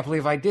 I can't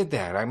believe I did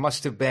that. I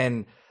must have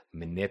been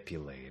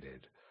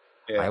manipulated.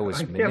 Yeah. I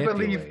was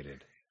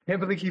manipulated. I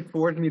can't believe he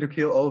forced me to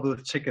kill all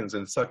those chickens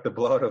and suck the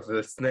blood of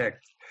the snake.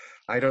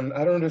 I don't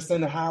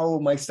understand how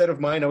my state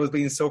of mind, I was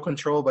being so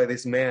controlled by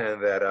this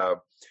man that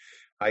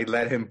I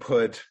let him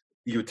put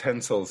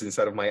utensils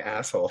inside of my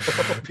asshole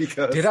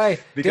because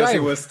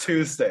it was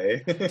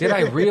Tuesday. Did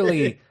I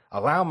really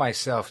allow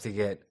myself to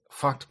get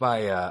fucked by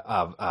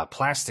a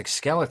plastic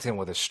skeleton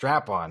with a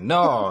strap on?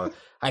 No,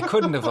 I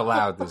couldn't have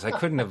allowed this. I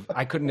couldn't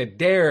have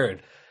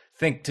dared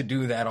think to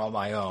do that on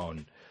my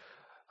own.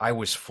 I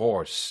was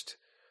forced.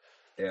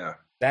 Yeah.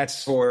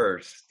 That's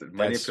forced,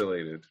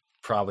 manipulated.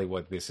 Probably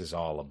what this is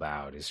all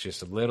about. It's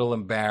just a little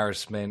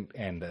embarrassment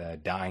and a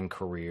dying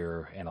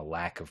career and a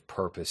lack of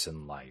purpose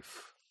in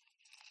life.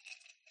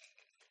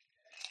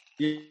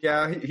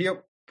 Yeah, he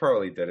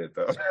probably did it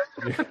though.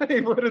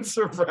 It wouldn't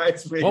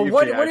surprise me. Well,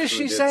 what is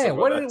she saying?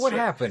 What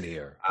happened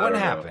here? What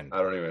happened?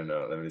 I don't even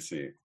know. Let me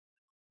see.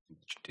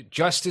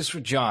 Justice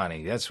for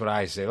Johnny. That's what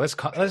I say.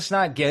 Let's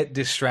not get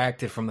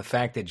distracted from the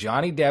fact that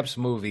Johnny Depp's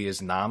movie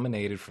is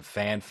nominated for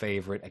Fan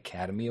Favorite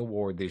Academy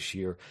Award this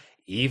year,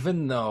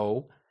 even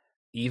though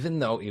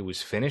it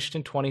was finished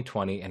in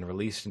 2020 and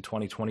released in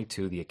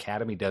 2022. The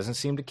Academy doesn't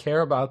seem to care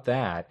about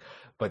that,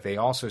 but they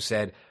also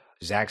said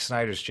Zack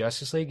Snyder's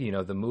Justice League,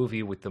 the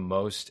movie with the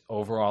most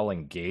overall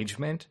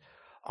engagement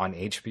on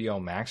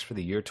HBO Max for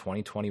the year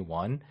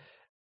 2021.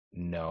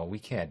 No, we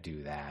can't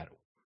do that.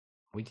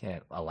 We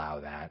can't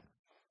allow that.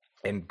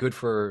 And good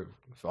for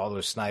all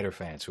those Snyder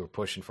fans who are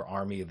pushing for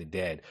Army of the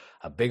Dead,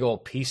 a big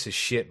old piece of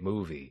shit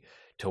movie,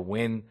 to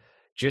win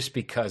just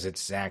because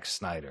it's Zack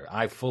Snyder.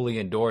 I fully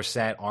endorse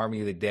that. Army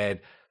of the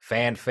Dead,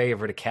 fan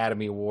favorite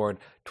Academy Award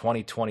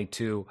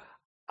 2022.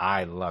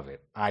 I love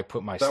it. I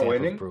put my stamp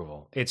of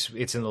approval. It's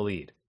in the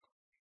lead.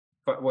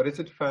 But what is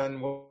it?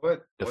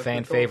 The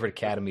fan favorite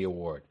Academy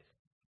Award.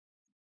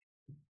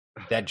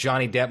 That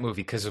Johnny Depp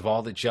movie, because of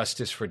all the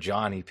Justice for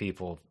Johnny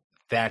people,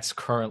 that's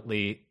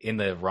currently in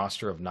the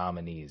roster of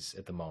nominees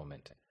at the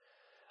moment.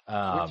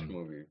 Which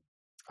movie?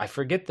 I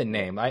forget the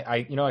name.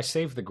 I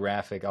saved the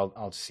graphic.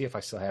 I'll see if I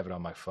still have it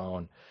on my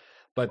phone.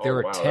 But there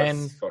are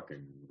 10. That's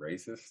fucking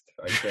racist.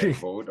 I can't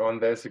vote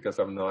on this because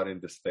I'm not in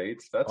the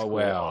States. That's cool.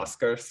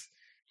 Oscars.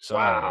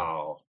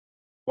 Sorry.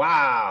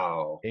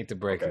 Wow. Hate to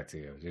break it to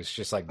you. It's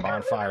just like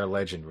Bonfire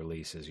Legend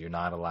releases. You're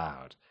not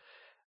allowed.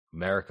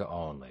 America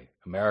only.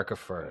 America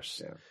first.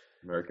 Yeah.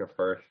 America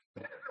first.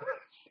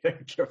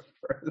 America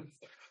first.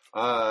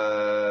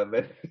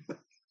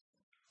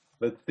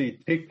 Let's see.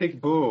 Tick,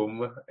 Tick,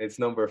 Boom. It's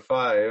number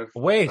 5.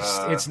 Wait,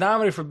 it's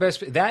nominated for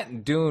Best...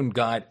 That Dune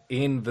got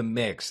in the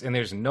mix, and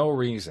there's no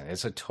reason.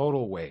 It's a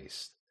total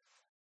waste.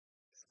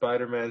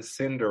 Spider-Man,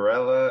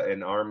 Cinderella,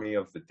 and Army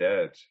of the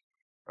Dead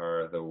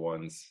are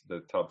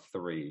the top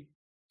 3.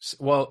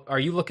 Well, are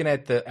you looking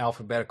at the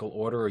alphabetical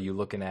order, or are you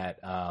looking at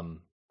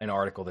an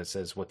article that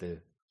says what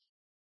the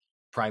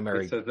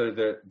primary... So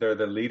they're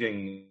the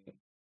leading...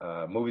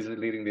 movies that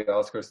leading the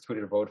Oscars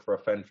tweeted a vote for a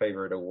fan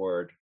favorite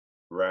award,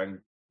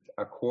 ranked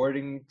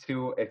according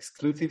to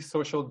exclusive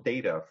social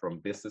data from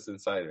Business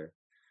Insider.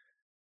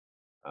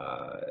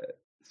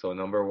 So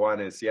number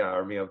 1 is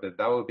Army of the...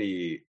 That would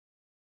be...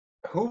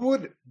 Who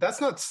would... That's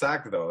not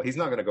SAG, though. He's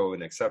not going to go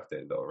and accept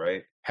it, though,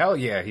 right? Hell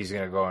yeah, he's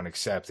going to go and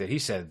accept it. He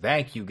said,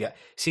 thank you, guys.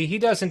 See, he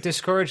doesn't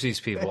discourage these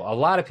people. A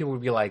lot of people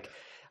would be like,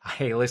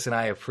 hey, listen,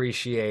 I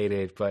appreciate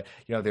it, but,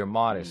 they're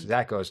modest.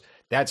 That goes,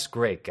 that's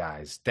great,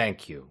 guys.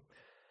 Thank you.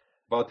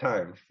 About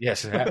time.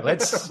 Yes,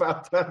 let's...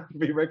 About time to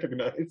be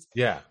recognized.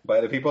 Yeah.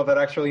 By the people that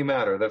actually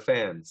matter, the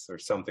fans, or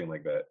something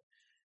like that.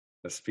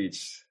 The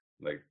speech.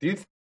 Like, do you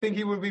think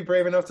he would be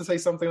brave enough to say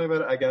something like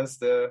that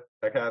against the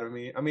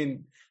Academy? I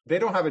mean, they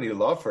don't have any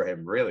love for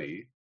him,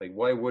 really. Like,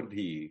 why would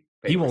he?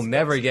 He will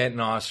never get an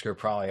Oscar,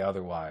 probably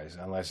otherwise,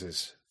 unless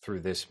it's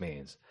through this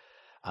means.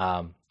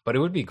 But it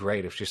would be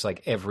great if just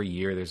like every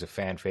year there's a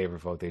fan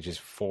favorite vote. They just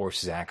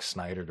force Zack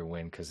Snyder to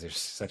win because there's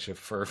such a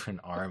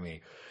fervent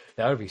army.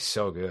 That would be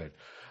so good.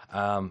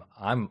 I'm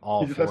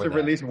all for that. He just has to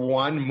release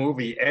one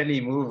movie, any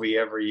movie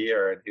every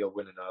year, and he'll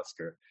win an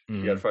Oscar.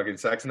 You got fucking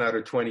Zack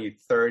Snyder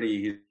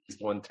 2030.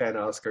 He's won 10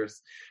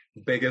 Oscars.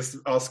 Biggest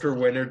Oscar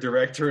winner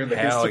director in the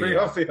history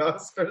of the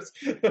Oscars.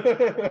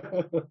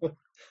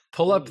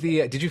 Pull up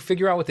the... did you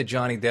figure out what the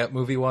Johnny Depp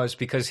movie was?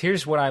 Because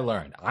here's what I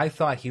learned. I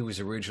thought he was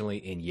originally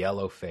in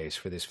Yellowface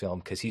for this film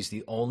because he's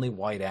the only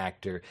white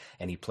actor,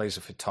 and he plays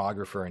a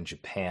photographer in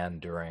Japan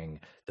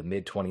during the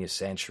mid-20th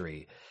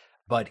century.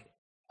 But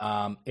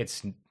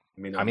it's...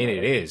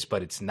 it is,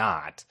 but it's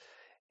not.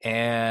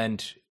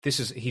 And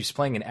he's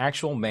playing an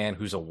actual man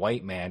who's a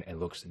white man and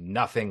looks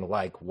nothing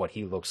like what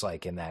he looks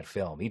like in that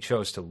film. He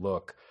chose to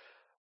look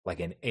like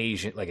an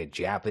Asian, like a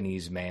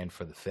Japanese man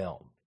for the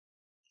film.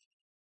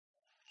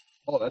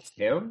 Oh, that's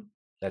him?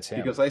 That's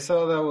him. Because I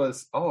saw that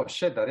was... Oh,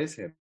 shit, that is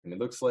him. It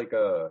looks like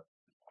a...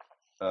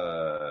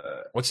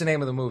 What's the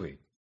name of the movie?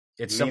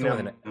 It's something with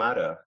an...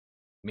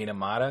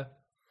 Minamata?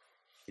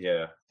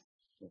 Yeah.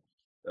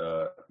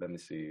 Let me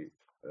see.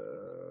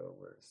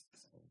 Where is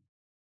this one?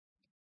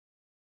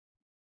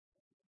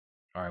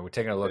 All right, we're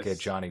taking a look at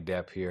Johnny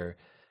Depp here.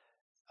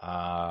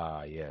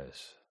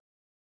 Yes.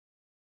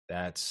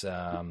 That's...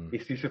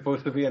 Is he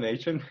supposed to be an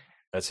Asian?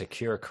 That's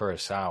Akira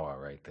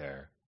Kurosawa right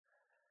there.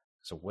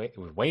 So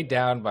weighed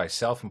down by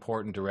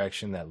self-important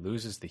direction that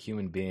loses the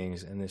human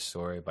beings in this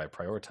story by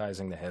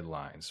prioritizing the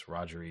headlines.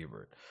 Roger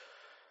Ebert.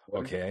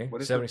 Okay,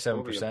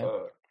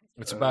 77%.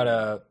 It's about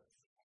an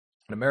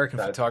American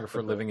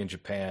photographer living in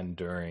Japan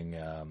during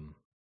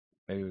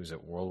maybe it was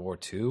at World War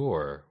II,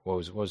 or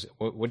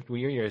what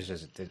years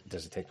does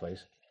it take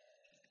place?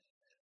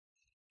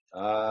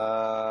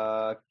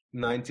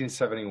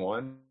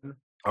 1971.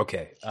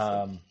 Okay.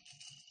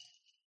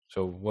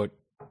 So what's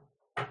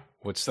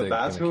so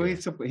that's who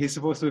he's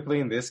supposed to be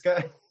playing, this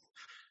guy?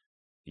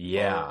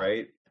 Yeah.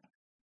 Right?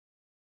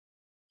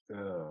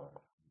 Oh,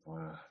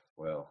 wow.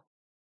 Well.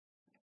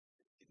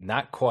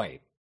 Not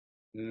quite.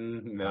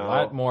 No. A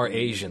lot more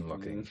Asian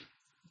looking.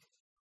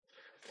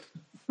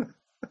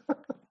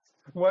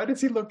 Why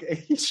does he look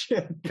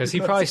Asian? Because he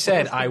probably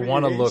said, I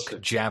want to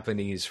look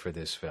Japanese for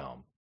this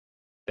film.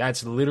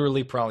 That's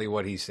literally probably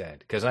what he said.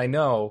 Because I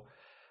know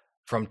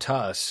from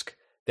Tusk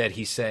that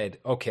he said,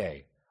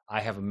 okay, I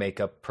have a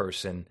makeup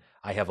person.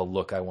 I have a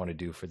look I want to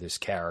do for this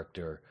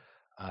character.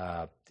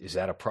 Is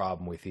that a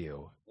problem with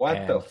you?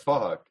 What the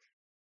fuck?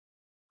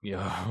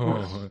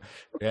 Yo,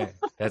 yeah,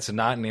 that's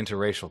not an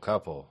interracial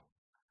couple.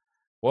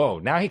 Whoa,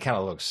 now he kind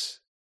of looks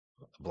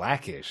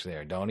blackish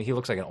there, don't he? He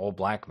looks like an old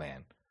black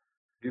man.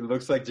 He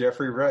looks like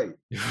Jeffrey Wright.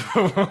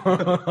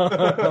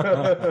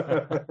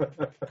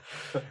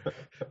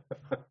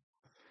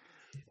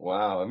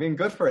 Wow, I mean,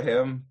 good for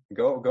him.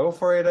 Go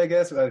for it, I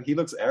guess. He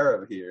looks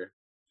Arab here.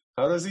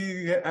 How does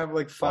he have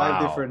like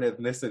five Wow. different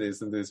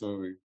ethnicities in this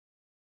movie?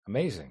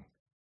 Amazing.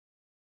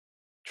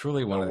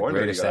 Truly one No of the wonder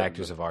he greatest got-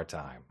 actors of our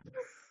time.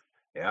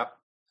 Yeah,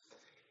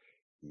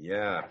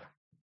 yeah.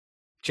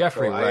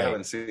 Jeffrey So I Wright.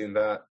 haven't seen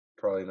that.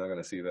 Probably not going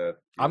to see that.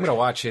 I'm going to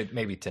watch it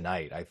maybe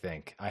tonight, I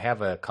think. I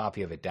have a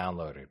copy of it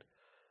downloaded.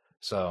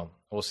 So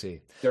we'll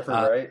see. Jeffrey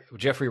Wright.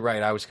 Jeffrey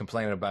Wright, I was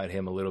complaining about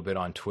him a little bit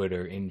on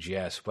Twitter in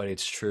jest, but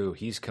it's true.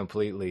 He's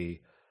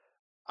completely,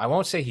 I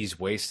won't say he's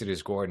wasted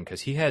as Gordon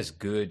because he has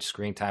good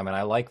screen time. And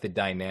I like the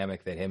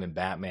dynamic that him and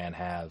Batman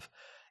have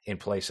in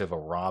place of a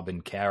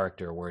Robin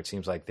character where it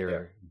seems like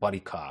they're buddy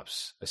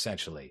cops,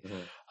 essentially.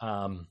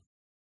 Mhm.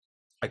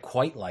 I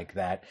quite like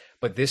that,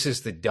 but this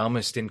is the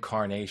dumbest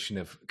incarnation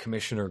of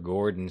Commissioner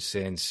Gordon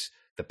since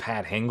the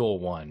Pat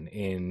Hingle one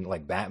in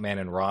like Batman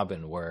and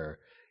Robin, where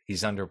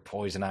he's under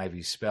Poison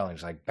Ivy's spell. And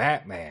he's like,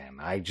 Batman,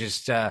 I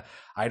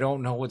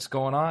don't know what's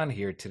going on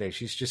here today.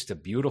 She's just a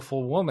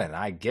beautiful woman.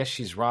 I guess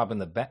she's robbing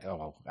the bank.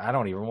 Oh, I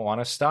don't even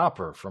want to stop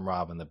her from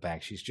robbing the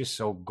bank. She's just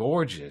so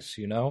gorgeous,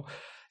 you know?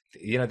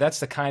 That's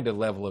the kind of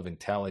level of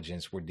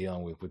intelligence we're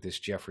dealing with this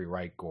Jeffrey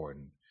Wright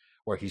Gordon,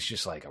 where he's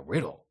just like a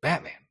riddle.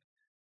 Batman.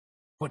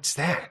 What's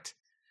that?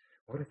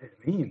 What does it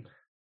mean?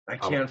 I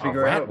can't a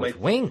figure rat out. with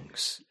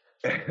wings.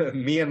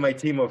 Me and my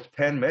team of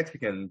 10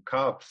 Mexican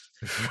cops.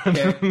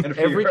 can't Every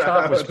figure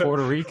cop was out.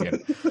 Puerto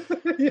Rican.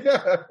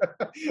 Yeah.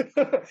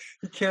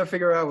 You can't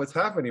figure out what's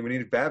happening. We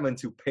need Batman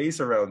to pace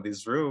around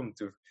this room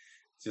to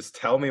just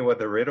tell me what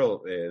the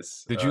riddle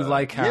is. Did you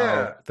like how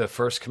yeah. the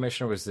first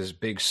commissioner was this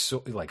big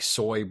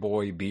soy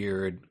boy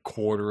beard,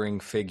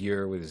 quartering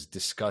figure with his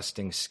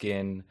disgusting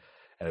skin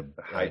and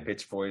a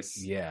high-pitched voice?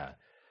 Yeah.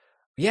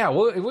 Yeah,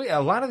 well,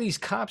 a lot of these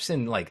cops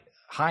and like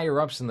higher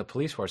ups in the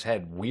police force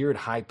had weird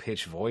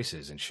high-pitched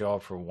voices and show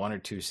up for one or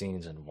two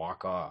scenes and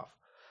walk off.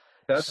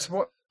 That's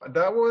what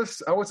that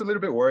was. I was a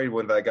little bit worried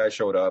when that guy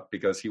showed up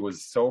because he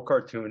was so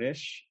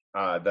cartoonish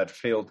that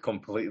felt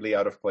completely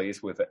out of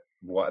place with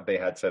what they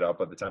had set up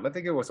at the time. I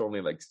think it was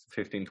only like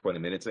 15, 20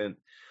 minutes in.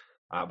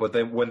 But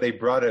then when they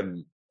brought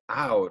him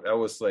out, I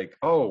was like,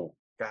 oh,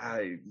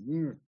 guy,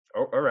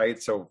 all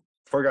right. So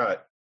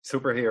forgot.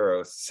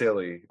 Superheroes,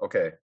 silly.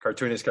 Okay,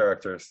 cartoonish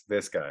characters.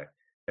 This guy,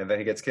 and then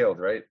he gets killed,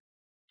 right?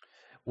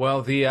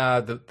 Well,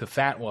 the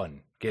fat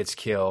one gets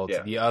killed.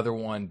 Yeah. The other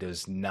one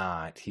does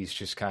not. He's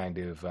just kind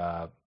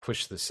of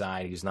pushed to the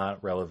side. He's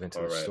not relevant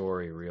to the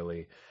story,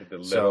 really. The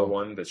little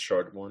one, the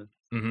short one.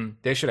 Mm-hmm.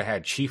 They should have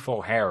had Chief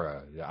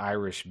O'Hara, the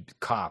Irish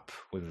cop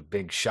with a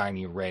big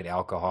shiny red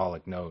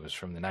alcoholic nose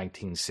from the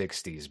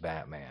 1960s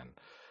Batman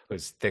with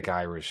his thick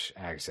Irish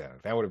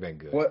accent. That would have been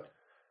good.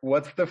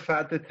 What's the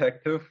fat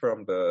detective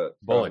from the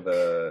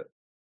Bullock?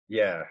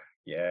 Yeah.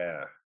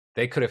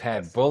 They could have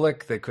had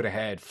Bullock. They could have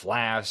had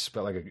Flass,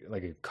 but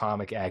like a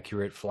comic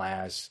accurate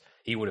Flass.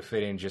 He would have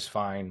fit in just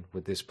fine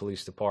with this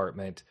police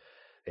department.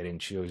 They didn't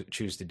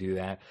choose to do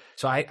that.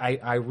 So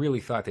I really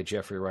thought that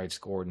Jeffrey Wright's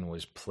Gordon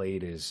was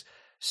played as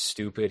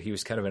stupid. He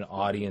was kind of an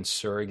audience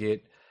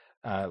surrogate.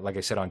 Like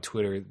I said on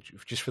Twitter,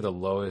 just for the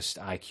lowest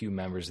IQ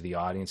members of the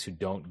audience who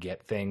don't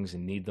get things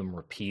and need them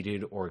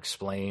repeated or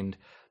explained.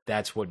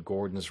 That's what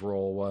Gordon's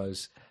role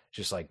was.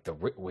 Just like the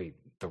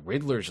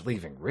Riddler's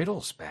leaving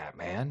riddles,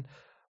 Batman.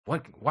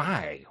 What?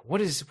 Why?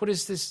 What is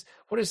this?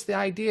 What is the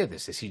idea of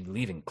this? Is he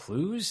leaving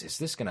clues? Is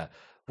this gonna?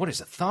 What is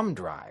a thumb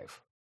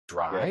drive?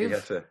 Drive?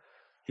 Yeah,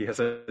 he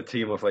has a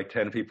team of like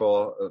 10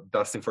 people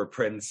dusting for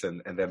prints,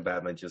 and then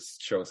Batman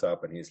just shows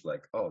up and he's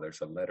like, "Oh,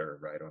 there's a letter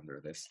right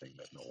under this thing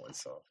that no one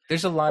saw."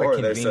 There's a lot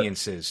of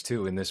conveniences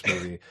too in this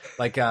movie,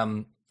 like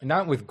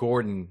not with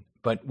Gordon,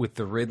 but with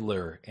the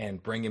Riddler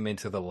and bring him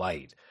into the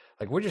light.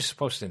 Like we're just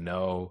supposed to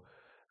know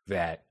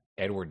that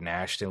Edward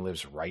Nashton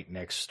lives right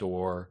next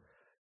door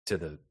to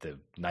the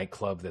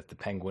nightclub that the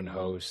Penguin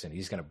hosts, and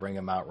he's going to bring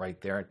him out right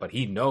there. But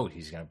he knows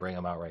he's going to bring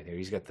him out right there.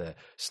 He's got the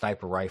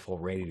sniper rifle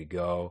ready to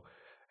go,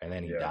 and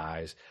then he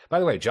dies. By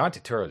the way, John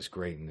Turturro is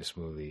great in this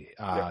movie.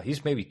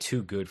 He's maybe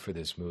too good for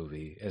this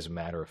movie, as a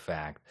matter of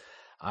fact.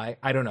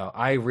 I don't know.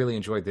 I really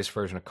enjoyed this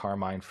version of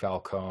Carmine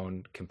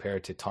Falcone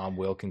compared to Tom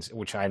Wilkins,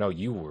 which I know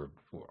you were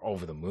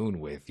over the moon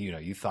with. You know,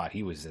 you thought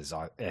he was as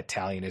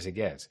Italian as it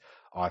gets,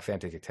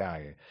 authentic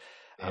Italian.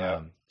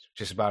 Yeah.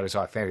 Just about as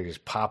authentic as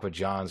Papa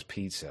John's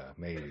pizza,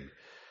 maybe.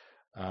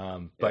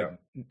 But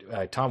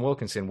Tom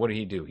Wilkinson, what did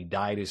he do? He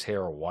dyed his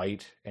hair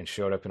white and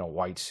showed up in a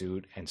white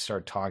suit and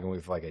started talking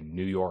with like a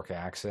New York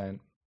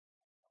accent.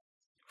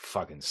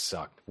 Fucking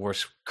sucked.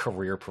 Worst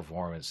career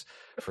performance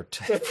for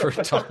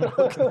Tom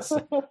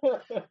Wilkinson.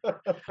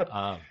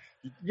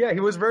 Yeah, he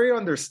was very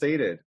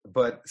understated,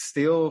 but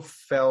still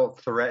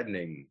felt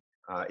threatening.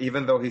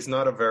 Even though he's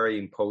not a very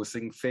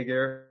imposing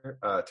figure,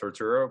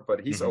 Turturro, but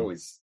he's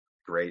always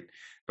great.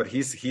 But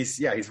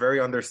he's very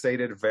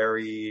understated,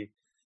 very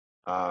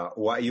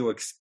what you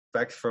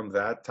expect from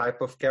that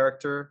type of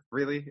character,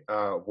 really,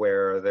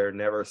 where they're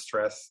never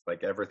stressed,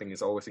 like everything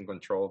is always in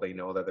control. They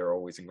know that they're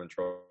always in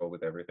control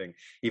with everything,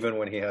 even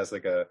when he has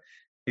like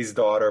his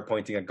daughter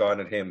pointing a gun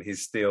at him,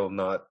 he's still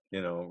not,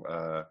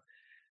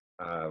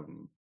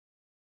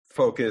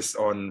 focused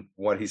on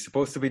what he's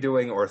supposed to be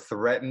doing or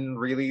threatened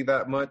really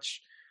that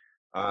much.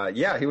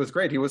 Yeah, he was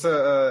great. He was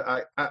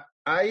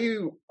I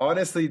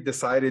honestly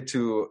decided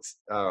to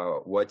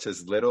watch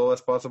as little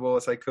as possible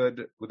as I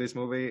could with this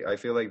movie. I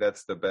feel like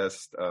that's the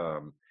best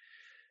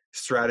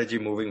strategy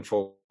moving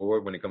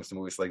forward when it comes to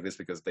movies like this,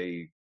 because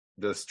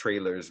those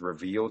trailers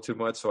reveal too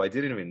much. So I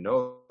didn't even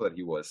know that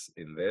he was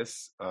in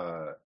this,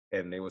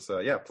 and it was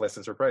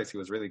pleasant surprise. He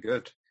was really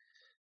good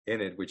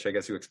in it, which I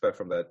guess you expect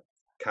from that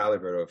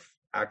caliber of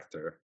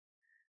actor.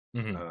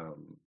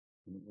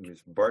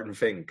 Barton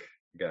Fink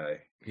guy.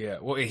 Yeah,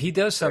 well, he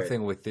does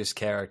something with this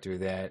character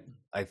that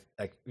I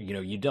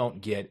you don't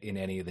get in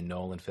any of the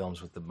Nolan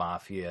films with the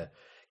mafia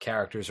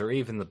characters, or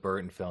even the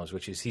Burton films,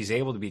 which is he's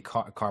able to be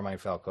Carmine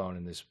Falcone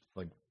in this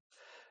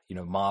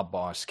mob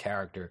boss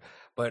character.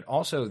 But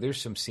also there's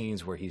some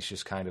scenes where he's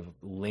just kind of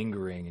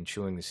lingering and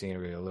chewing the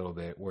scenery a little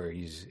bit, where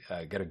he's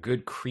got a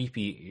good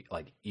creepy,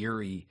 like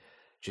eerie,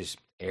 just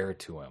air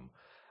to him,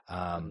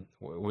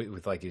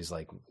 with like his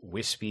like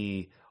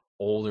wispy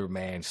older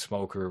man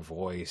smoker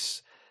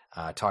voice,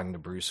 talking to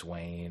Bruce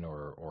Wayne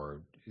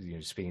or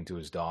speaking to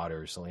his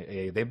daughter. So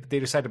they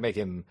decided to make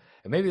him,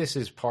 and maybe this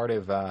is part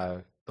of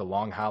the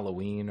Long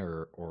Halloween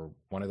or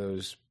one of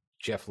those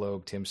Jeff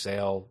Loeb, Tim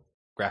Sale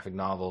graphic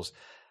novels.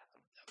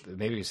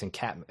 Maybe it's in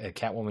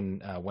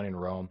Catwoman When in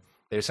Rome.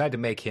 They decided to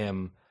make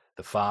him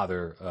the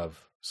father of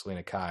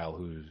Selena Kyle,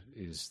 who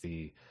is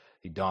the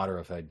daughter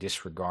of a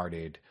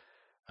disregarded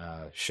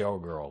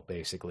showgirl,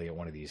 basically, at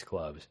one of these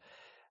clubs.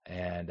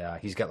 And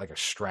he's got like a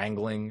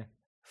strangling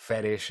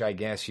fetish, I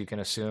guess you can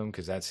assume,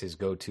 because that's his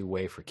go-to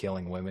way for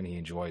killing women. He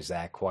enjoys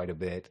that quite a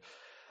bit.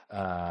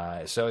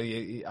 So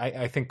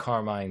I think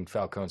Carmine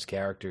Falcone's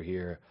character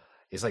here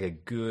is like a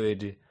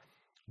good...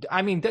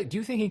 I mean, do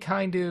you think he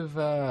kind of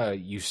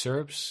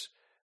usurps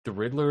the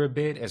Riddler a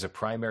bit as a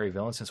primary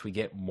villain, since we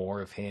get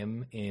more of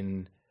him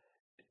in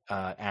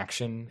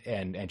action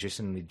and just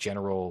in the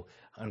general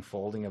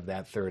unfolding of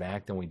that third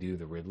act than we do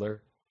the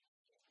Riddler?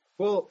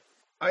 Well,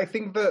 I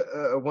think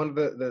that one of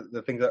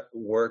the things that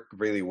work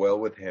really well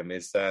with him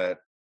is that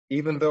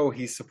even though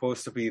he's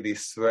supposed to be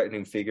this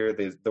threatening figure,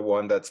 the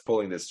one that's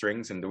pulling the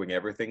strings and doing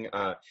everything,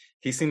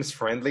 he seems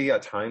friendly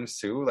at times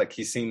too. Like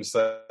he seems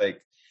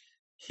like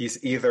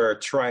he's either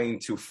trying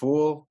to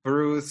fool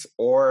Bruce,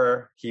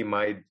 or he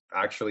might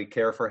actually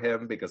care for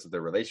him because of the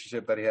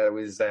relationship that he had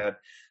with his dad.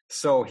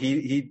 So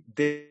he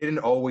didn't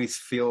always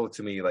feel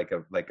to me like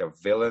a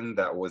villain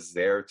that was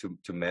there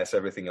to mess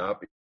everything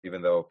up,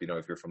 even though,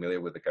 if you're familiar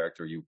with the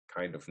character, you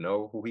kind of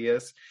know who he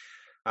is.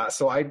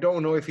 So I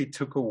don't know if he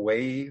took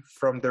away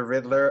from the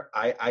Riddler.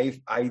 I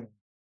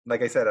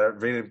like I said, I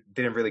really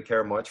didn't really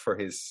care much for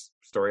his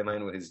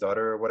storyline with his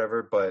daughter or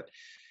whatever, but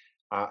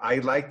I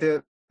liked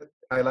it.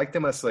 I liked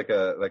him as like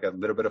a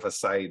little bit of a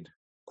side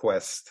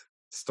quest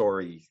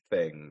story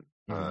thing,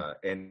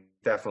 and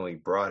definitely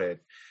brought it.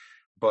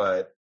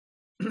 But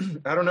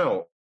I don't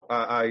know.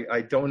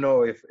 I don't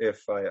know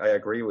if I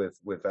agree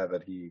with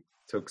that he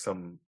took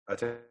some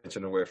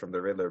attention away from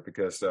the Riddler,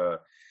 because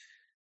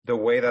the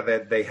way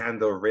that they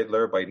handle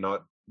Riddler by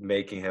not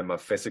making him a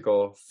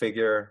physical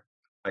figure,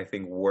 I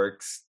think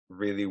works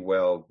really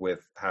well with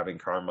having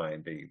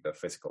Carmine be the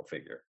physical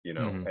figure,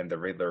 and the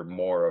Riddler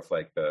more of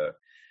like the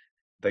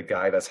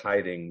guy that's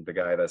hiding, the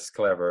guy that's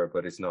clever,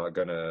 but is not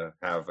gonna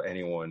have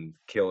anyone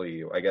kill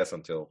you, I guess,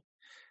 until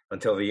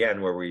the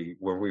end, where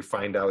we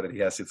find out that he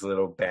has his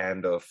little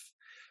band of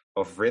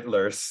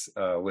Riddlers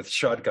with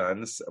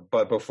shotguns.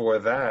 But before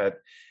that,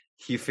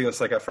 he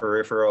feels like a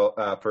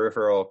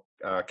peripheral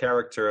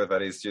character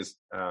that is just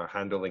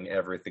handling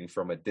everything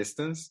from a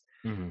distance.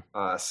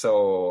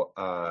 So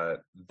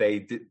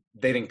they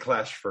didn't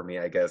clash for me,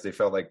 I guess. They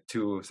felt like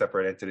two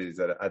separate entities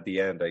that at the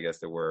end, I guess,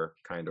 they were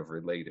kind of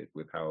related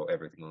with how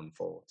everything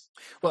unfolds.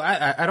 Well,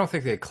 I don't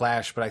think they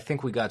clashed, but I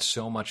think we got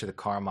so much of the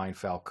Carmine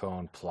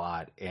Falcone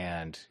plot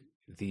and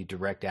the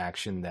direct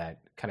action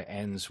that kind of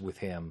ends with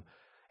him,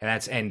 and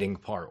that's ending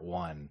part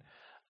one,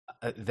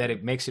 that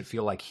it makes it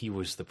feel like he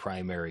was the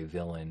primary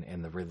villain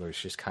and the Riddler's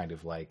just kind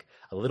of like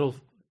a little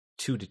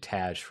too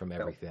detached from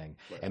everything.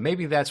 Right. And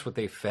maybe that's what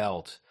they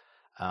felt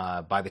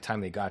by the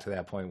time they got to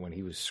that point when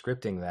he was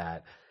scripting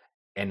that,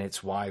 and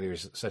it's why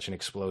there's such an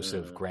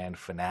explosive grand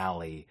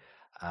finale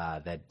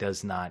that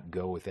does not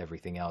go with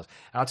everything else.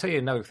 And I'll tell you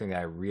another thing that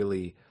I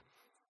really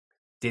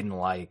didn't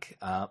like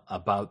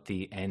about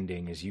the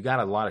ending is you got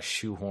a lot of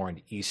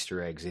shoehorned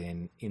Easter eggs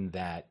in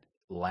that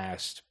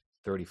last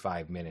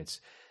 35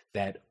 minutes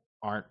that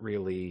aren't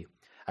really...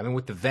 I mean,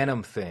 with the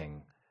Venom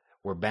thing,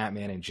 where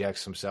Batman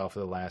injects himself at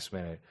the last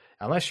minute,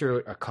 unless you're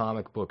a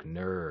comic book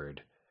nerd,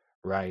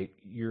 right?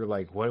 You're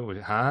like, what?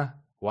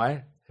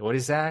 What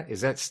is that?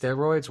 Is that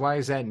steroids? Why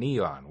is that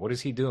neon? What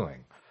is he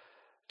doing?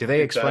 Do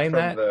they explain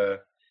that?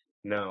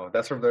 No,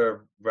 that's from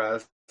the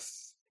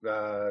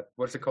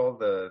what's it called?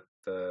 The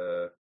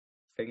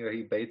thing that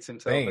he baits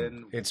himself Bane.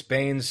 in. It's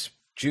Bane's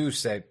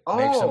juice that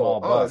makes him all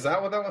buff. Is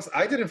that what that was?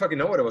 I didn't fucking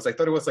know what it was. I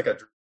thought it was like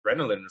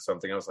adrenaline or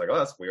something. I was like, oh,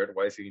 that's weird.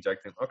 Why is he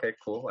injecting? Okay,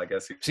 cool. I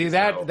guess. See,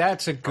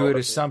 that's a good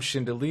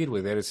assumption to lead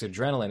with. It. It's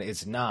adrenaline.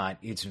 It's not.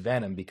 It's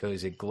venom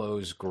because it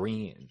glows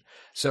green.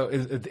 So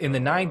in the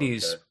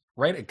 90s, okay.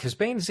 Right? Because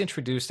Bane's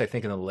introduced, I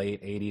think, in the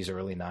late 80s,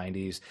 early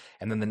 90s.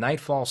 And then the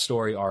Nightfall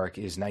story arc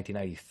is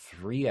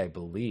 1993, I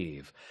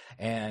believe.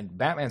 And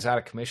Batman's out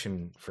of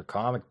commission for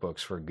comic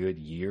books for a good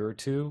year or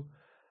two.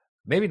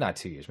 Maybe not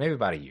 2 years, maybe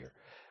about a year.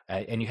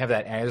 And you have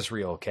that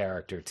Azrael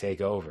character take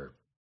over.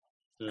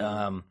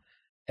 Mm.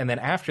 And then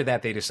after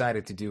that, they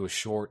decided to do a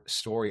short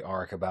story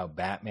arc about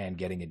Batman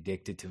getting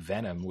addicted to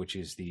venom, which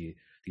is the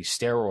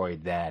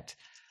steroid that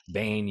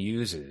Bane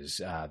uses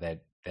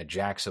that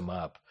jacks him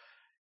up.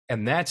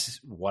 And that's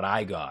what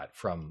I got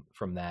from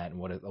that, and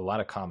what a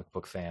lot of comic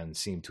book fans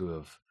seem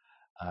to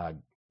have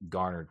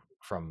garnered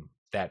from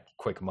that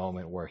quick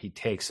moment where he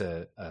takes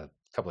a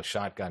couple of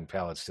shotgun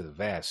pellets to the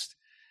vest,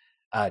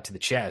 to the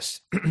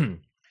chest,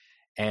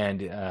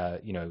 and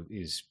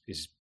is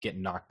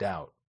getting knocked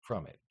out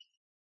from it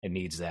and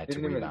needs that to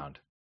rebound.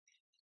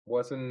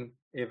 Wasn't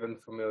even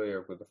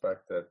familiar with the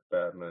fact that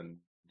Batman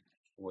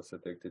was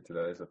addicted to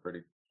that. It's a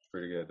pretty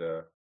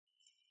good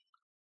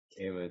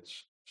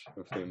image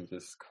of him,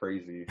 just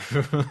crazy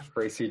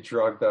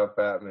drugged up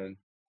Batman.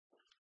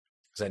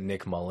 Is that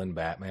Nick Mullen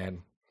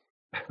Batman?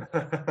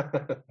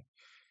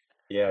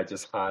 Yeah,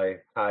 just high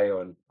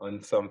on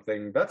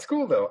something. That's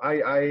cool though.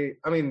 I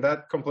mean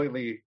that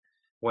completely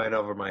went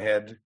over my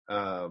head,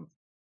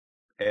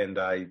 and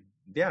I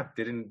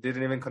didn't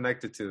even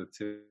connect it to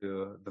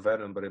the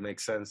venom, but it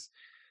makes sense.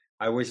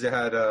 I wish they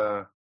had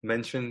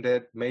mentioned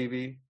it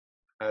maybe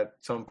at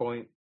some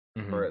point,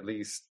 or at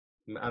least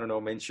I don't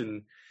know,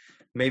 mention.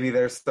 Maybe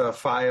there's the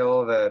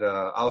file that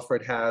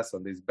Alfred has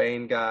on this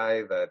Bane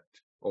guy,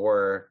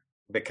 or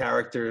the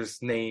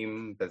character's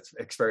name that's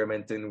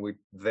experimenting with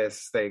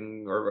this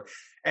thing, or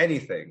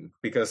anything.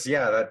 Because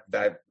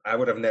that I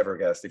would have never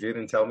guessed. If you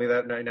didn't tell me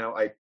that right now,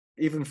 I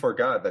even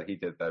forgot that he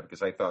did that,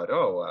 because I thought,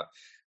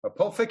 a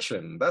Pulp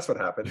Fiction, that's what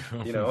happened.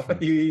 You know,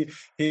 he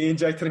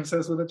injected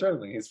himself with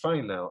adrenaline. He's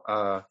fine now.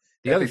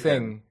 The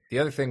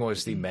other thing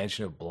was the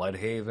mention of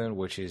Bloodhaven,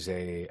 which is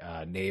a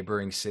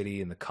neighboring city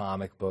in the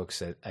comic books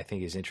that I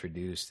think is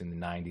introduced in the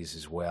 90s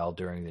as well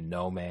during the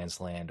No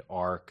Man's Land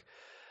arc,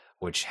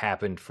 which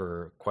happened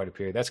for quite a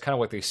period. That's kind of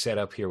what they set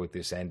up here with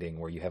this ending,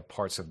 where you have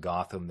parts of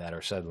Gotham that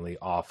are suddenly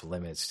off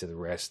limits to the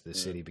rest of the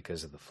city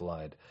because of the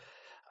flood.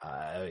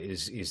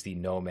 Is the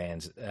No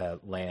Man's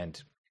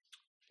Land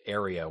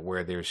area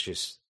where there's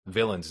just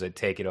villains that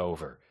take it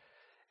over.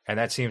 And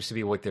that seems to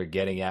be what they're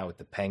getting at with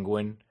the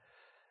Penguin.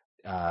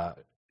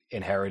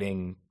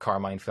 Inheriting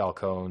Carmine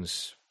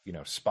Falcone's,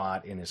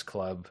 spot in his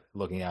club,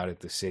 looking out at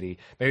the city.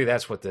 Maybe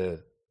that's what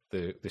the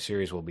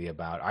series will be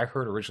about. I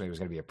heard originally it was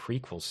going to be a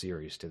prequel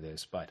series to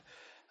this, but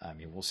I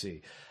mean, we'll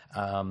see.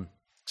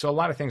 So a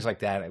lot of things like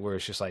that, where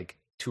it's just like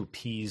to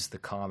appease the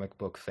comic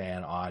book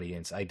fan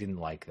audience. I didn't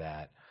like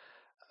that.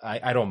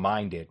 I don't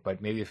mind it,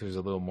 but maybe if it was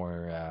a little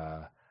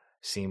more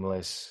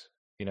seamless,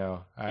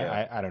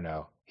 I don't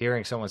know.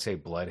 Hearing someone say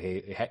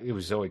Bloodhaven, it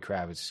was Zoe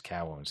Kravitz's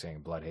Catwoman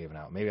saying Bloodhaven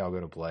out. Maybe I'll go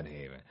to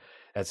Bloodhaven.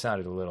 That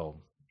sounded a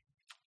little.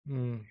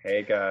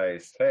 Hey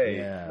guys,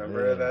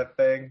 remember that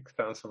thing?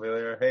 Sounds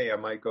familiar. Hey, I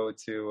might go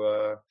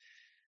to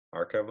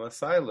Arkham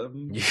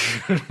Asylum.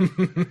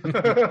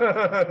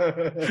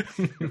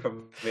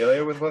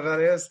 Familiar with what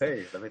that is?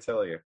 Hey, let me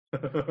tell you.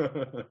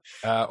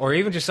 Or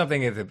even just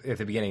something at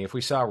the beginning. If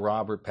we saw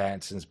Robert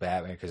Pattinson's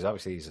Batman, because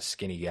obviously he's a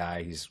skinny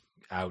guy, he's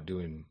out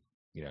doing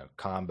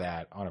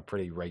combat on a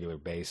pretty regular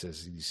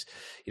basis. He's,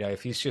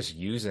 if he's just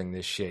using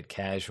this shit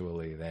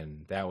casually,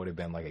 then that would have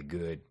been like a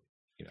good,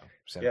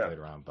 set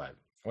later on. But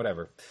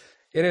whatever,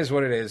 it is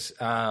what it is. It's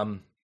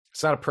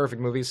not a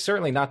perfect movie. It's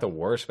certainly not the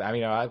worst. But I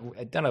mean,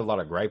 I've done a lot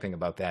of griping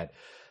about that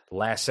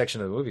last section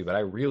of the movie, but I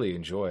really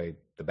enjoyed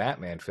the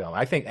Batman film.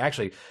 I think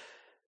actually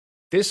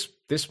this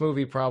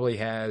movie probably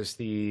has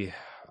the,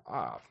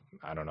 I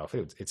don't know if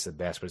it's the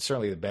best, but it's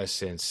certainly the best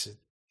since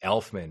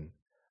Elfman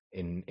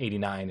in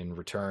 '89 in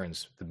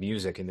Returns. The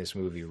music in this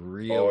movie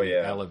really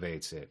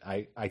elevates it.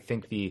 I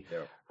think the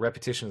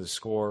repetition of the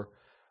score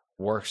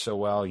works so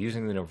well.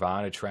 Using the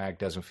Nirvana track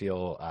doesn't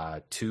feel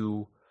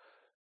too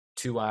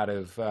out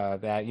of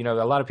that. A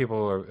lot of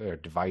people are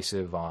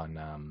divisive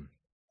on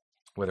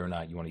whether or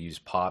not you want to use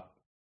pop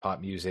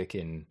music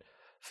in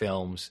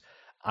films.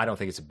 I don't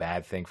think it's a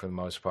bad thing for the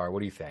most part.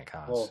 What do you think,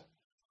 Hans?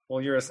 Well,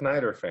 you're a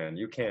Snyder fan.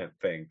 You can't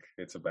think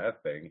it's a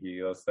bad thing.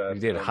 He does that. He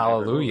did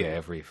Hallelujah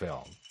every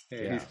film.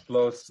 He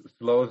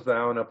slows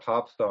down a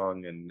pop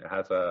song and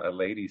has a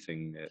lady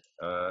singing it.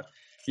 I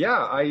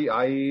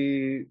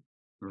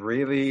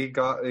really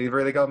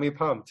got me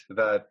pumped.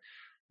 That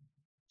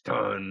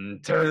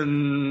dun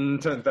dun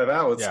dun.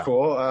 That was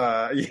cool.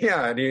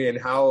 And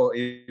how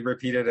he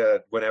repeated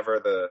it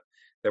whenever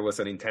there was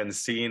an intense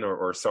scene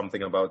or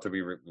something about to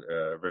be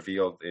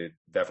revealed. It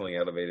definitely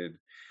elevated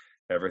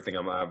everything.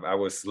 I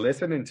was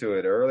listening to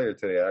it earlier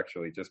today,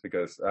 actually, just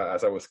because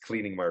as I was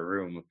cleaning my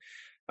room.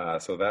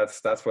 So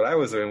that's what I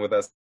was doing with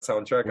that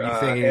soundtrack. Were you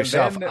thinking to And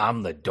yourself, then,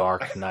 I'm the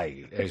Dark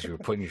Knight, as you were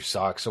putting your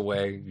socks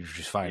away? You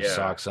just find yeah,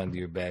 socks under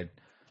your bed,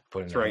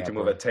 put in the trying to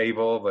move a hamper.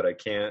 table, but I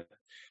can't.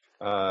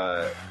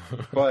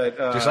 But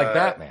Just like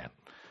Batman.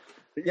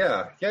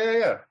 yeah.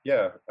 Yeah,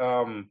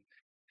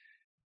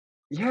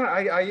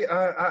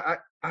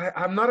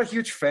 I'm not a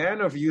huge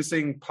fan of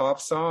using pop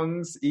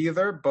songs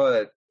either,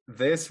 but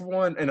this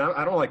one, and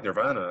I don't like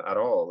Nirvana at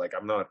all. Like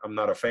I'm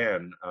not a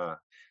fan.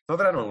 Not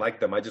that I don't like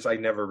them. I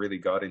never really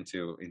got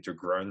into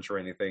grunge or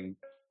anything.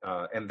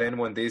 And then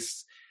when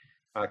this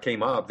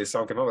this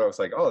song came up, I was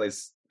like, oh,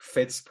 this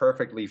fits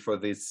perfectly for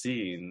this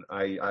scene.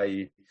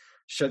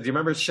 Do you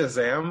remember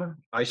Shazam?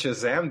 I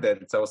Shazammed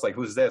it. So I was like,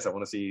 who's this? I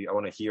want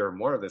to hear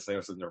more of this. And it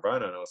was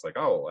Nirvana. And I was like,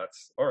 oh,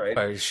 that's all right.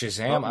 Is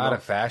Shazam out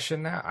of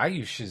fashion now? I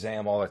use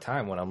Shazam all the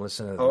time when I'm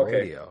listening to the Okay.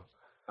 radio.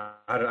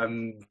 I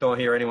don't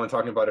hear anyone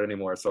talking about it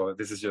anymore. So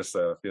this is just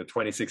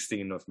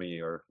 2016 of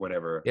me or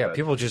whenever. Yeah,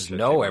 people just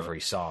know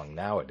every song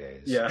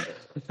nowadays. Yeah,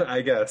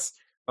 I guess.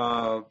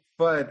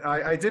 But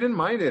I didn't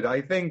mind it.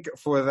 I think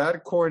for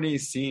that corny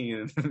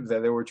scene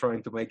that they were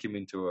trying to make him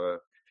into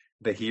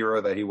the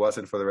hero that he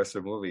wasn't for the rest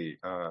of the movie,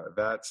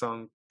 that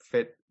song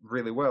fit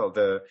really well.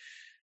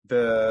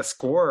 The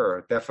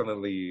score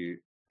definitely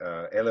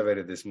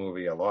elevated this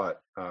movie a lot.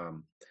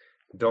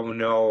 Don't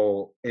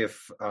know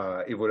if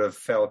it would have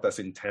felt as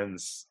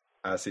intense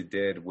as it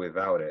did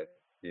without it,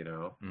 you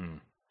know?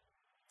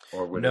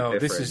 Or with no,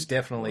 this is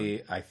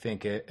definitely, I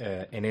think,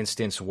 an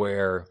instance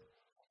where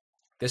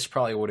this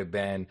probably would have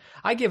been.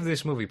 I give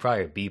this movie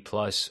probably a B+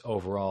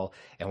 overall,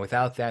 and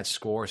without that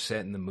score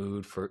setting the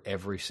mood for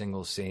every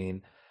single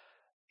scene,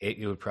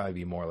 it would probably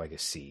be more like a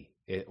C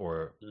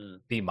or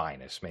B-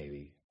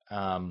 maybe.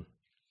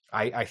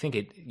 I think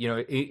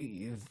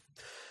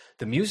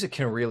the music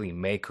can really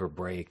make or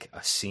break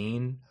a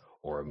scene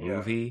or a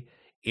movie.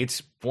 Yeah.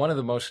 It's one of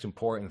the most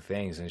important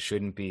things, and it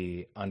shouldn't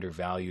be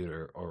undervalued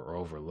or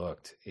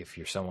overlooked if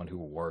you're someone who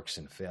works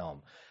in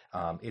film.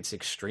 It's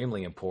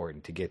extremely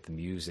important to get the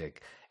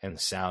music and the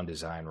sound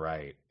design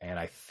right. And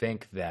I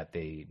think that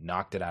they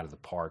knocked it out of the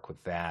park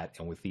with that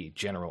and with the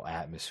general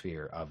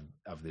atmosphere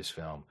of this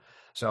film.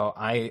 So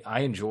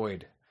I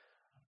enjoyed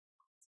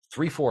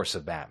 3/4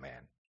 of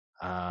Batman.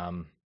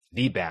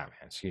 The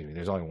Batman, excuse me.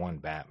 There's only one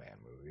Batman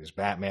movie. There's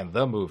Batman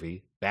the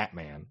movie,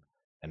 Batman,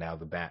 and now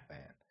the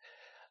Batman.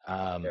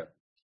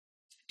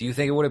 Do you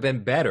think it would have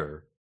been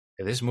better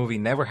if this movie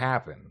never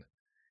happened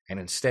and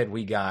instead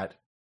we got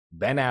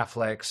Ben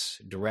Affleck's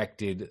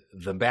directed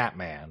The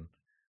Batman,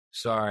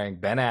 starring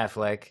Ben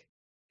Affleck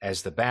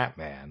as the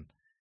Batman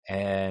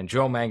and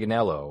Joe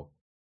Manganiello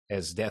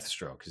as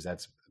Deathstroke? Because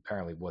that's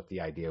apparently what the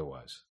idea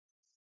was.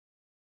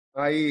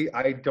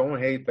 I don't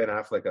hate Ben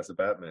Affleck as a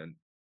Batman.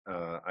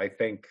 I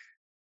think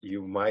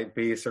you might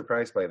be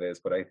surprised by this,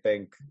 but I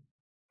think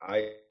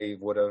I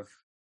would have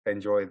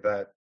enjoyed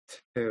that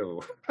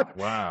too.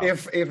 Wow.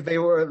 If they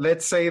were,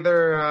 let's say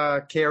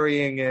they're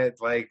carrying it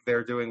like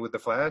they're doing with The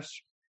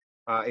Flash,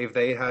 if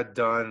they had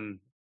done,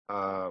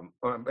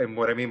 and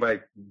what I mean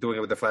by doing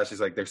it with The Flash is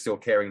like they're still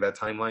carrying that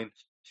timeline.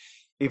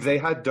 If they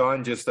had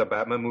done just a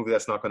Batman movie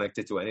that's not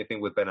connected to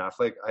anything with Ben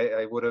Affleck,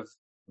 I would have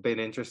been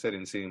interested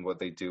in seeing what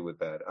they do with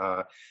that.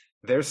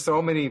 There's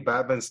so many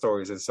Batman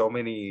stories and so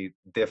many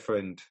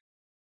different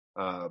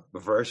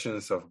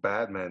versions of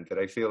Batman that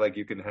I feel like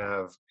you can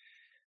have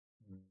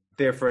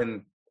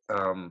different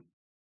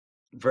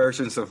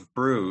versions of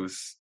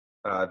Bruce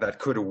that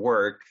could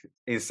work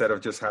instead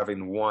of just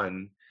having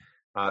one.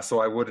 So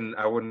I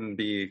wouldn't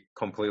be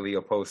completely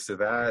opposed to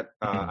that.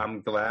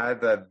 I'm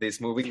glad that this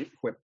movie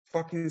went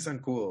fucking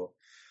uncool.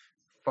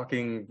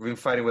 Fucking been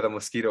fighting with a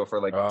mosquito for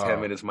like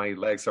 10 minutes. My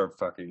legs are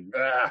fucking.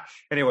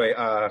 Anyway,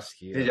 I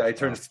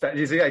turned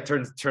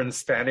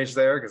Spanish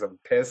there because I'm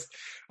pissed.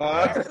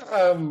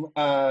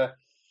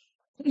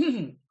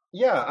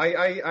 Yeah,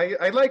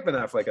 I like Ben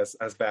Affleck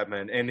as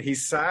Batman, and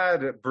he's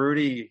sad,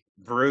 broody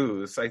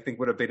Bruce. I think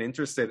would have been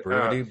interested.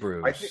 Broody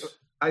Bruce.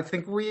 I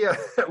think we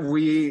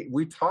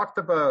talked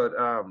about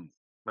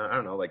I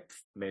don't know, like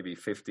maybe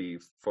 50,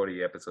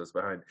 40 episodes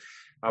behind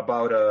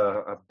about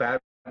a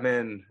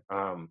Batman.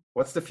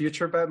 What's the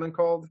future Batman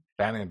called?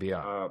 Batman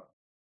Beyond.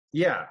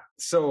 Yeah.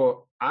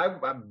 So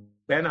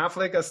Ben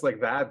Affleck as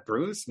like that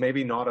Bruce,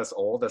 maybe not as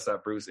old as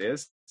that Bruce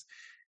is.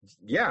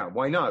 Yeah,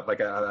 why not? Like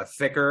a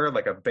thicker,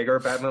 like a bigger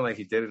Batman, like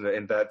he did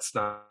in that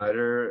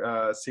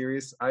Snyder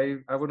series. I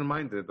wouldn't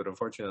mind it, but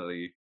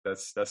unfortunately,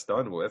 that's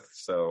done with.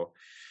 So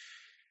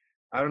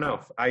I don't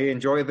know. I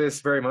enjoy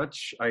this very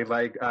much. I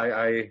like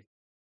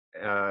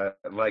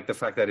the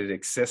fact that it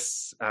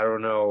exists. I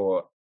don't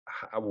know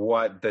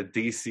what the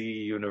DC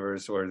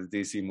universe or the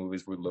DC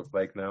movies would look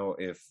like now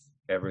if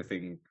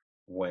everything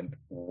went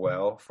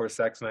well for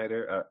Zack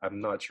Snyder. I'm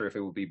not sure if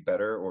it would be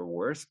better or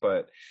worse,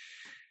 but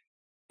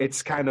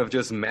it's kind of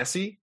just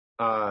messy.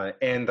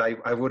 And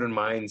I wouldn't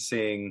mind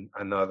seeing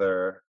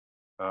another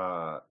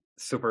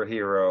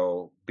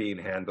superhero being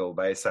handled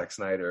by Zack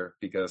Snyder,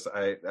 because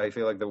I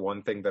feel like the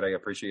one thing that I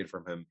appreciate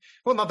from him,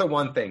 well, not the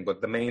one thing,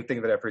 but the main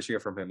thing that I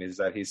appreciate from him is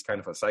that he's kind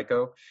of a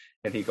psycho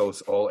and he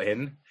goes all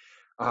in.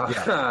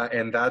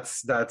 And I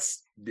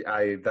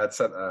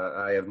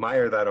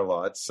admire that a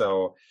lot.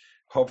 So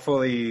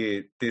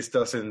hopefully this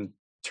doesn't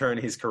turn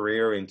his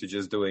career into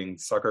just doing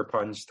sucker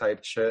punch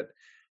type shit.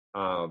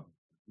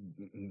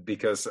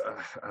 Because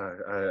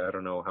I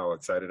don't know how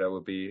excited I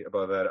would be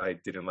about that. I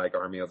didn't like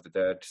Army of the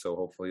Dead, so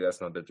hopefully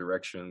that's not the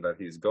direction that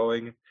he's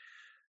going.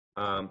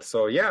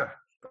 So yeah,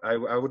 I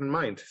wouldn't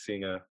mind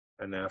seeing an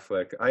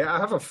Affleck. I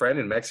have a friend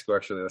in Mexico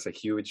actually that's a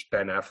huge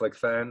Ben Affleck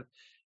fan,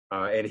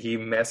 and he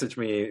messaged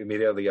me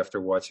immediately after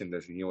watching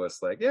this, and he was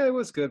like, "Yeah, it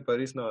was good, but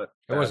he's not."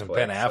 It wasn't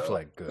Ben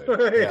Affleck good.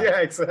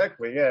 Yeah,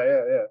 exactly.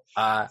 Yeah.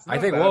 I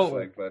think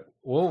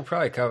we'll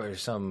probably cover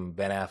some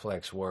Ben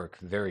Affleck's work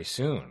very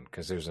soon,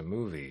 because there's a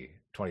movie,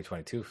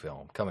 2022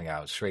 film, coming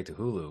out straight to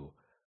Hulu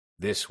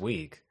this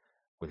week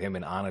with him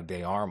and Ana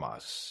de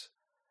Armas.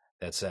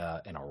 That's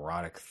an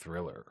erotic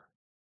thriller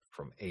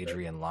from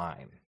Adrian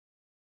Lyne.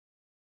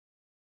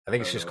 I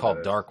think it's just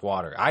called Dark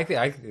Water.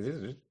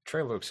 The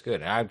trailer looks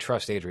good, and I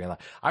trust Adrian Lyne.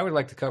 I would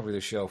like to cover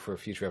this show for a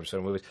future episode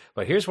of movies,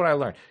 but here's what I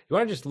learned. You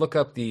want to just look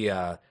up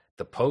the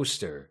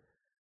poster.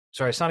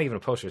 Sorry, it's not even a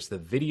poster. It's the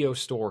video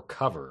store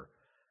cover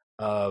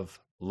of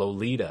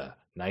Lolita,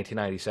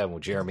 1997,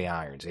 with Jeremy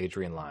Irons,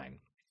 Adrian Lyne,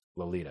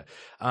 Lolita.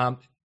 I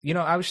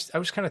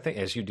was kind of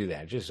thinking, as you do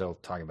that, just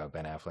talking about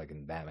Ben Affleck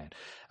and Batman.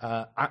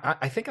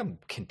 I think I'm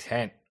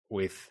content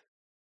with.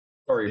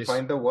 Sorry,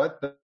 find the what?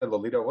 The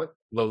Lolita what?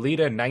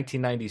 Lolita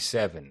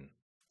 1997.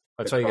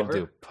 That's all you got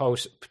to do.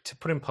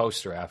 Put in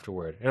poster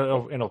afterward.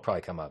 It'll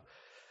probably come up.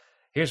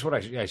 Here's what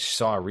I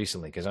saw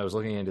recently, because I was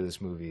looking into this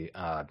movie.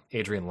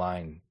 Adrian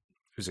Lyne,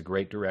 who's a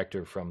great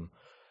director from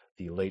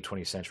the late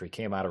 20th century,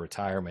 came out of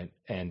retirement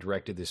and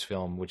directed this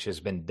film, which has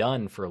been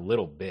done for a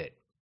little bit.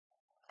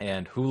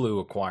 And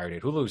Hulu acquired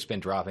it. Hulu's been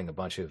dropping a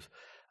bunch of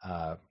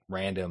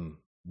random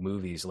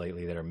movies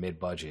lately that are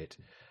mid-budget.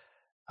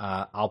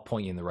 I'll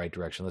point you in the right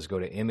direction. Let's go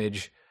to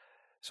Image.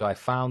 So I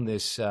found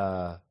this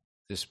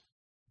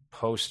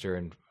poster,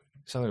 and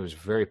something was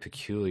very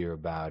peculiar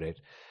about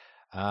it.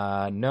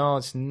 No,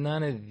 it's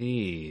none of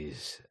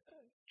these.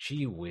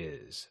 Gee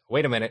whiz.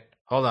 Wait a minute.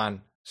 Hold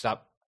on.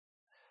 Stop.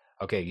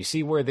 Okay, you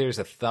see where there's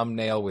a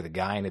thumbnail with a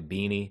guy in a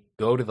beanie?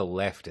 Go to the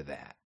left of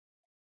that.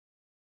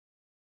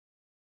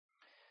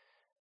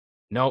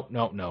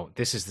 No.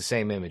 This is the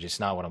same image. It's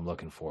not what I'm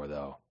looking for,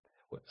 though.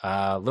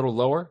 A little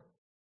lower.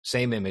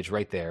 Same image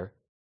right there.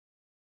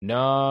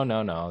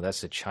 No.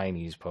 That's the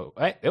Chinese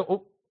Hey,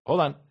 hold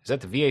on. Is that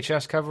the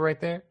VHS cover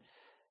right there?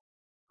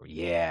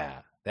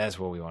 Yeah, that's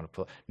what we want to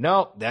pull.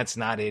 No, that's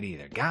not it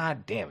either.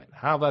 God damn it.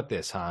 How about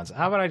this, Hans?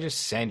 How about I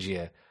just send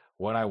you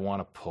what I want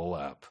to pull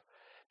up?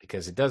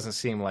 Because it doesn't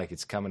seem like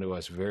it's coming to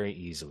us very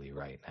easily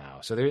right now.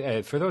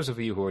 So for those of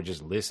you who are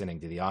just listening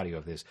to the audio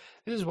of this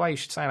is why you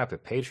should sign up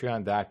at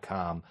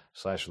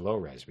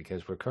patreon.com/lowres,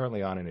 because we're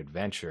currently on an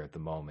adventure at the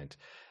moment.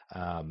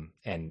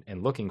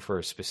 And looking for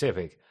a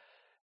specific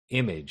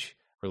image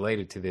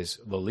related to this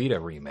Lolita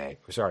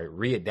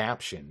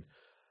readaptation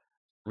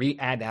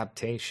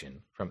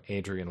from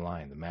Adrian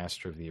Lyne, the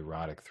master of the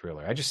erotic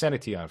thriller. I just sent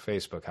it to you on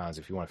Facebook, Hans,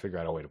 if you want to figure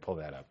out a way to pull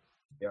that up.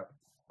 Yeah,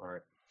 all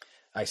right.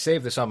 I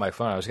saved this on my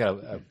phone. I was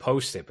going to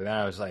post it, but then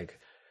I was like,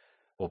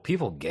 well,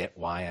 people get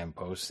why I'm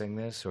posting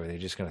this, or are they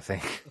just going to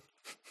think?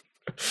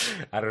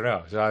 I don't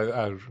know.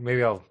 So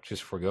maybe I'll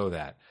just forgo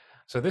that.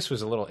 So this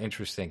was a little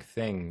interesting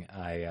thing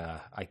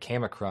I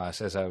came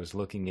across as I was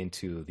looking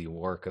into the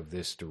work of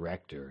this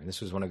director. And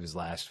this was one of his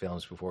last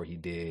films before he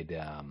did,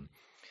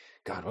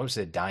 what was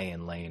the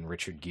Diane Lane,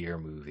 Richard Gere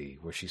movie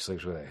where she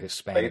sleeps with a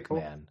Hispanic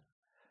man?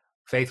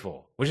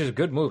 Faithful, which is a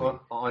good movie.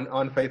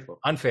 Unfaithful.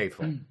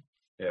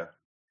 Yeah.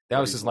 That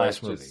was his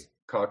last movie.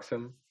 Cocks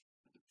him,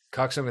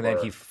 and then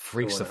he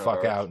freaks the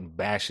fuck out and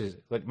bashes,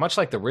 much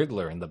like the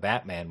Riddler in the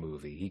Batman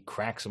movie. He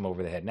cracks him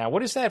over the head. Now,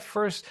 what is that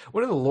first?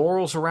 What are the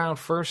laurels around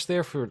first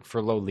there for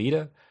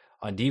Lolita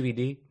on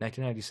DVD,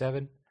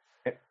 1997?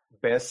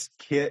 Best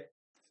Kiss.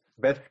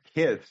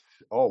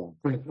 Oh.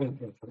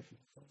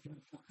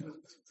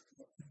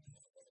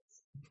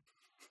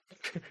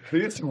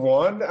 This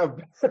won a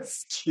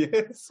Best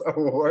Kiss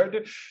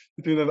award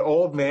between an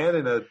old man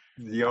and a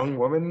young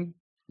woman.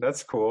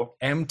 That's cool.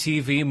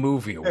 MTV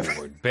Movie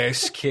Award,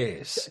 Best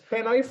Kiss.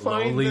 Can I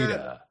find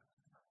Lolita?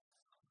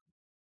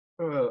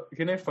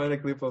 Can I find a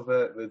clip of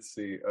that? Let's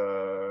see.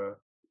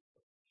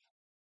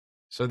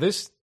 So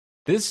this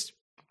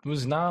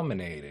was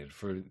nominated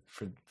for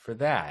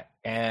that,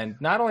 and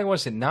not only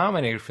was it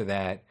nominated for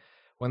that,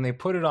 when they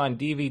put it on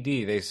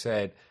DVD, they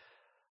said,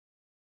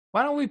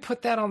 "Why don't we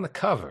put that on the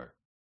cover?"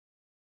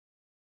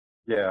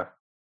 Yeah,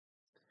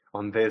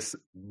 on this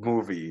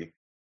movie.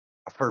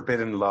 A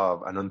forbidden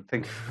love, an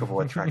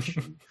unthinkable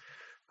attraction,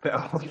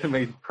 the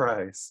ultimate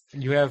prize.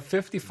 You have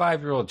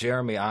 55-year-old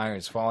Jeremy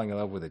Irons falling in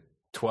love with a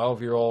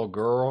 12-year-old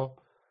girl.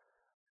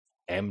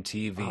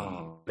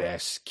 MTV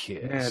Best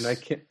Kiss. Man,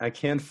 I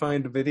can't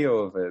find a video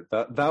of it.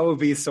 That would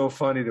be so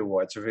funny to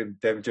watch of them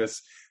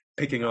just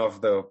picking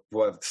off the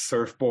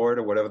surfboard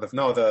or whatever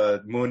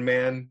the Moon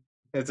Man,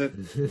 is it?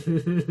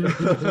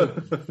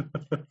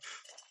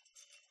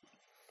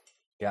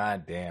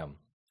 God damn.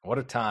 What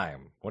a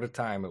time. What a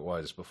time it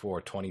was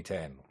before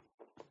 2010.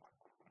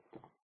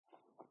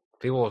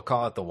 People would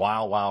call it the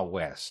Wild Wild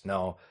West.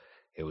 No,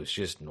 it was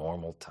just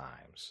normal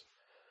times.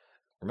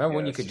 Remember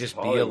when you could just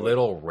be a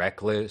little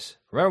reckless?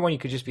 Remember when you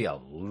could just be a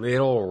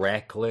little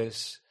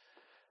reckless?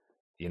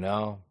 You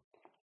know?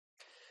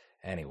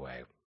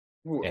 Anyway,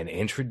 and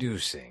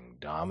introducing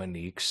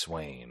Dominique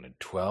Swain,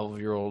 a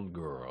 12-year-old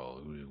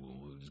girl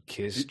who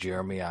kissed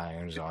Jeremy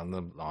Irons on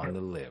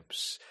the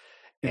lips.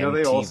 You know,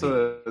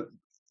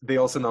 they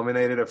also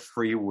nominated a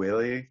Free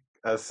Willy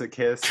as a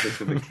kiss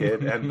between the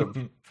kid and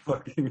the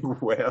fucking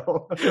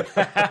whale.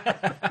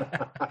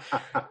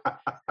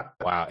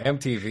 Wow,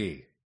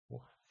 MTV.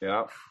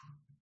 Yeah.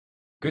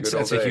 Good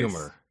sense of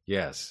humor.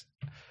 Yes.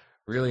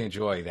 Really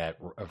enjoy that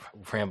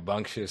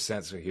rambunctious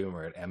sense of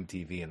humor at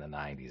MTV in the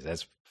 90s.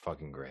 That's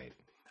fucking great.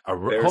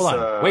 Hold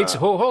on. Wait,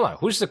 hold on.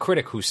 Who's the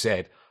critic who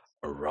said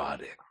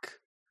erotic?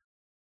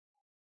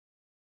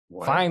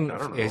 What? Fine.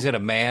 Is it a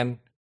man?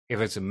 If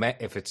it's a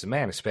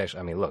man, especially.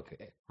 I mean, look,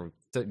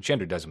 the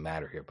gender doesn't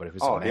matter here. But if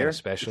it's a man,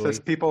 especially, it says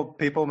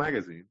People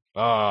Magazine.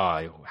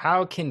 Oh,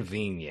 how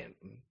convenient!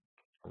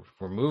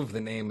 Remove the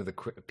name of the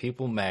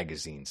People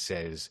Magazine.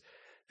 Says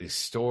the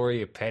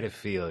story of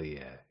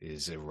pedophilia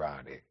is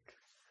erotic.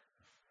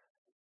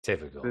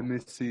 Typical. Let me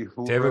see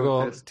who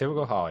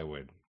typical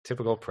Hollywood.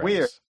 Typical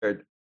press.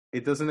 Weird.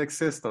 It doesn't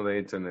exist on the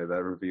internet.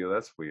 That review.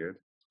 That's weird.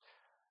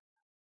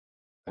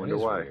 Wonder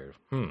why.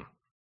 Weird.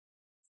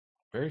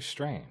 Very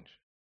strange.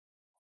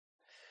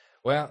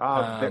 Well,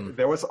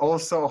 there was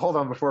also. Hold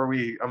on, before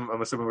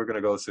I'm assuming we're going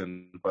to go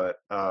soon, but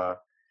a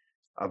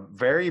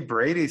very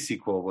Brady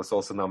sequel was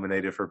also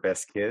nominated for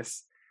Best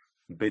Kiss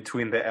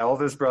between the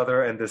eldest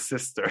brother and the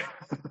sister.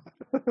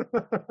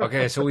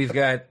 Okay, so we've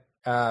got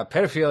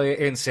pedophilia,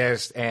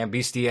 incest, and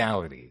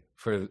bestiality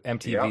for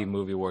MTV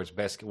Movie Awards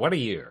Best. What a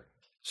year!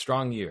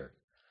 Strong year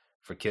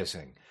for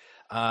kissing.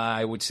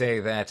 I would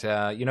say that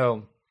I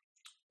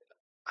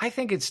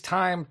think it's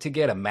time to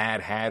get a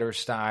Mad Hatter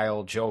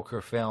style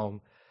Joker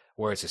film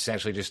where it's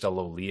essentially just a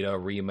Lolita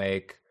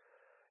remake,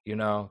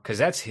 because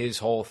that's his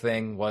whole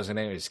thing, wasn't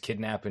it? Is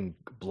kidnapping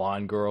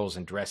blonde girls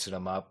and dressing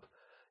them up.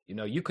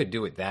 You could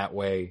do it that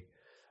way.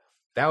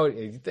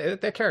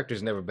 That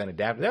character's never been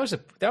adapted.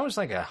 That was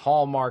like a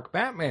Hallmark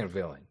Batman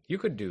villain. You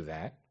could do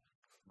that.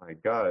 My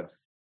God,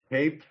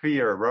 Cape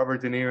Fear,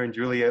 Robert De Niro and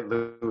Juliette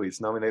Lewis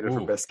nominated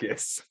for Best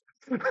Kiss.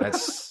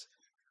 That's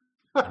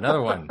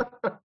another one.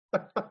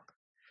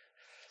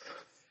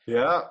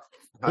 Yeah.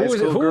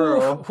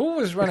 Who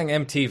was running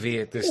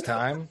MTV at this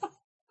time?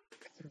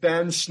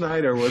 Dan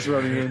Schneider was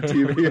running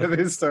MTV at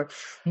this time.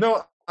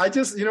 No, I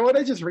just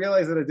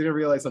realized that I didn't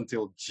realize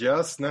until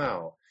just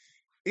now.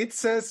 It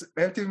says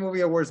MTV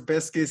Movie Awards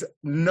Best Kiss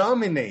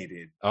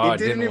nominated. Oh, it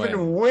didn't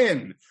even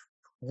win.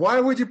 Why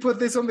would you put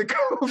this on the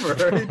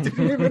cover? It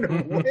didn't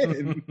even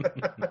win.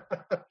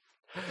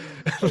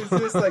 It's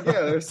just like,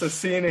 there's a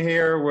scene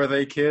here where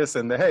they kiss,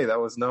 and hey, that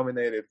was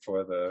nominated for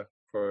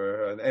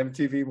an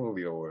MTV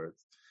Movie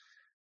Awards.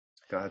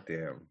 God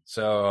damn.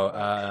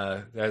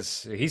 So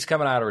he's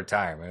coming out of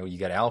retirement. You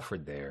got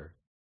Alfred there.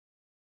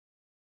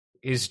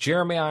 Is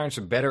Jeremy Irons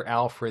a better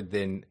Alfred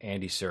than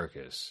Andy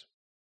Serkis?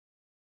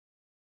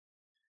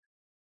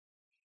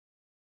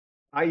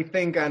 I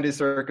think Andy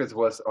Serkis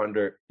was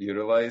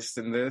underutilized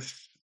in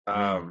this.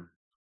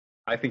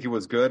 I think he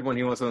was good when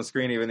he was on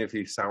screen, even if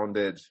he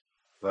sounded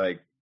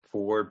like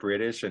poor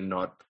British and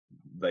not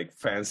like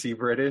fancy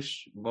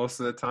British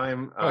most of the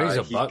time.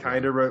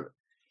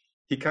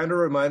 He kind of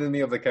reminded me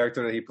of the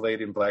character that he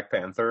played in Black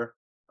Panther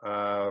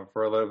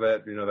for a little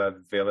bit.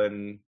 That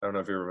villain. I don't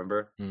know if you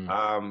remember.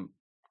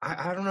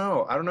 I don't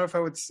know. I don't know if I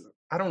would.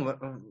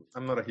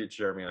 I'm not a huge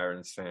Jeremy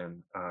Irons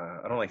fan.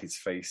 I don't like his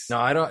face. No,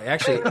 I don't.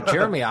 Actually,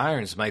 Jeremy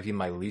Irons might be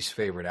my least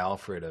favorite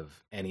Alfred of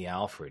any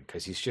Alfred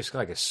because he's just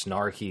like a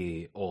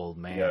snarky old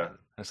man. Yeah.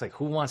 It's like,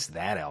 who wants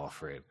that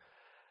Alfred?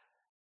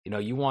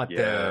 You want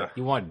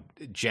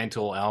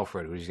gentle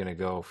Alfred who's going to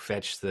go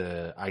fetch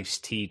the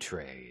iced tea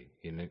tray.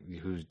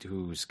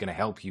 Who's going to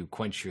help you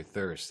quench your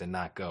thirst and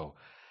not go.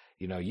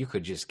 You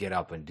could just get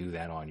up and do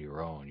that on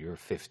your own. You're a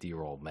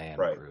 50-year-old man,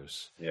 right.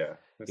 Bruce. Yeah.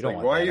 It's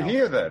like, why are you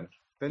here then?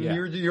 Then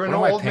you're an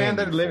old man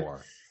that lives.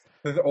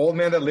 The old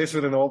man that lives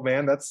with an old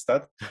man. That's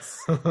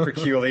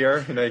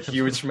peculiar in a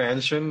huge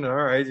mansion. All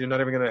right, you're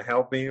not even going to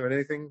help me with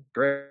anything.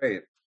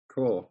 Great,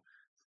 cool.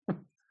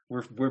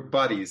 We're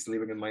buddies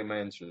living in my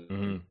mansion.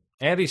 Mm-hmm.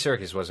 Andy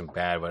Serkis wasn't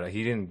bad, but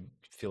he didn't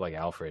feel like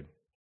Alfred.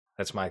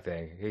 That's my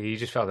thing. He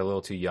just felt a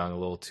little too young, a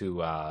little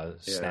too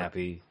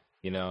snappy.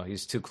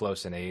 He's too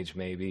close in age,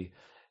 maybe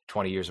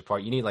 20 years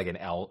apart. You need like an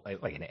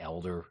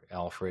elder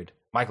Alfred.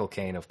 Michael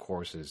Caine, of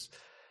course, is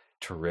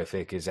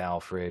terrific as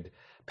Alfred.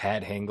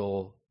 Pat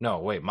Hingle. No,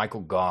 wait,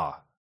 Michael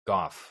Goff,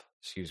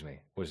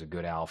 was a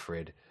good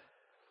Alfred.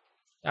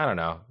 I don't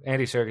know.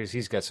 Andy Serkis,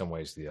 he's got some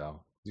ways to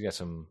go. He's got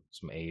some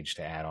age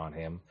to add on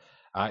him.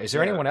 Is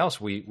there anyone else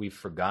we've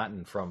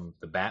forgotten from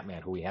the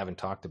Batman who we haven't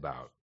talked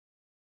about?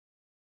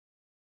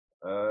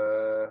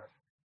 Let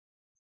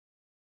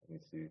me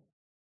see.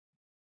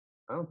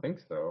 I don't think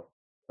so.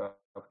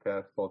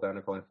 Cast, Paul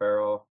Dano, Colin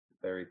Farrell,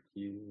 Barry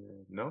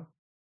Keoghan. No,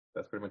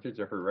 that's pretty much it.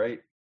 Jeffrey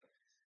Wright,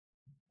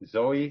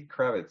 Zoe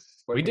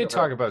Kravitz. We did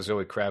talk about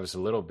Zoe Kravitz a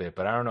little bit,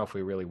 but I don't know if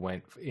we really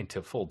went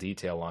into full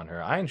detail on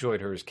her. I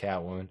enjoyed her as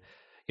Catwoman.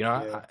 You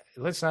know,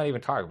 let's not even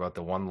talk about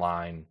the one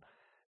line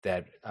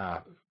that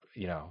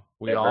you know,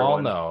 we Everyone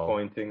all know.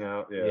 Pointing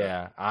out,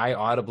 yeah. I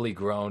audibly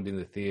groaned in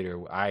the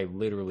theater. I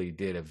literally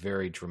did a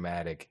very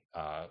dramatic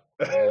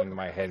rolling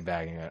my head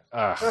back and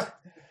ugh.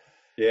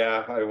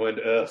 Yeah, I went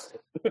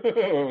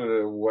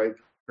white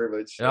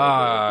privilege.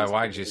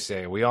 Why'd you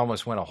say? We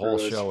almost went a whole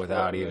show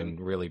without even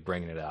really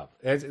bringing it up.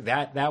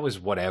 That was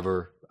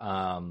whatever.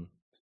 You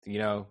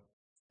know,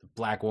 the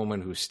black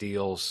woman who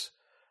steals.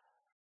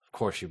 Of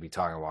course, you'd be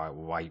talking about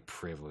white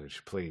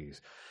privilege, please.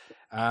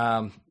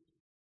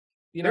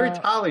 You They're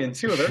Italian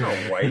too. They're not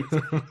white.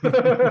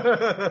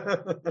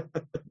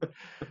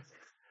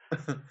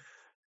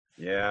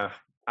 Yeah,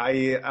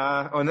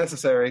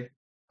 unnecessary.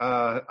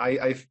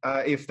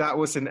 If that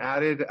wasn't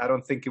added, I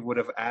don't think it would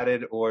have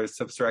added or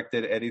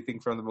subtracted anything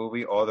from the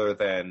movie, other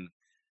than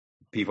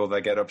people that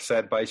get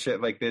upset by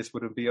shit like this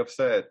wouldn't be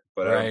upset.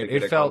 But right, I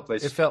don't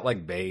think it felt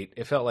like bait.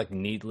 It felt like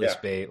needless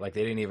bait. Like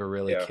they didn't even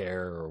really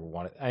care or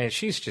want it. I mean,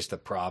 she's just a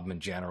problem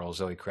in general,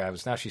 Zoe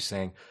Kravitz. Now she's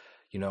saying,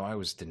 you know, I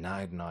was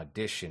denied an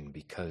audition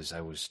because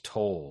I was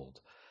told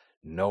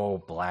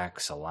no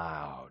blacks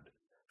allowed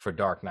for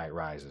Dark Knight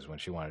Rises when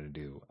she wanted to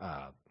do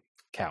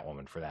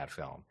Catwoman for that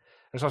film.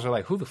 It's also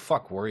like, who the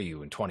fuck were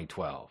you in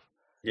 2012?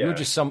 Yeah. You were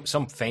just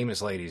some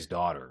famous lady's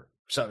daughter,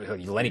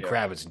 Lenny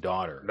Kravitz's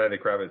daughter. Lenny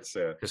Kravitz,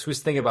 yeah. Because who's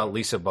thinking about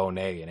Lisa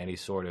Bonet in any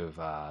sort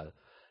of,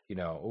 you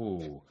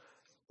know,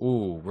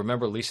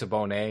 remember Lisa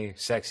Bonet,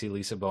 sexy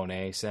Lisa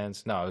Bonet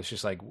sense? No, it's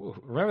just like,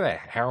 remember that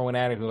heroin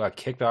addict who got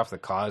kicked off the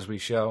Cosby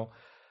Show?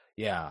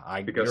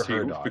 Yeah, because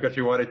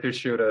she wanted to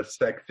shoot a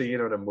sex scene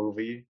on a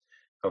movie,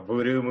 a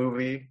voodoo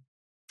movie.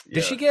 Yeah.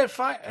 Did she get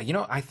fired? You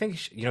know, I think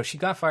she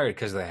got fired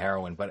because of the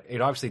heroin, but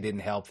it obviously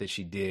didn't help that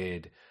she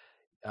did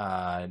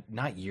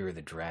not Year of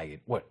the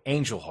Dragon. What,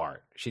 Angel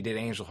Heart? She did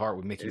Angel Heart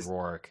with Mickey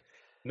Rourke.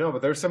 No,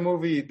 but there's a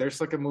movie. There's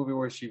like a movie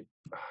where she,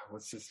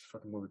 what's this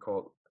fucking movie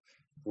called?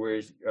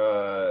 Where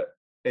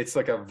it's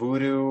like a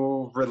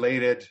voodoo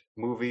related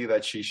movie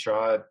that she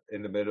shot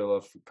in the middle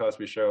of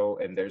Cosby Show,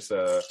 and there's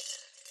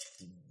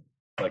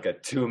like a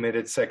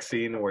 2-minute sex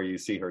scene where you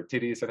see her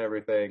titties and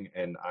everything,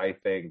 and I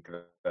think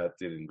that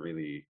didn't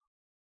really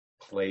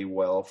play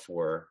well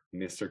for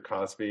Mr.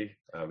 Cosby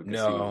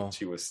because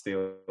she was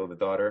still the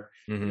daughter.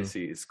 Mm-hmm. You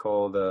see, it's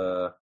called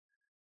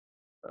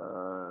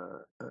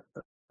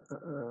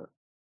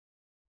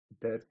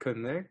Dead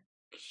Connection.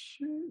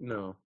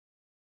 No,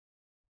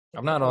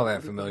 I'm not all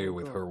that familiar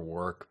with her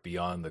work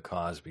beyond the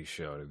Cosby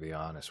Show, to be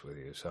honest with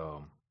you.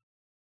 So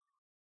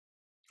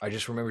I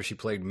just remember she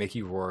played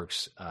Mickey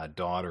Rourke's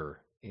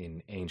daughter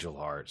in Angel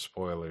Heart.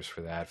 Spoilers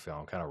for that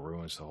film. Kind of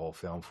ruins the whole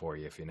film for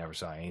you if you never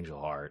saw Angel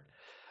Heart.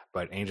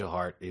 But Angel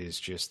Heart is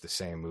just the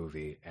same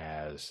movie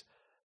as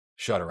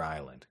Shutter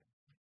Island.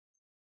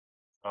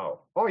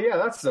 Oh yeah,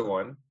 that's the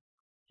one.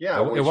 Yeah,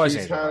 it was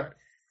Angel Heart.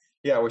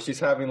 Yeah, where she's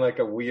having like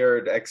a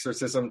weird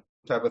exorcism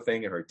type of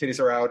thing, and her titties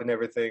are out and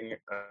everything.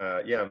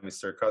 Yeah,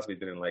 Mr. Cosby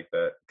didn't like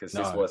that because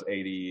this was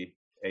 87.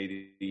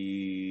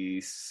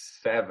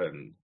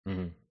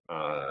 Mm-hmm.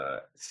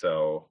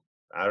 So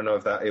I don't know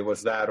if it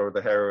was that or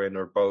the heroin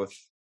or both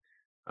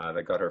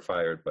that got her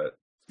fired, but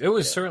it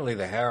was certainly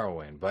the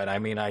heroin. But I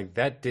mean,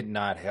 that did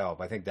not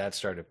help. I think that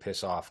started to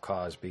piss off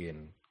Cosby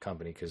and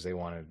company because they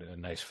wanted a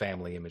nice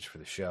family image for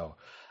the show.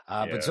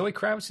 But Zoe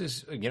Kravitz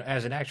is,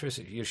 as an actress,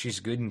 she's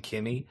good in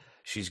Kimmy.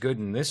 She's good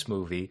in this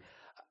movie.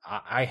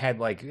 I had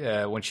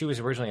when she was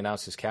originally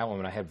announced as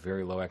Catwoman, I had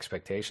very low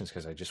expectations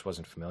because I just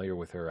wasn't familiar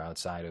with her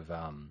outside of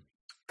a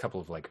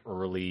couple of like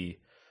early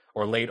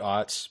or late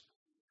aughts,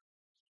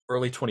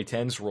 early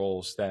 2010s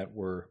roles that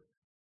were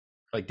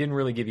like didn't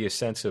really give you a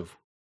sense of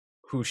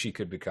who she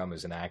could become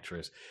as an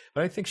actress.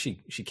 But I think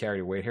she carried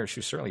her weight here. She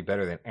was certainly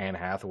better than Anne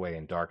Hathaway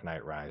in Dark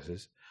Knight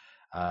Rises.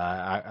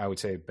 I would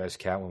say best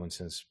Catwoman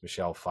since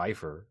Michelle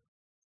Pfeiffer.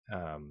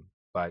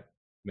 But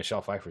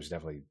Michelle Pfeiffer is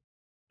definitely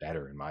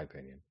better in my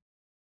opinion.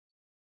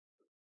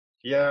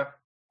 Yeah,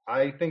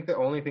 I think the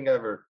only thing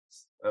I've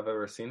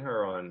ever seen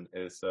her on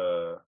is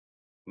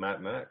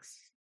Mad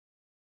Max.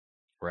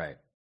 Right.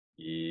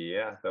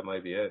 Yeah, that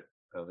might be it.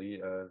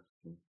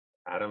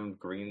 Adam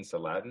Green's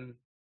Aladdin.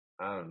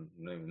 I don't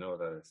even know what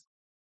that is.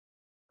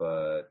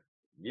 But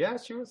yeah,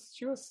 she was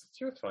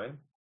fine.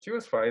 She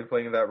was fine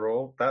playing that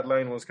role. That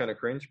line was kind of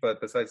cringe, but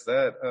besides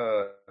that,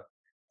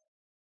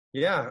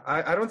 yeah,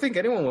 I don't think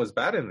anyone was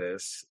bad in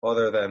this,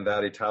 other than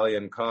that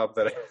Italian cop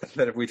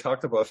that we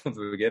talked about from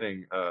the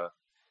beginning.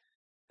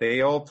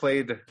 They all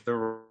played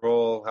the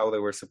role how they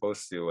were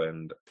supposed to,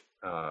 and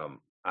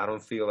I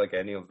don't feel like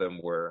any of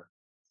them were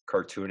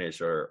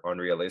cartoonish or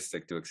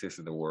unrealistic to exist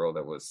in the world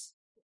that was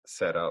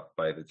set up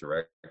by the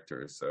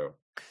director. So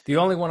The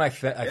only one I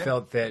yeah,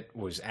 felt that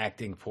was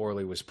acting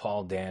poorly was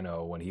Paul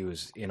Dano when he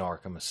was in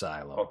Arkham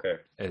Asylum okay.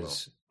 Well,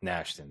 as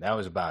Nashton. That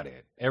was about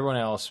it. Everyone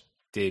else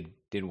did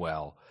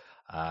well.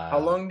 how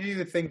long do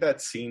you think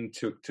that scene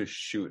took to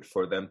shoot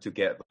for them to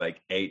get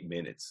like 8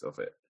 minutes of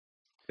it?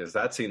 Because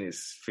that scene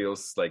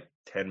feels like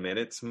 10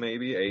 minutes,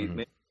 maybe eight Mhm.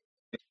 minutes,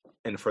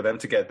 and for them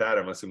to get that,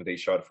 I'm assuming they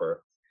shot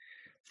for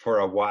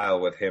a while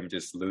with him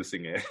just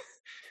losing it,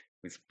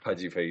 his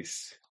pudgy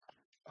face.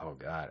 Oh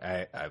God,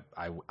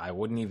 I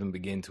wouldn't even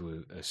begin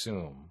to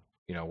assume,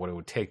 what it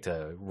would take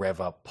to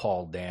rev up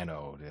Paul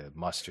Dano to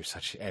muster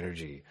such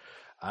energy.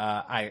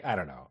 I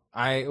don't know.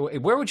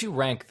 Where would you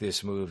rank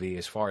this movie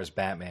as far as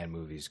Batman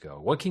movies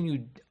go? We'll keep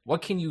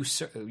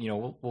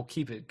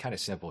it kind of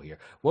simple here.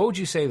 What would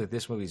you say that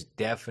this movie is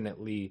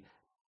definitely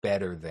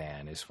better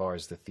than as far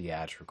as the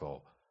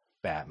theatrical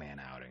Batman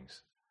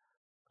outings?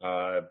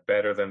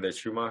 Better than the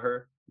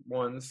Schumacher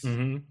ones.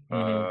 Mm-hmm.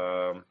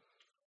 Mm-hmm. Um,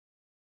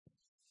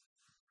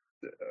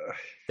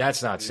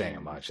 That's not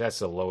saying much. That's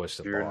the lowest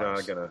of you're not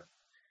bars. gonna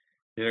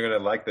you're not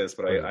gonna like this,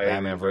 but Was it I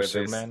Batman enjoy versus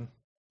this. Superman?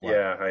 What?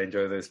 Yeah, I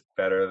enjoy this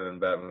better than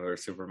Batman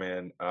vs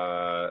Superman.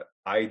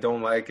 I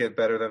don't like it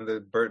better than the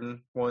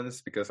Burton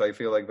ones because I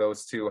feel like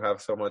those two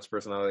have so much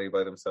personality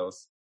by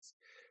themselves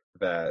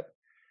that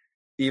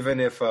even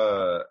if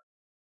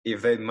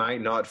they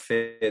might not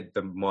fit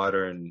the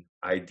modern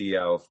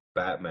idea of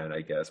Batman,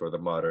 I guess, or the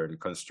modern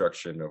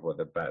construction of what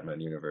the Batman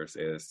universe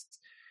is,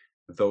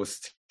 those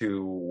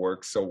two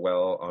work so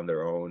well on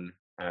their own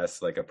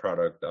as like a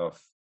product of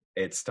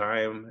its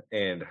time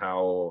and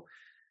how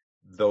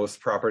those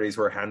properties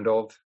were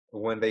handled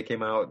when they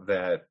came out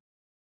that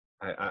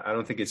I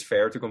don't think it's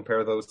fair to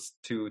compare those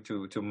to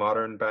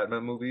modern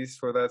Batman movies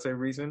for that same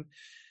reason.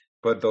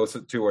 But those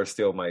two are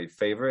still my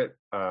favorite.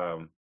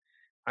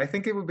 I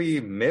think it would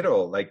be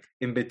middle, like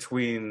in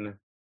between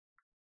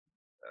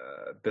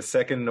the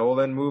second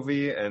Nolan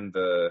movie and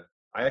the.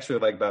 I actually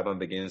like Batman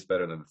Begins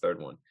better than the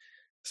third one,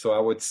 so I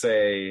would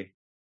say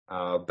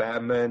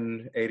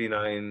Batman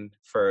 '89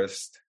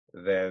 first,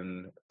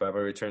 then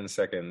Batman Returns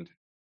second,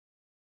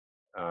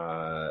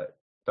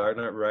 Dark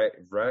Knight,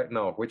 right?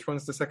 No, which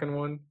one's the second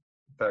one?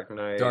 Dark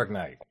Knight. Dark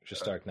Knight.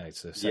 Just Dark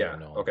Knight's the Yeah, second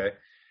Nolan. okay.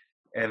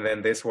 And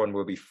then this one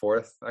will be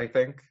fourth, I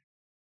think.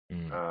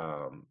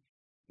 Mm.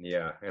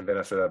 Yeah, and then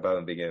after that,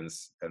 Batman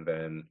Begins, and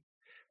then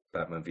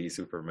Batman v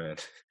Superman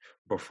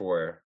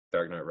before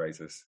Dark Knight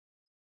Rises.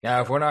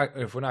 Now, if we're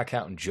not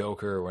counting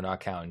Joker, we're not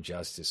counting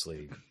Justice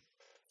League,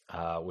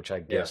 which I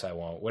Yeah, guess I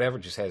won't. Whatever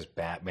just has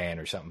Batman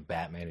or something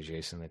Batman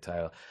adjacent in the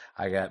title.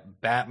 I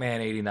got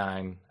Batman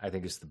 '89. I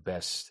think is the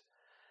best.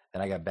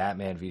 Then I got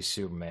Batman v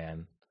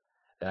Superman.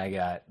 Then I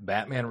got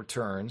Batman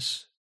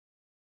Returns.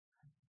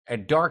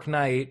 And Dark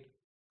Knight,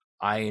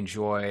 I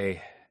enjoy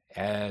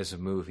as a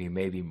movie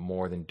maybe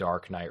more than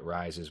Dark Knight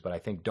Rises, but I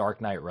think Dark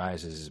Knight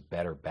Rises is a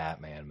better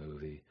Batman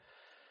movie.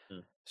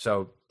 mm,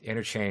 So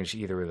interchange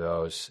either of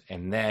those,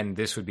 and then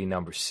this would be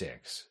number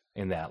 6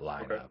 in that okay.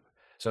 lineup.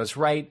 So it's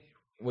right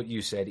what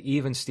you said,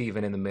 even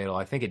Steven in the middle.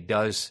 I think it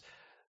does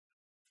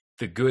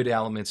the good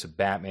elements of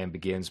Batman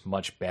Begins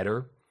much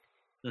better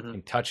Hmm.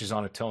 and touches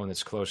on a tone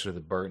that's closer to the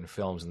Burton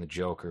films and the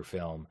Joker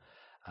film,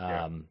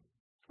 Yeah,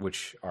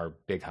 which are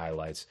big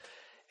highlights.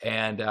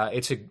 And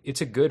it's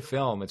a good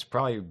film. It's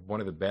probably one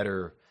of the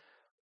better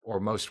or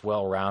most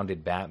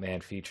well-rounded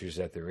Batman features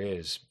that there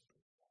is.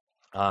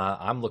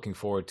 I'm looking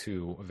forward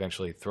to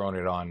eventually throwing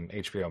it on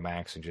HBO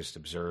Max and just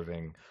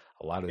observing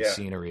a lot of the yeah,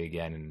 scenery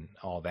again and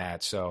all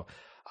that. So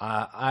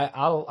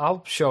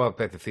I'll show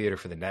up at the theater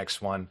for the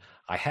next one.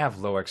 I have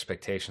low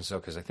expectations though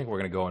because I think we're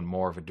going to go in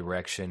more of a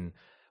direction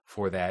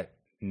for that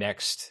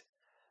next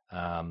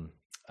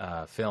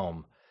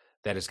film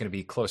that is going to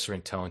be closer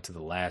in tone to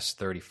the last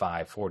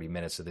 35, 40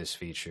 minutes of this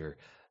feature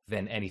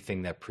than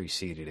anything that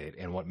preceded it.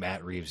 And what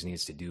Matt Reeves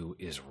needs to do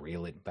is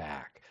reel it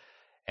back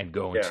and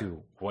go yeah.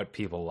 into what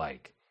people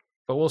like.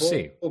 But we'll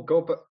see. We'll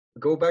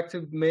go back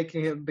to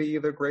making him be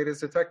the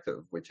greatest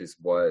detective, which is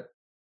what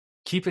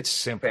Keep it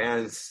simple.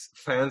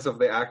 fans of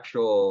the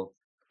actual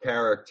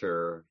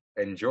character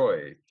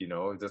enjoy.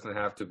 It doesn't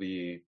have to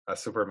be a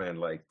Superman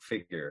like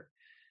figure.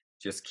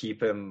 Just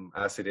keep him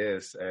as it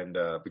is, and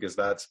because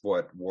that's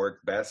what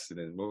worked best in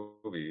his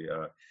movie.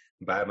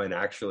 Batman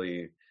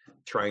actually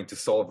trying to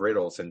solve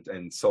riddles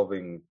and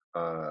solving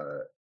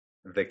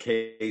the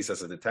case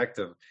as a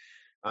detective.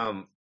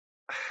 Um,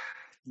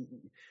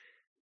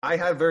 I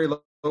had very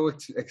low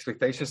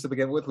expectations to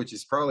begin with, which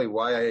is probably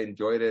why I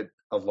enjoyed it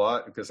a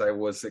lot because I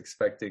was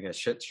expecting a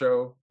shit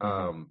show.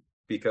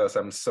 Because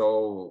I'm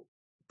so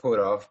put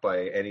off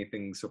by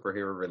anything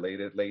superhero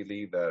related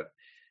lately that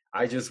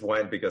I just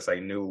went because I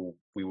knew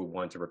we would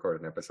want to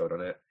record an episode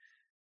on it.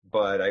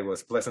 But I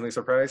was pleasantly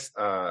surprised.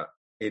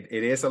 It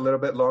is a little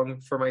bit long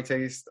for my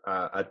taste.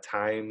 At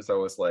times I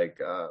was like,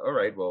 all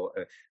right, well,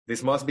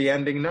 this must be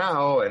ending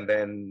now. And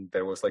then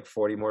there was like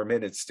 40 more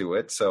minutes to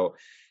it. So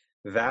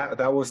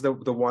that was the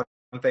one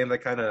thing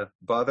that kind of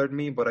bothered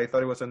me, but I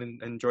thought it was an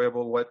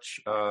enjoyable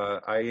watch.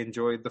 I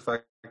enjoyed the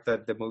fact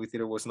that the movie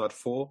theater was not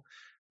full.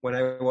 when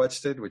I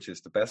watched it, which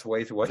is the best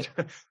way to watch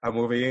a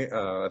movie,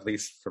 at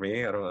least for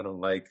me. I don't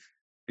like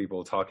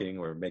people talking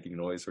or making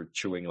noise or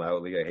chewing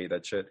loudly. I hate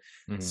that shit.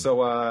 Mhm.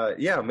 So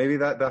yeah, maybe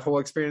that whole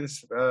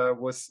experience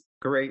was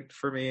great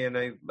for me. And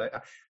I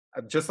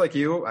just like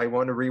you, I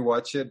want to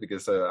rewatch it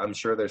because I'm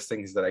sure there's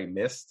things that I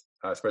missed,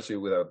 especially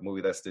with a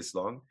movie that's this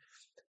long.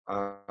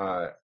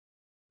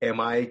 Am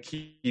I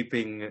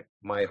keeping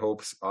my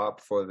hopes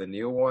up for the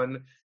new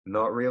one?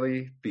 Not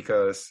really,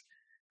 because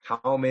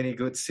how many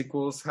good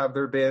sequels have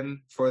there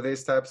been for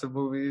these types of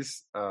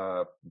movies?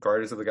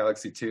 Guardians of the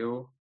Galaxy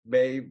 2,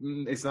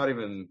 it's not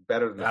even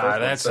better than the first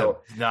one.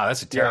 So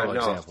that's a terrible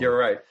example. You're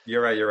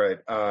right.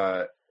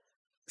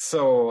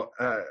 So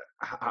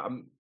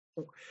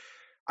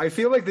I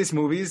feel like these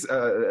movies,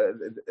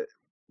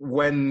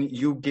 when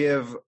you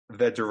give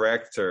the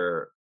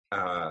director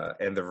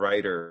and the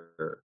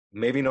writer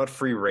maybe not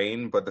free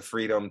reign, but the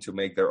freedom to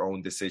make their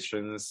own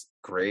decisions,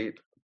 great.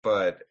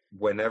 But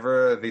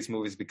whenever these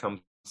movies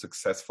become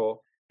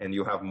successful and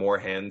you have more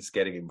hands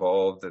getting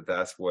involved,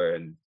 that's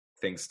when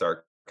things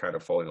start kind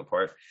of falling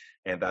apart.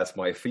 And that's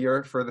my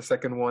fear for the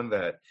second one,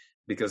 that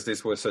because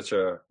this was such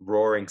a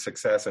roaring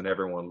success and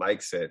everyone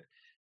likes it,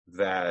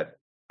 that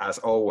as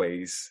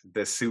always,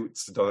 the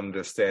suits don't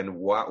understand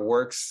what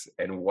works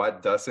and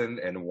what doesn't,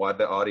 and what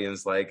the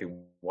audience like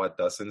and what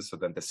doesn't. So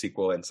then the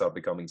sequel ends up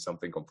becoming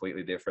something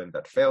completely different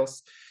that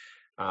fails.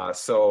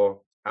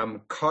 So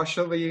I'm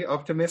cautiously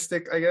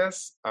optimistic, I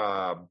guess,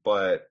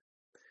 but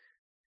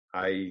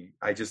I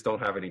just don't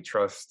have any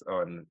trust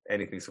on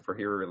anything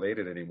superhero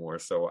related anymore.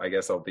 So I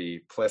guess I'll be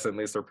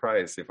pleasantly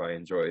surprised if I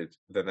enjoyed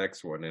the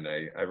next one, and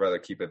I'd rather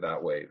keep it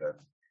that way than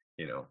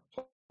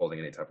holding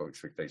any type of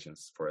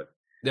expectations for it.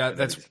 Yeah,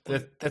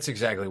 that's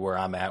exactly where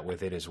I'm at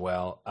with it as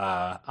well.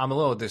 I'm a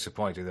little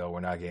disappointed though we're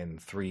not getting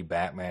 3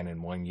 Batman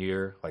in 1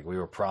 year like we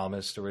were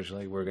promised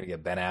originally. We were going to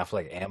get Ben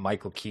Affleck and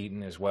Michael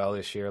Keaton as well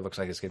this year. It looks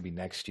like it's going to be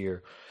next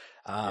year.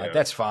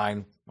 That's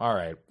fine. All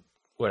right,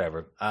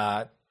 whatever.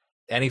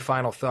 Any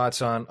final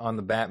thoughts on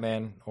the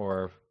Batman,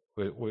 or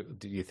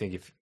do you think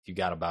if you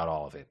got about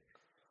all of it?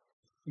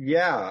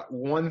 Yeah,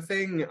 one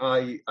thing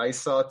I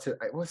saw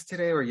it was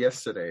today or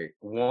yesterday.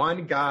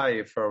 One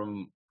guy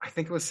from, I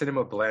think it was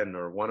Cinema Blend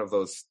or one of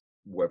those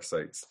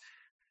websites,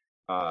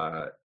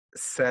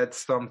 said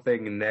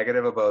something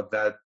negative about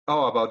that.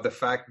 Oh, about the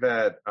fact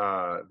that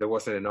there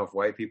wasn't enough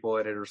white people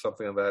in it or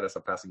something like that as a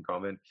passing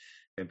comment,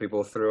 and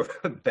people threw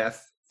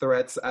death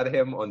threats at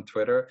him on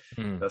Twitter.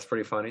 That's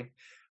pretty funny.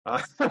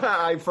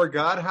 I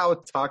forgot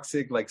how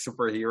toxic like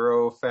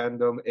superhero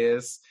fandom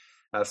is,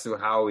 as to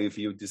how if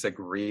you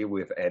disagree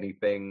with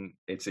anything,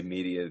 it's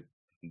immediate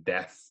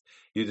death.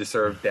 You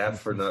deserve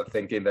death for not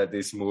thinking that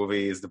this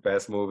movie is the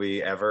best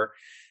movie ever,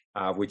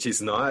 which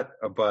is not.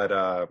 But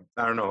I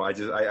don't know. I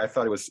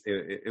thought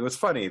it was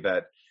funny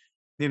that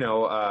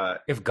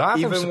if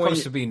Gotham's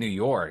supposed to be New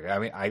York, I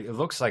mean, it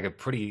looks like a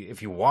pretty.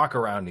 If you walk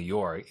around New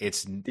York,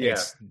 it's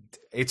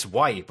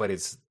white, but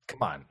it's.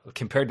 Come on,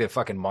 compared to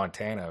fucking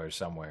Montana or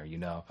somewhere,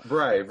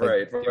 Right.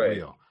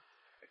 Real.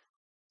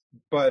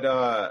 But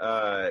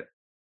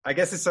I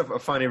guess it's a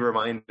funny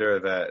reminder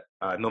that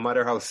no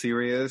matter how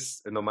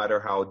serious and no matter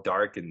how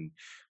dark and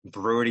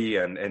broody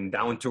and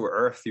down to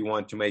earth you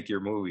want to make your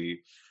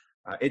movie,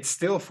 it's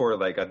still for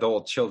like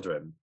adult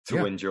children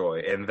to enjoy,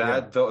 and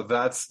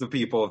that's the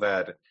people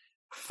that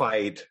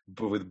fight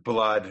with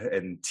blood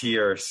and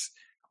tears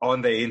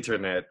on the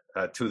internet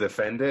to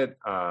defend it.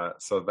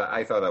 So that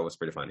I thought that was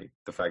pretty funny.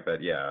 The fact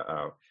that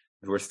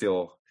we're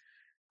still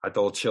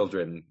adult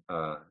children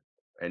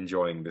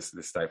enjoying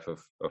this type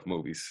of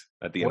movies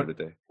at the end of the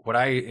day.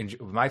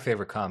 My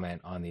favorite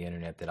comment on the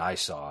internet that I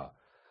saw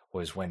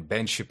was when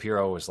Ben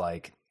Shapiro was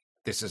like,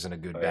 "This isn't a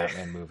good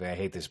Batman movie. I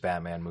hate this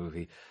Batman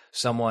movie."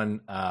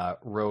 Someone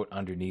wrote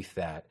underneath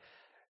that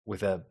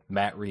with a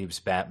Matt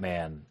Reeves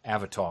Batman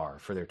avatar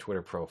for their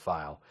Twitter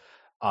profile.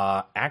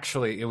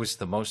 Actually, it was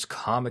the most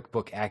comic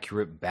book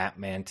accurate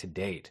Batman to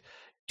date.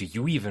 Do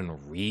you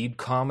even read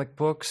comic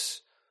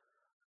books?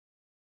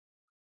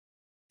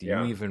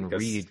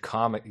 Read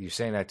comic? You're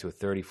saying that to a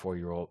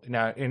 34-year-old.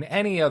 Now, in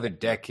any other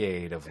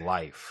decade of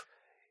life,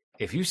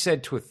 if you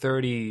said to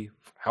a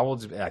how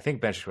old is, I think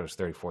Ben Shapiro was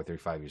 34,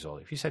 35 years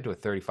old. If you said to a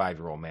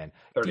 35-year-old man,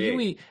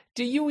 38.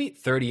 do you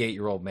eat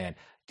 38-year-old man,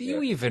 do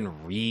you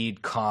even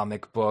read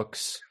comic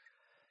books?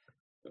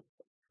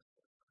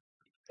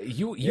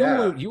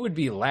 You would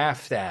be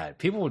laughed at.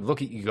 People would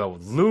look at you and go,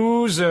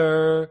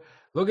 "Loser,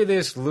 look at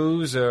this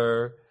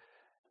loser."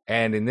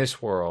 And in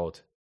this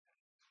world,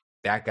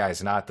 that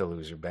guy's not the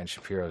loser. Ben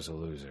Shapiro's a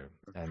loser.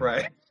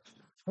 Right.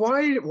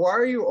 Why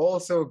are you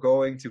also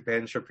going to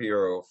Ben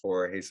Shapiro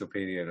for his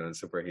opinion on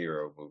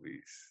superhero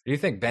movies? Do you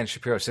think Ben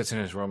Shapiro sits in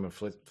his room and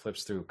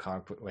flips through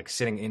like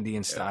sitting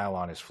Indian style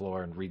on his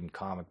floor and reading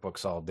comic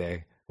books all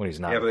day when he's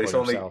not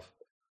himself?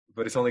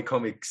 But it's only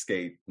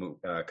Comicsgate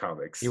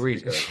comics. He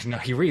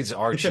reads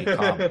Archie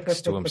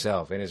comics to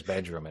himself in his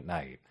bedroom at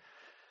night.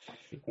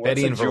 What's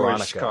Betty and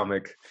Veronica Jewish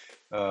comic?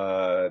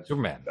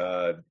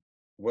 Superman.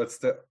 What's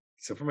the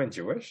Superman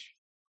Jewish?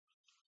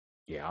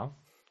 Yeah.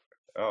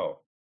 Oh,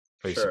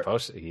 But he's Sure.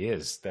 supposed to. He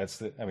is. That's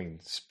the. I mean,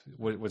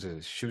 what was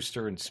it?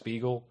 Schuster and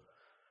Spiegel.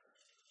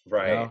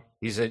 Right. No,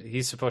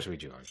 he's supposed to be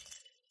George.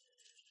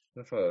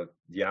 That's a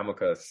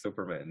Yamaka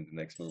Superman in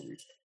the next movie.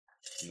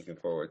 I'm looking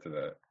forward to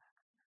that.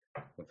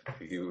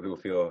 He will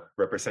feel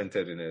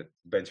represented in it.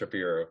 Ben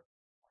Shapiro.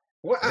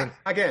 What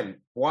again?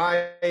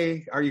 Why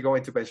are you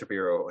going to Ben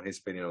Shapiro on his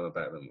opinion on the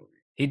Batman movie?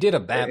 He did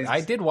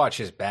I did watch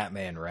his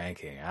Batman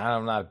ranking.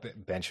 I'm not a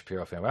Ben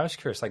Shapiro fan, but I was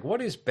curious. Like,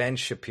 what is Ben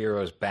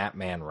Shapiro's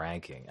Batman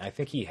ranking? I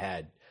think he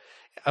had.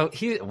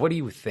 What do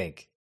you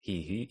think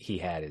he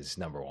had as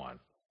number one?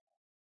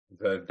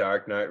 The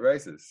Dark Knight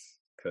Rises,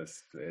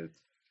 because it's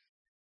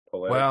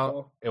political.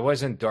 Well, it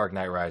wasn't Dark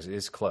Knight Rises.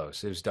 It's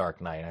close. It was Dark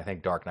Knight. I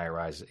think Dark Knight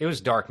Rises. It was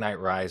Dark Knight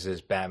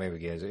Rises, Batman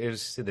Begins. It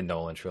was the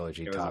Nolan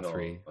trilogy, top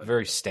three.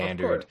 Very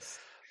standard,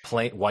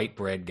 plain white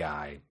bread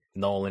guy.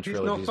 Nolan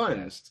trilogy is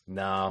best.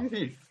 No.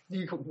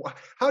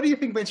 How do you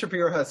think Ben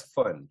Shapiro has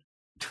fun?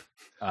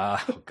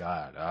 Oh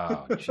God.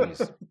 Oh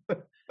jeez.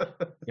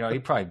 He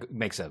probably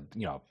makes a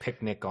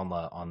picnic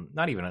on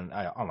not even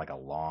on like a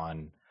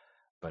lawn,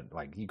 but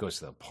like he goes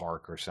to the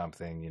park or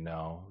something.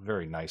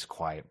 Very nice,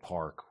 quiet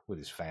park with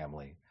his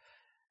family,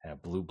 and a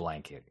blue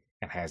blanket,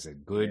 and has a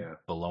good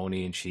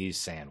bologna and cheese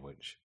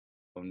sandwich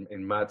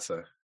in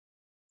matzah.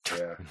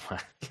 Yeah.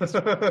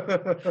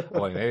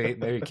 Well,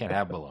 maybe you can't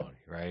have bologna,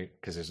 right?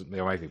 Because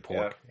there might be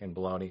pork in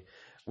bologna.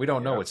 We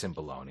don't know what's in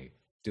bologna,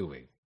 do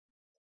we?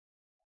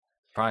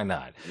 Probably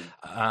not.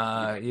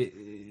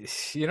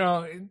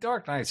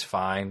 Dark Knight's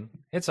fine.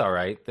 It's all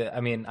right.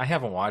 I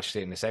haven't watched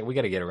it in a second. We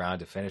got to get around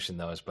to finishing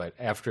those. But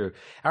after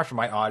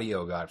my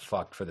audio got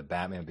fucked for the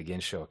Batman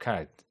Begins show, it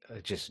kind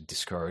of just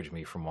discouraged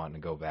me from wanting to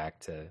go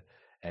back to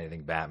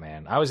anything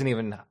Batman. I was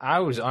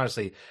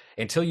honestly,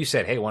 until you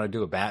said, hey, want to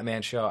do a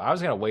Batman show, I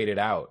was going to wait it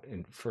out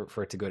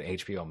for it to go to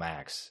HBO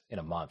Max in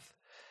a month.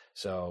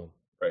 So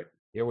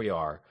here we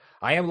are.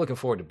 I am looking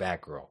forward to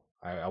Batgirl.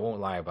 I won't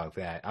lie about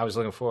that. I was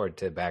looking forward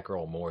to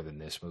Batgirl more than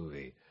this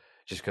movie,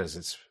 just because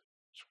it's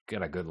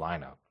got a good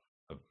lineup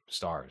of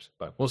stars.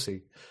 But we'll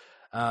see.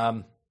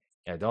 Don't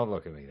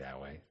look at me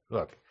that way.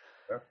 Look,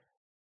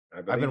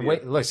 I've been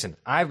waiting. Listen,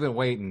 I've been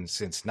waiting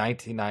since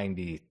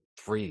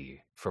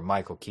 1993 for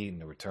Michael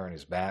Keaton to return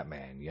as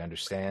Batman. You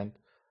understand?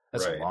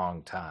 That's a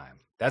long time.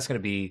 That's going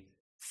to be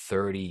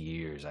 30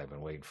 years I've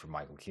been waiting for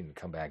Michael Keaton to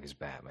come back as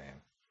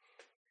Batman.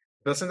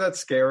 Doesn't that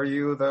scare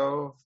you,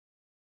 though?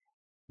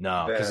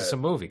 No, because it's a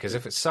movie. Because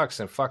if it sucks,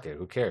 then fuck it.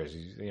 Who cares?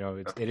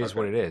 It is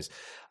what it is.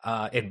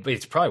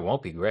 It probably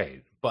won't be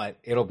great, but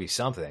it'll be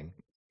something,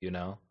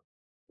 Now,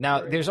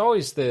 there's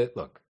always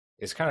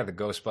it's kind of the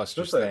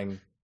Ghostbusters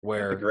thing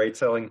where... That's a great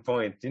selling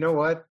point. You know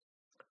what?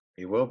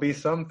 It will be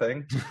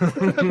something.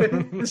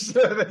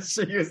 Let's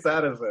use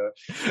that as a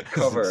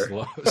cover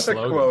quote.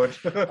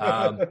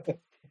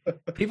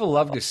 People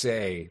love to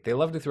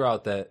throw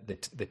out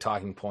the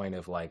talking point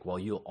of like, well,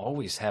 you'll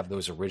always have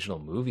those original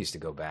movies to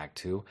go back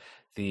to.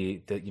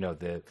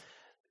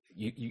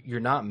 You're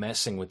not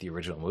messing with the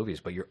original movies,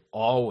 but you're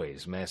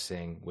always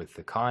messing with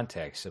the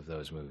context of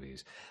those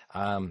movies.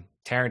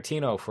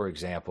 Tarantino, for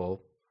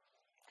example,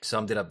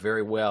 summed it up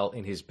very well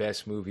in his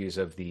best movies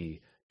of the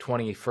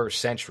 21st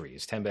century,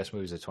 his 10 best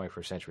movies of the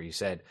 21st century. He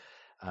said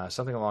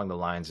something along the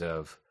lines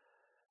of,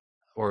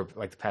 or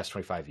like the past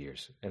 25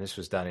 years, and this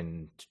was done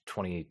in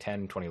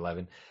 2010,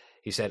 2011.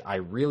 He said, I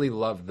really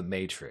love The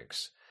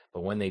Matrix,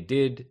 but when they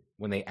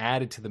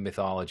added to the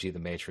mythology of The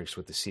Matrix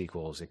with the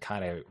sequels, it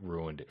kind of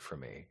ruined it for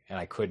me. And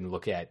I couldn't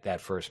look at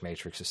that first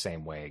Matrix the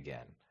same way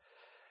again.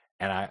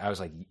 And I was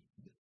like,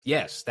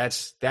 yes,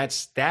 that's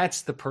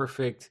the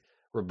perfect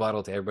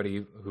rebuttal to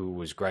everybody who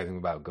was griping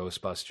about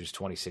Ghostbusters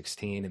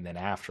 2016 and then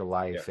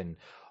Afterlife and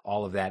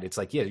all of that. It's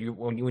like,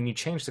 when you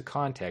change the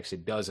context,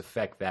 it does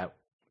affect that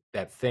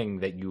thing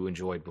that you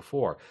enjoyed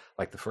before.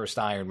 Like the first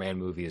Iron Man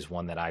movie is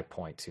one that I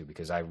point to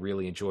because I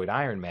really enjoyed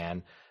Iron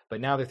Man.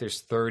 But now that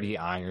there's 30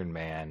 Iron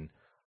Man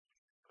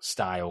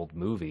styled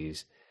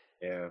movies,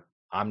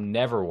 I'm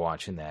never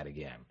watching that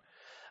again.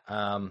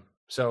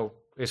 So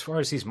as far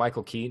as these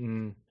Michael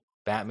Keaton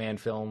Batman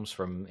films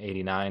from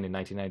 89 and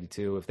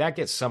 1992, if that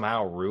gets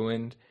somehow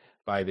ruined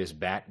by this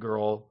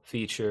Batgirl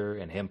feature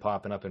and him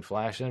popping up in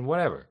Flash, then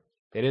whatever.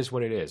 It is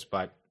what it is.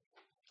 But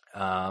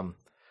I'm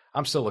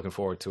still looking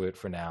forward to it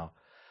for now.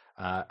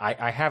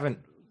 I haven't,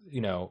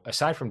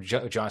 aside from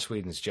Joss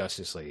Whedon's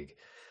Justice League,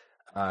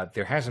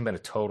 there hasn't been a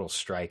total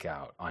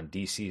strikeout on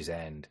DC's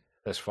end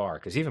thus far,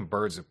 because even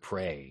Birds of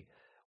Prey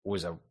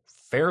was a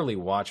fairly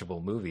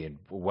watchable movie and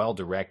well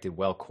directed,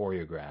 well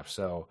choreographed.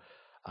 So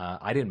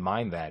I didn't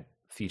mind that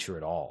feature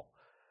at all.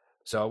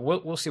 So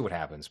we'll see what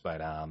happens.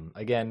 But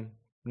again,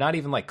 not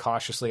even like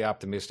cautiously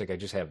optimistic. I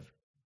just have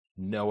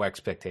no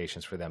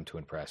expectations for them to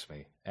impress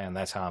me, and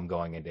that's how I'm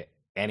going into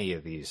any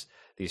of these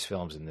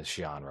films in this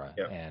genre.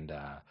 Yep. And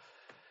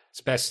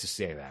it's best to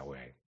stay that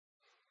way.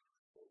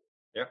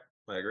 Yeah,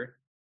 I agree.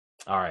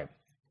 All right.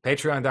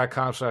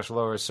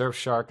 Patreon.com/lowres,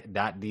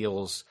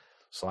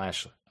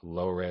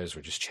 surfshark.deals/lowres,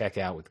 or just check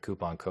out with the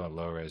coupon code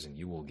lowres and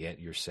you will get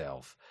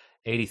yourself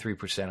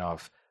 83%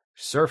 off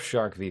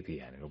Surfshark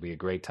VPN. It'll be a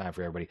great time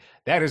for everybody.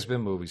 That has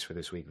been Movies for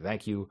this week.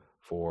 Thank you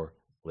for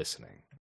listening.